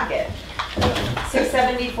the packet.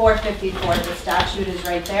 674-54, the statute is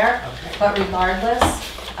right there, but regardless,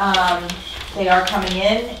 they are coming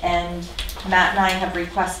in, and Matt and I have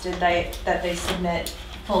requested that they submit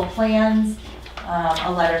full plans,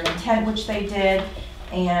 a letter of intent, which they did,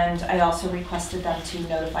 and I also requested them to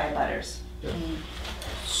notify abutters.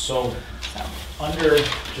 So, under,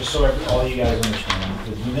 just so all you guys understand,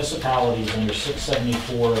 the municipalities under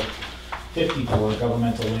 674-54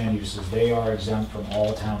 governmental land uses, they are exempt from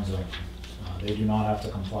all town zoning. They do not have to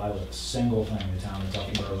comply with a single thing the town of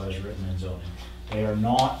Tupperboro has written in zoning. They are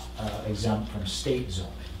not exempt from state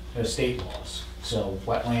zoning, state laws. So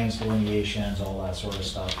wetlands, delineations, all that sort of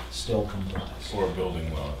stuff still complies. Or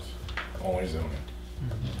building laws, only zoning.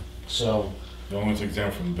 So the only one's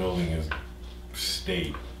exempt from building is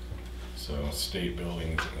state. So state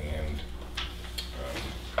buildings and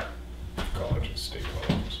colleges, state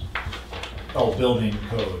colleges. Oh, building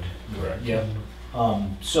code. Correct. Yep.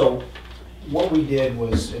 So what we did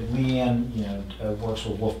was, Leanne, you know, works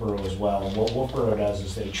with Wolfboro as well, and what Wolfboro does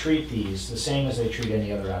is they treat these the same as they treat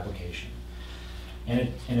any other application.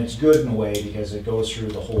 And it's good in a way because it goes through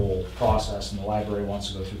the whole process, and the library wants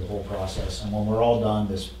to go through the whole process. And when we're all done,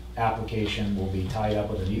 this application will be tied up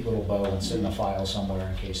with a neat little bow and sit in a file somewhere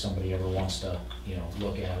in case somebody ever wants to, you know,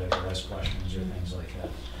 look at it or ask questions or things like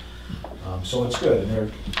that. So it's good, and they're,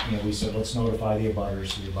 you know, we said let's notify the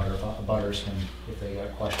abutters, so the abutters can, if they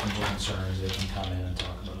got questions or concerns, they can come in and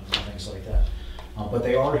talk about it and things like that. But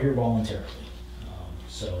they are here voluntarily,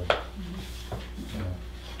 so, you know,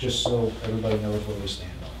 just so everybody knows where we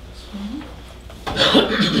stand on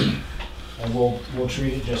this. And we'll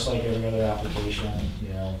treat it just like every other application,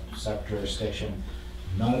 you know, except jurisdiction.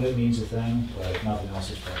 None of it means a thing, but if nothing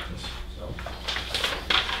else is practice. So,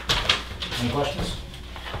 any questions?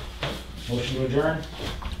 Motion to adjourn?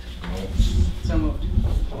 So moved.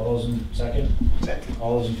 All those in second? Second.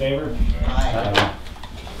 All those in favor? Aye.